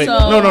 I don't wait.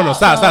 So- No.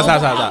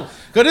 Stop.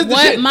 Because this the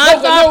What shit. my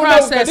thought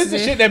process this is the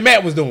is- shit that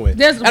Matt was doing.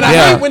 This- And I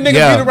Yeah, hate when niggas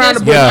yeah, beat around the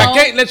bush. yeah. I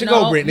can't let you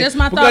go, No, Brittany. this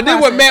my because thought this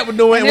what process. Matt was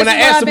doing And when this I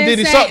is what asked I've him, been did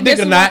he saying. suck dick This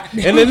or is not?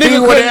 what- And the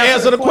nigga couldn't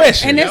answer the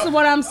question. And this is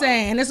what I'm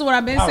saying. And this is what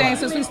I've been saying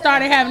since we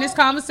started having this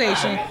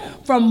conversation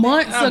from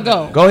months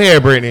ago. Go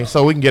ahead, Brittany,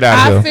 so we can get out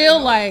of I here. feel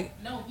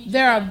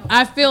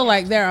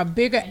like there are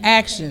bigger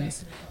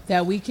actions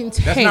that we can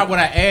take. That's not what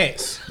I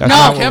asked. That's No, not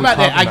I what care we're about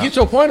that. talking I get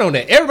your point on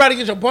that. Everybody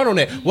gets your point on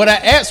that. What I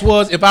asked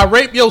was, if I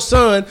rape your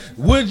son,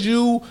 would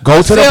you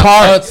Go to the accept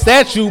park. a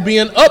statue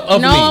being up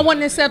of me? No, I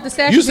wouldn't accept the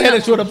statue. You said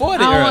that you would avoid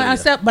it I won't earlier.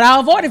 accept, but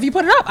I'll avoid it if you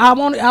put it up. I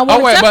won't All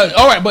right, accept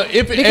it. but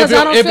Because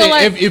I don't feel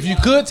like- if you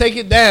could take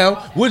it down,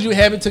 would you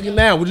have it taken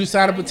down? Would you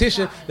sign a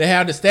petition to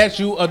have the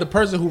statue of the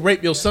person who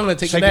raped your son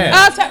taken down?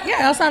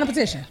 I'll sign a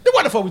petition. Then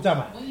what the fuck we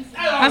talking about?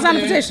 I'll sign a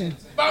petition.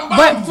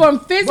 But from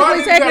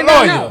physically taking it a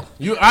down, lawyer.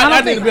 no.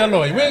 I need to be a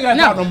lawyer. We ain't got to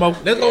No. talk no more.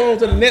 Let's go on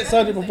to the next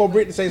subject before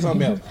Brittany say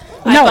something else.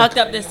 I No. fucked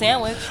up this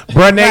sandwich.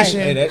 Bruh Nation.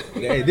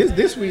 Hey,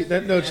 this week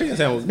that no chicken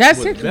sandwich. That's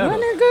was it. better.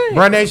 Wasn't it good?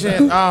 Bruh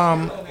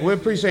Nation, we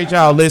appreciate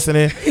y'all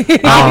listening. I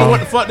don't know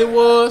what the fuck it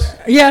was.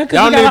 Yeah, because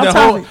Y'all we need got the off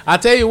whole. topic. I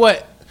tell you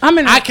what.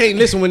 I can't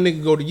listen when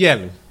niggas go to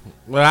yelling.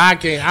 Well, I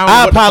can't. I, don't know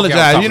I what the fuck y'all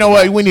apologize. talking You know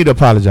about. what? We need to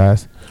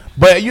apologize.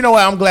 But you know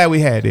what? I'm glad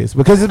we had this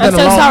because it's been I'm a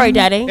so long. sorry,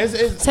 Daddy.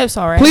 It's- So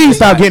sorry. Please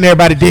stop getting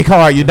everybody dick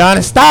hard,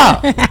 Udonis.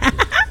 Stop.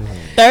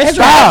 It's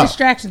Stop. a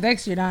distraction.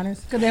 Thanks,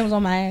 Udonis, because they was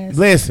on my ass.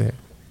 Listen,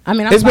 I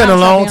mean, it's been a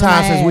long being on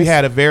time my since we ass.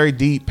 had a very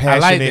deep, I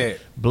like passionate,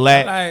 that.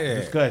 black I like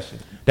that. discussion.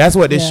 That's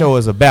what this Yeah. show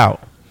is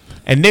about.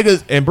 And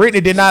niggas and Brittany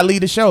did not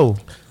lead the show.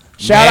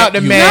 Shout Matt, out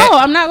to you- Matt. No,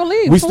 I'm not gonna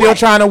leave. We For still what?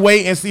 trying to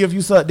wait and see if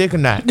you suck dick or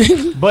not.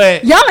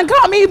 But Y'all done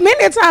caught me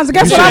many a times. And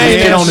guess you what I should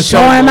did? get on the show.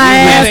 Showing my We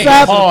ass think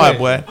up. hard,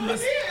 boy.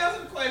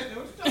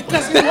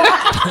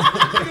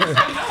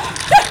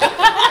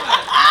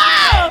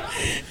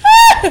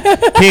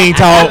 King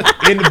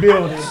talk in the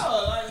building.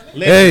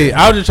 Hey,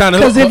 I was just trying to.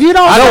 Because if you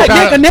don't I suck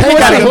dick, a nigga Tank will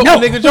gotta say hook no.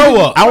 the nigga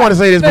Joe up. I want to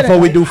say this before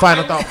we do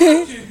final thoughts.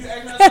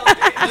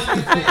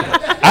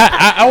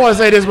 I want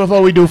to say this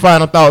before we do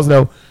final thoughts,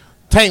 though.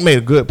 Tank made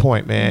a good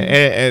point,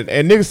 man.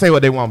 And niggas say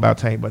what they want about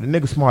Tank, but the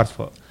nigga smart as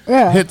fuck.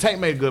 Yeah. Tank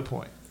made a good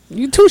point.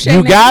 You touche.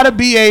 You nigga. gotta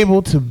be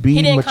able to He be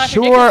didn't contradict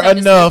mature himself,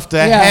 enough to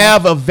Yeah.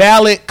 have a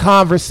valid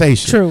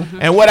conversation. True.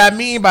 And what I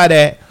mean by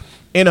that,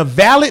 in a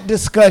valid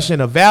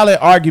discussion, a valid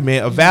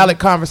argument, a valid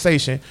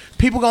conversation,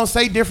 people gonna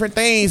say different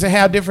things and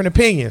have different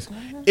opinions.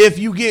 If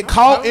you get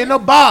caught in a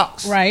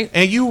box, Right.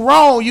 and you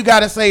wrong, you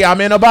gotta say, I'm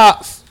in a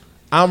box.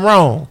 I'm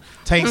wrong.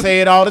 Tank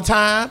say it all the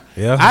time.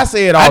 Yeah. I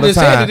say it all the I just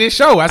time. said to this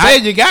show. I said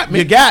you got me.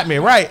 You got me,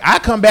 right. I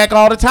come back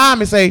all the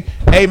time and say,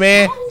 hey,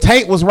 man,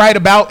 Tank was right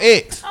about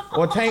X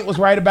or Tank was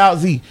right about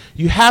Z.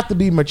 You have to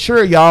be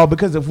mature, y'all,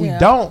 because if we Yeah.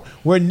 don't,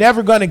 we're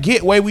never going to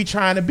get where we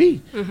trying to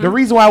be. The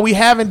reason why we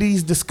having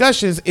these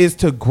discussions is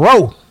to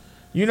grow.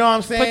 You know what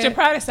I'm saying? Put your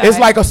pride aside. It's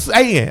like a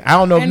saying. I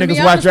don't know if And to be niggas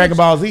watch honest Dragon with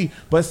Ball Z,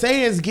 but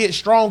sayings get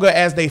stronger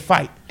as they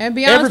fight. And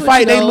be honest Every with fight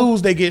you, they though,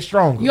 lose, they get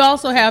stronger. You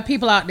also have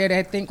people out there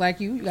that think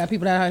like you. You got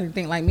people that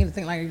think like me, that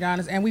think like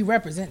Udonis, and we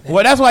represent that.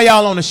 Well, that's why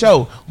y'all on the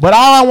show. But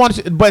all I want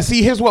to, but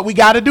see, here's what we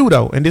got to do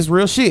though, and this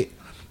real shit.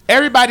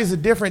 Everybody's a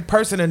different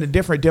person and a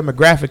different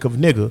demographic of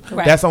nigga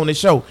Correct. that's on the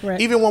show. Correct.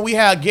 Even when we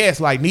have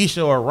guests like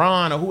Nisha or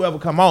Ron or whoever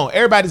come on,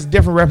 everybody's a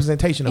different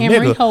representation of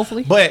Emery, nigga.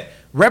 hopefully. But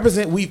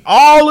we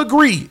all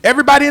agree.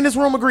 Everybody in this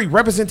room agree.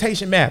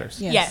 Representation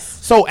matters. Yes. Yes.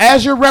 So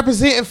as you're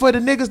representing for the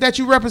niggas that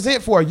you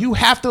represent for, you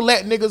have to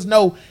let niggas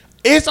know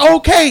it's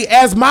okay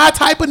as my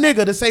type of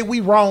nigga to say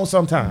we wrong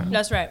sometimes.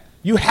 That's right.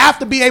 You have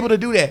to be able to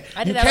do that.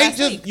 I did You that can't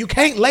last week. you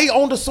can't lay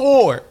on the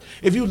sword.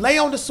 If you lay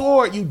on the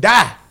sword, you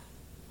die.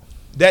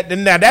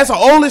 Now that's an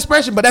old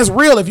expression, but that's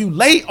real. If you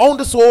lay on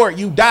the sword,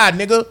 you die,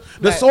 nigga.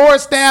 The sword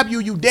stab you,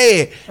 you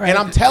dead. Right. And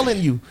I'm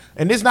telling you,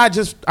 and it's not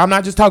just, I'm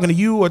not just talking to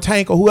you or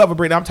Tank or whoever,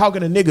 Brittany. I'm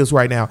talking to niggas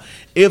right now.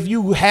 If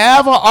you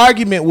have an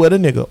argument with a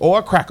nigga or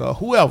a cracker or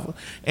whoever,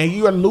 and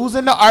you are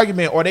losing the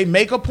argument or they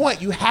make a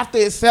point, you have to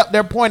accept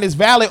their point is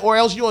valid, or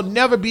else you'll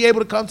never be able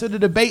to come to the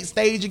debate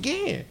stage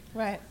again.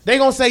 Right. They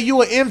gonna say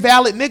you an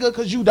invalid nigga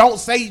because you don't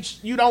say,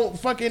 you're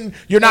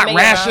not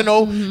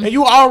rational, and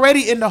you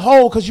already in the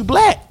hole because you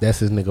black. That's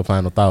his nigga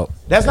final thought.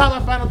 That's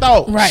not my final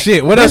thought. Right.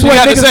 Shit, what else you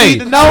got to say?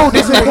 No,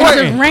 this is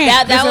important.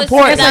 That was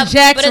important. That's a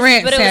Jack's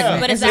rant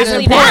segment. But it's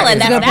actually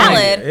valid. That's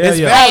valid. It's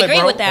valid, I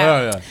agree with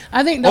that.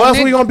 I think. Or else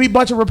we gonna be a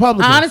bunch of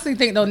Republicans. I honestly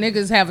think though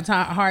niggas have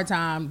a hard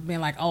time being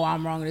like, oh,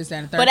 I'm wrong with this, that,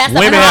 and the third. But that's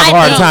women have a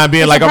hard time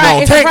being like, I'm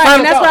wrong.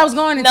 That's what I was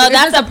going into. No,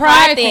 that's a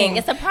pride thing.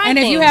 It's a pride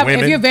thing.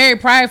 And if you're very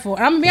prideful,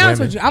 and I'm gonna be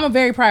honest with you, I'm a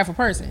very prideful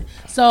person.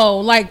 So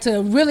like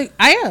to really,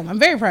 I'm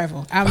very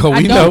prideful.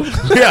 We know.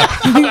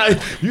 Yeah,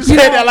 you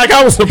said that like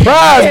I was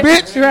surprised,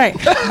 bitch. Right,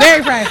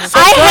 very prideful.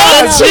 I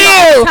hate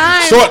you.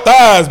 Short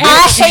thighs, bitch.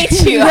 I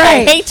hate you.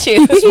 I hate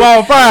you.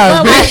 Small fries,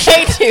 I bitch.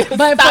 hate you.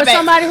 But for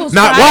somebody who's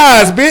Not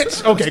wise,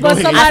 bitch. Okay, go but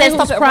ahead. somebody who's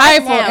Stop it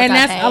prideful, right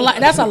now,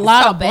 and that's a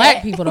lot Stop of black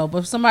it. people though.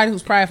 But somebody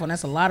who's prideful, and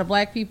that's a lot of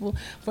black people.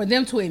 For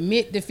them to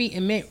admit defeat,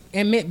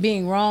 admit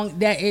being wrong,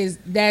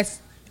 that's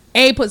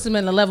puts them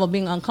in the level of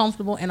being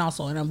uncomfortable and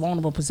also in a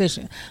vulnerable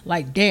position.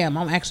 Like, damn,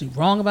 I'm actually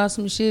wrong about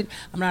some shit.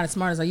 I'm not as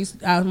smart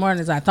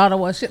as I thought I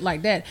was. Shit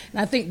like that.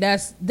 And I think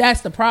that's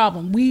the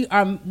problem. We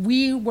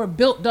were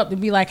built up to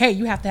be like, hey,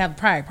 you have to have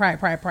pride,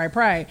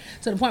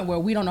 to the point where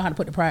we don't know how to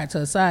put the pride to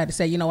the side to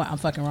say, you know what, I'm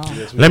fucking wrong.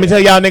 Let me tell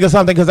y'all niggas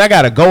something, because I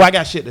gotta go. I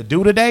got shit to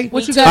do today.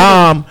 What you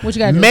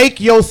gotta do? Make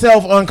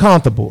yourself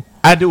uncomfortable.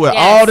 I do it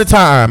all the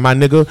time, my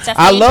nigga. I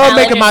how you love challenge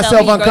making myself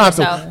yourself, you grow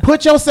uncomfortable. yourself.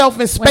 Put yourself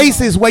in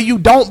spaces where you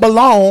don't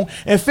belong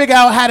and figure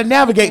out how to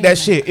navigate that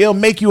shit. It'll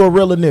make you a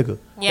realer nigga.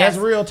 Yes.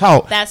 That's real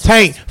talk. That's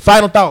Tank,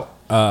 final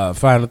thought.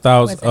 Final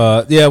thoughts.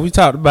 Yeah, we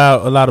talked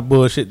about a lot of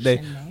bullshit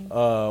today.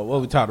 What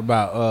we talked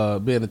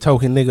about, being a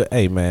token nigga.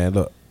 Hey man,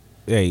 look.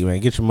 Hey man,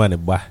 get your money,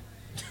 boy.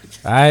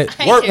 All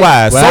right. Work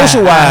wise,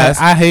 social wise.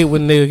 I hate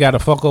when niggas gotta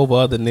fuck over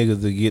other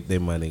niggas to get their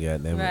money,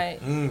 goddamn it.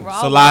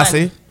 Right.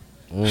 Selassie.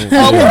 You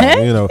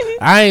know,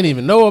 I ain't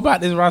even know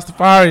about this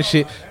Rastafari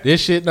shit.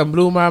 This shit done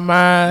blew my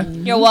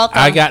mind. You're welcome.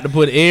 I got to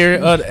put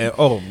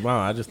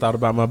I just thought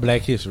about my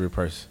Black History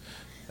purse.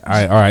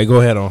 All right, go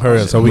ahead on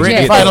her so we can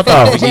get final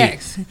thought.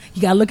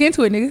 You gotta look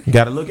into it, nigga. You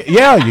gotta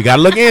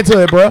look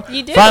into it, bro.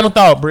 You do. Final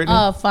thought,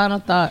 Brittany. Final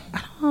thought.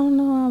 I don't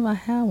know if I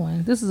have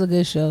one. This is a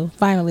good show.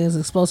 Finally, it's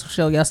an explosive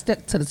show. Y'all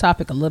stick to the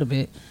topic a little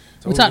bit.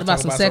 So we talked about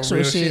some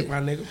sexual shit.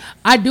 My nigga.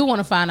 I do want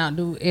to find out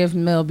if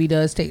Mel B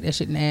does take that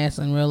shit in the ass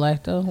in real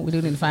life, though. We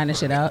do need to find that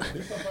shit out.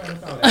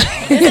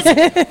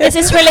 Is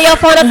this really your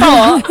final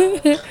thought?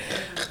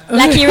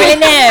 Like you really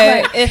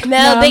know if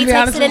Mel B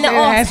takes it in the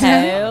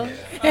auto.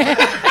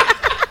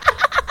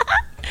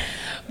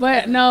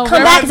 But no,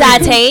 come back,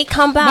 Zate.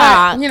 Come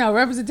back. But,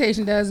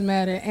 representation does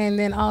matter, and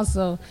then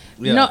also,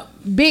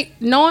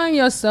 knowing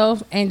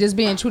yourself and just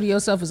being true to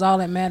yourself is all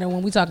that matter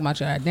when we talk about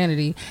your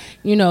identity.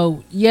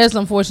 Yes,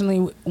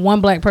 unfortunately,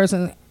 one black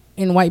person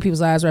in white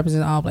people's eyes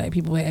represents all black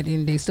people. But at the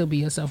end of the day, still be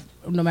yourself,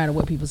 no matter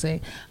what people say.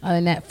 Other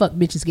than that, fuck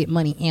bitches, get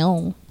money.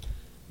 Ew.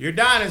 You're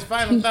done. It's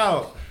final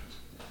thought.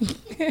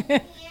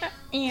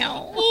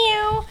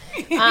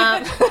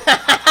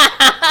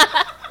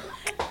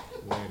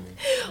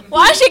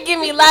 Why should give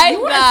me life,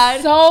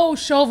 God? So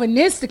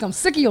chauvinistic. I'm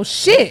sick of your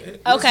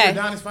shit. Okay.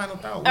 Final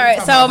thought. All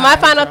right. So my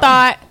final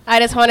thought, I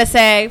just want to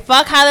say,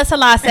 fuck Haile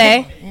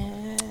Selassie.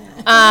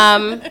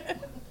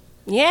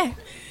 Yeah.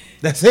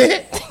 That's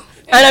it.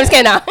 No, I'm just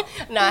kidding.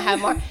 No, I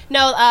have more.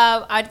 No,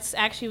 I just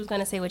actually was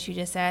gonna say what you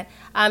just said.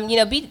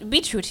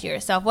 Be true to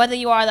yourself. Whether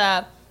you are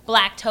the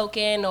black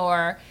token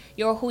or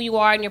you're who you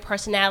are and your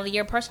personality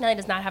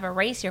does not have a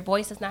race. Your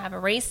voice does not have a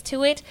race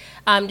to it.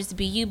 Just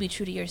be you. Be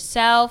true to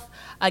yourself.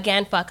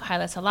 Again, fuck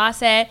Haile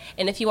Selassie.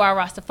 And if you are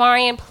a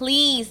Rastafarian,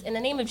 please, in the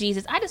name of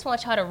Jesus, I just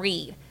want y'all to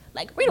read.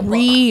 Like, read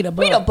a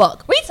book. Read a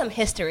book. Read some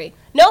history.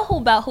 Know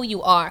about who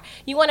you are.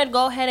 You want to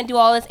go ahead and do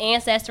all this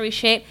ancestry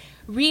shit.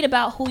 Read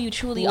about who you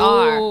truly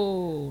are.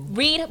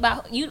 Read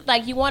about you.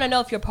 Like, you want to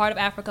know if you're part of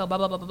Africa, blah,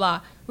 blah, blah, blah,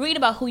 blah. Read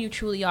about who you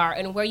truly are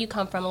and where you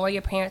come from and where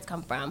your parents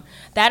come from.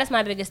 That is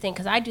my biggest thing,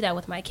 because I do that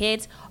with my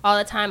kids all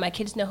the time. My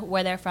kids know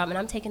where they're from, and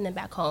I'm taking them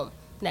back home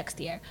next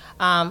year.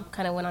 Kind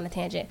of went on a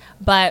tangent.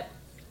 But,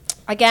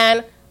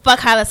 again, fuck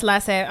Haile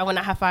Selassie. I want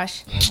to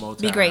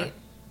hafash. Be great.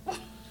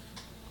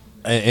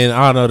 In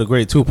honor of the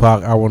great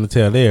Tupac, I want to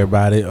tell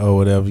everybody or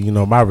whatever,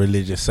 my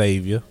religious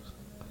savior.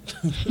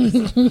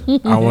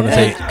 I want to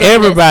say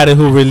everybody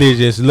who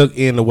religious, look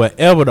into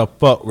whatever the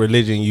fuck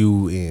religion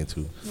you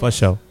into. For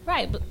sure.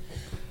 Right.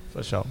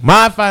 For sure.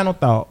 My final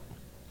thought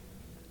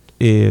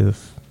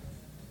is,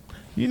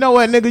 you know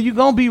what, nigga, you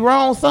gonna be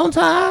wrong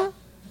sometime.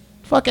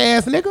 Fuck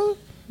ass nigga.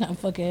 Not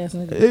fuck ass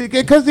nigga.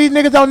 Because these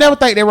niggas don't never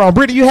think they wrong.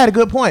 Brittany, you had a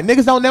good point.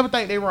 Niggas don't never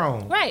think they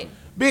wrong. Right.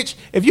 Bitch,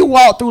 if you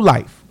walk through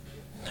life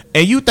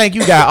and you think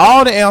you got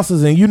all the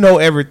answers and you know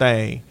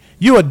everything,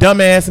 You a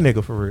dumbass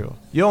nigga for real.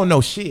 You don't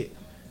know shit.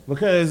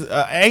 Because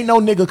ain't no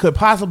nigga could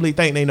possibly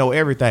think they know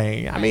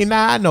everything. I mean,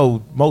 I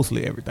know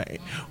mostly everything.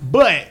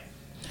 But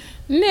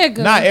nigga,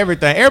 not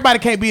everything. Everybody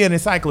can't be an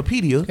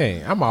encyclopedia.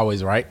 Hey, I'm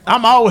always right.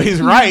 I'm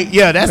always right.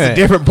 Yeah, that's a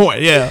different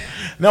point. Yeah.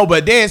 No,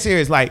 but dead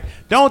serious. Like,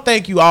 don't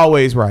think you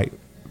always right.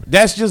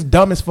 That's just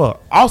dumb as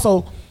fuck.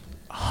 Also,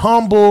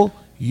 humble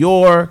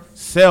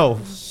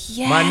yourself.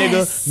 Yes. My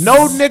nigga,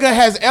 no nigga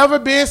has ever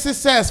been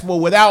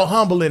successful without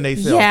humbling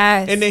themselves.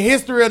 Yes. In the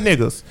history of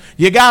niggas,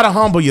 you gotta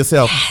humble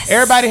yourself. Yes.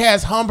 Everybody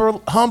has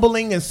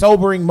humbling and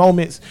sobering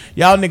moments.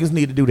 Y'all niggas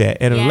need to do that.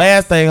 And the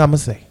last thing I'm gonna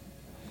say,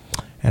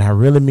 and I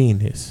really mean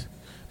this,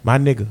 my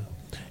nigga,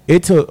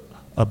 it took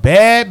a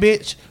bad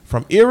bitch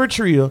from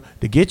Eritrea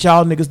to get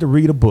y'all niggas to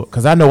read a book.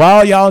 Cause I know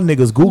all y'all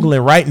niggas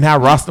Googling right now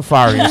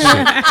Rastafari and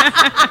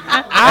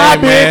shit.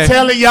 I've been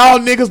telling y'all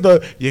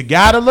niggas you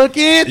gotta look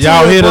into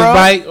y'all it, hit bro. us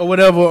bike or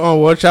whatever on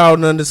what y'all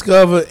done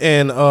discovered,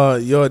 and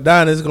your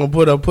Dinah's gonna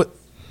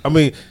I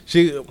mean,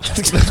 she. Why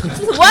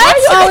are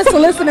you always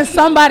soliciting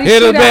somebody?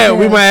 Hit us back.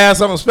 We might have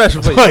something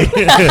special for you. The first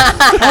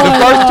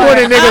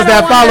 20 niggas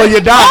that follow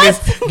your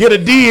Donis get a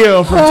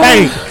deal from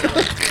Tank.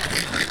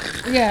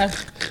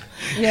 Yes.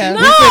 Yeah.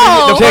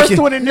 No. The first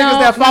 20 niggas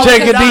that follow check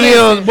your your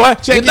DMs, boy.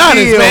 Check your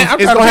your DMs. man. I'm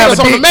It's trying gonna to have put us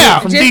a on the dick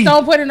map. from Just D.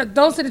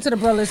 don't send it to the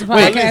Bro Listen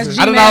Wait, podcast. listen,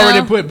 I done Gmail.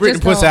 already put Britney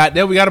Just pussy don't. out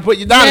there. We got to put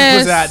your Dinah's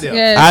pussy out there.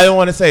 Yes. I don't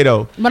want to say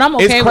though. But I'm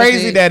okay It's with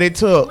crazy it. that it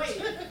took.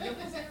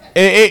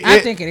 I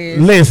think it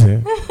is.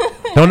 Listen.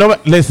 Don't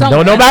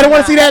nobody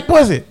want to see that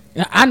pussy.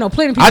 I know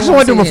plenty of people. I just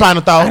want to do my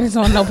final thought. I just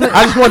want to know.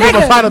 I just want to do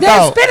my final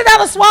thought. Spit it out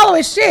or swallow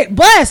it. Shit,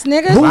 bust,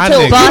 nigga. Who My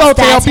told you nigga. don't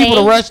tell Boss, people to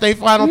daddy. rush their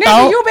final Nigga,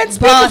 thought? you been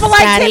speaking Boss, for like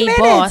daddy, 10 minutes.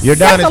 boss. You're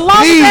done. That's a long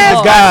Please,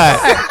 ass-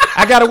 God.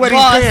 I gotta wear these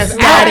Boss, pants.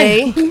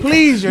 daddy.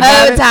 Please, you're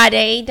Oh, done.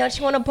 Daddy, don't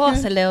you want to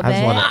boss a little I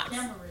just bit?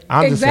 wanna-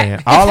 I'm just Exactly.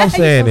 saying. All I'm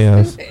saying You're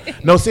is, so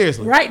no,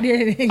 seriously. Right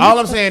there. All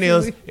I'm saying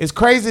is, it's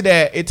crazy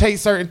that it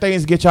takes certain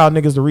things to get y'all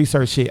niggas to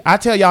research shit. I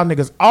tell y'all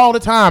niggas all the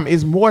time,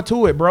 it's more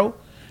to it, bro.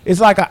 It's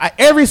like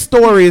every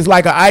story is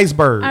like an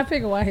iceberg. I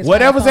figure why his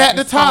whatever's final at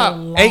the thought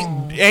top is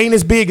so ain't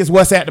as big as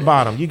what's at the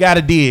bottom. You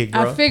gotta dig,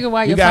 bro. I figure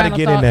why you your gotta final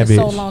get thought in that is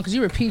so bitch. long because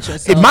you repeat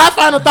yourself. If my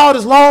final thought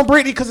is long,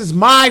 Brittany, because it's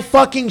my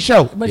fucking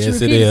show. But Yes, you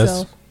it repeat is.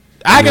 yourself.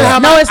 I can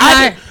have No, my, it's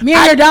I not. can- Me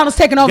and your Donald's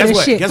taking over Guess this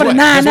what? shit Guess for the what?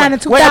 99 Guess and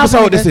what? 2000. What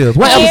episode this is?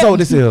 What Yeah. episode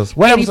this is?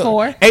 What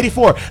 84. episode?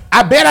 84.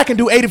 I bet I can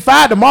do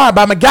 85 tomorrow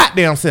by my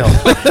goddamn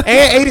self. And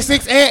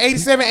 86 and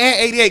 87 and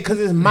 88 because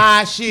it's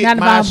my shit, Not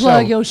my about show.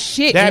 plug your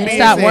shit That and being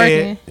stop said-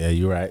 working. Yeah,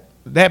 you're right.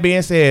 That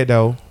being said,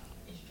 though,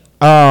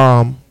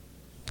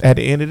 at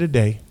the end of the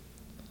day,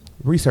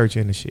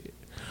 researching the shit.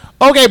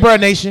 Okay, Bro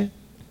Nation.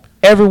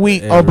 Every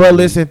week on Bro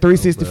Listen,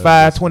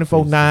 365,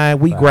 24/9,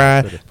 we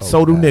grind.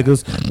 So do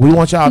niggas. We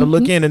want y'all to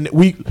look in and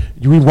we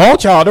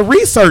want y'all to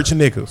research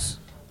niggas.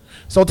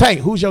 So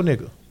Tank, who's your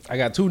nigga? I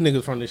got two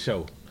niggas from this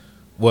show.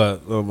 Well,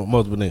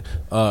 multiple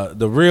niggas.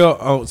 The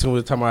real, so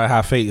we're talking about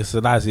how fake is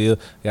Selassie.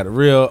 Got the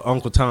real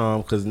Uncle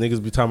Tom, because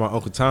niggas be talking about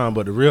Uncle Tom,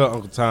 but the real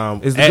Uncle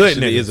Tom Is the good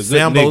actually nigga. is a good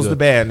Sambo's nigga. the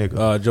bad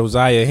nigga.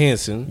 Josiah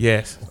Henson.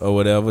 Yes. Or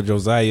whatever.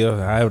 Josiah,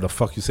 however the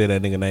fuck you say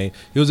that nigga name.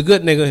 He was a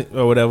good nigga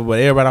or whatever, but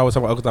everybody always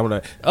talking about Uncle Tom.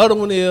 Like, the other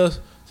one is,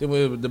 see,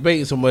 we were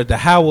debating so much, the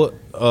Howard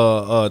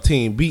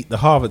team beat the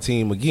Harvard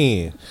team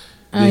again.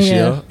 This yeah.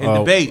 year. In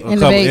debate. A In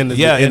couple- debate. In the,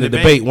 Yeah, in in the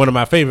debate. debate. One of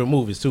my favorite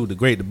movies, too. The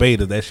Great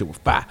Debater. That shit was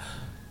fire.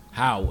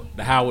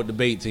 The Howard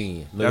debate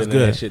team. That's Looking at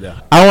good. That shit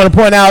there. I want to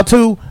point out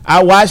too,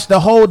 I watched the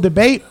whole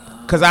debate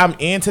because I'm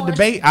into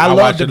debate. I love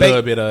watched a debate.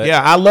 little bit of it.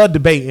 Yeah, I love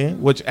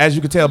debating, which as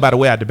you can tell by the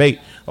way I debate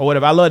or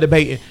whatever, I love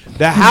debating.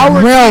 The Howard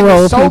team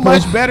Railroad is so people.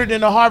 much better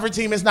than the Harvard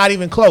team. It's not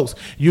even close.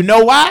 You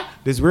know why?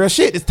 This real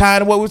shit. It's tied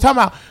to what we're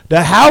talking about.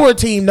 The Howard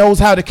team knows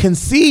how to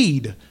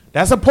concede.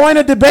 That's a point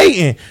of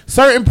debating.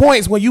 Certain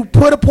points, when you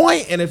put a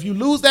point, and if you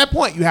lose that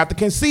point, you have to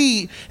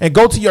concede and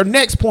go to your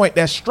next point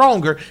that's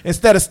stronger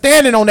instead of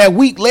standing on that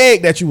weak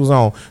leg that you was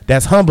on.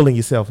 That's humbling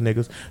yourself,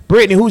 niggas.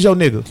 Brittany, who's your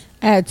nigga?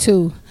 I had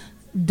two.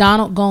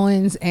 Donald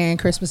Goins and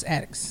Christmas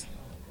Addicts.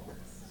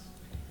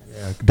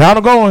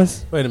 Donald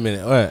Goins. Wait a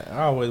minute.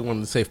 I always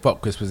wanted to say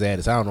fuck Christmas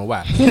Addis. I don't know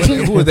why.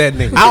 Who was that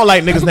nigga? I don't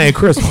like niggas named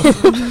Christmas.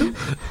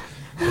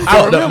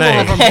 I remember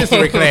him from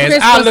history class.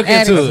 Christmas I'll look into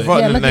Addicts. it. Fuck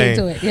Yeah, the look name.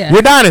 into it. Yeah.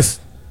 You're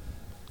honest.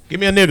 Give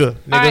me a nigga.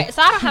 All right,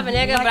 so I don't have a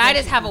nigga, but I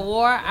just have a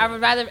war. I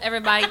would rather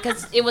everybody,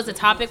 because it was a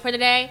topic for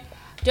today,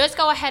 just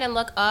go ahead and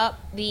look up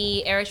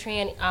the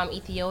Eritrean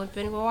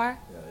Ethiopian war,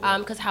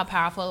 because how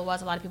powerful it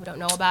was. A lot of people don't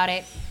know about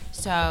it.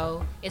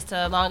 So it's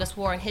the longest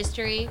war in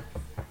history.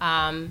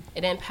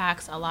 It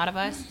impacts a lot of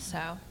us. So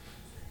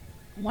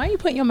Why you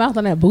putting your mouth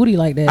on that booty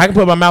like that? I can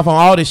put my mouth on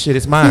all this shit.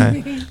 It's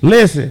mine.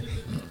 Listen,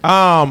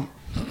 I'm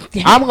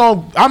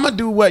gonna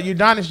do what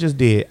Udonis just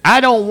did. I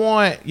don't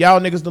want y'all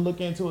niggas to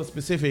look into a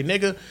specific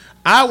nigga.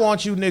 I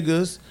want you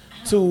niggas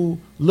to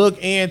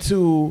look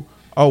into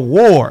a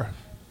war,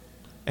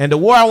 and the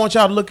war I want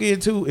y'all to look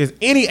into is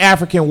any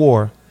African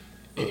war.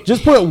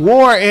 Just put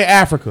war in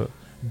Africa.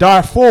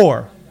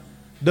 Darfur,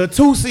 the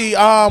Tutsi,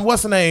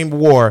 what's the name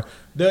war?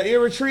 The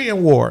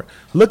Eritrean war.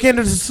 Look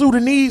into the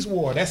Sudanese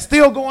war. That's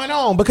still going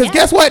on because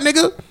guess what,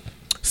 nigga?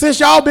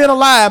 Since y'all been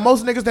alive,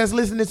 most niggas that's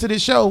listening to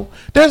this show,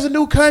 there's a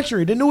new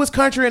country. The newest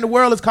country in the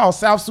world is called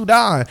South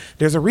Sudan.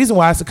 There's a reason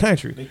why it's a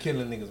country. They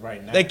killing niggas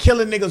right now. They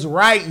killing niggas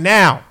right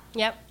now.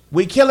 Yep.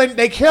 They killing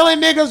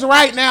niggas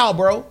right now,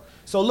 bro.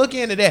 So look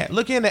into that.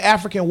 Look into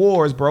African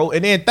wars, bro.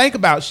 And then think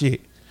about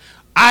shit.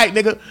 All right,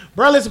 nigga.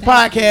 Bro, listen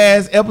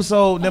podcast,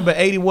 episode number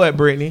 80 what,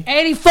 Brittany?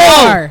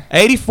 84.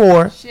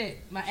 84. Shit,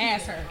 my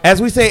ass hurt.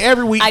 As we say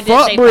every week, I did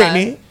fuck say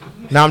Brittany.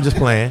 No, I'm just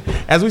playing.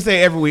 As we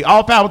say every week,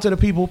 all power to the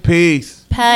people. Peace.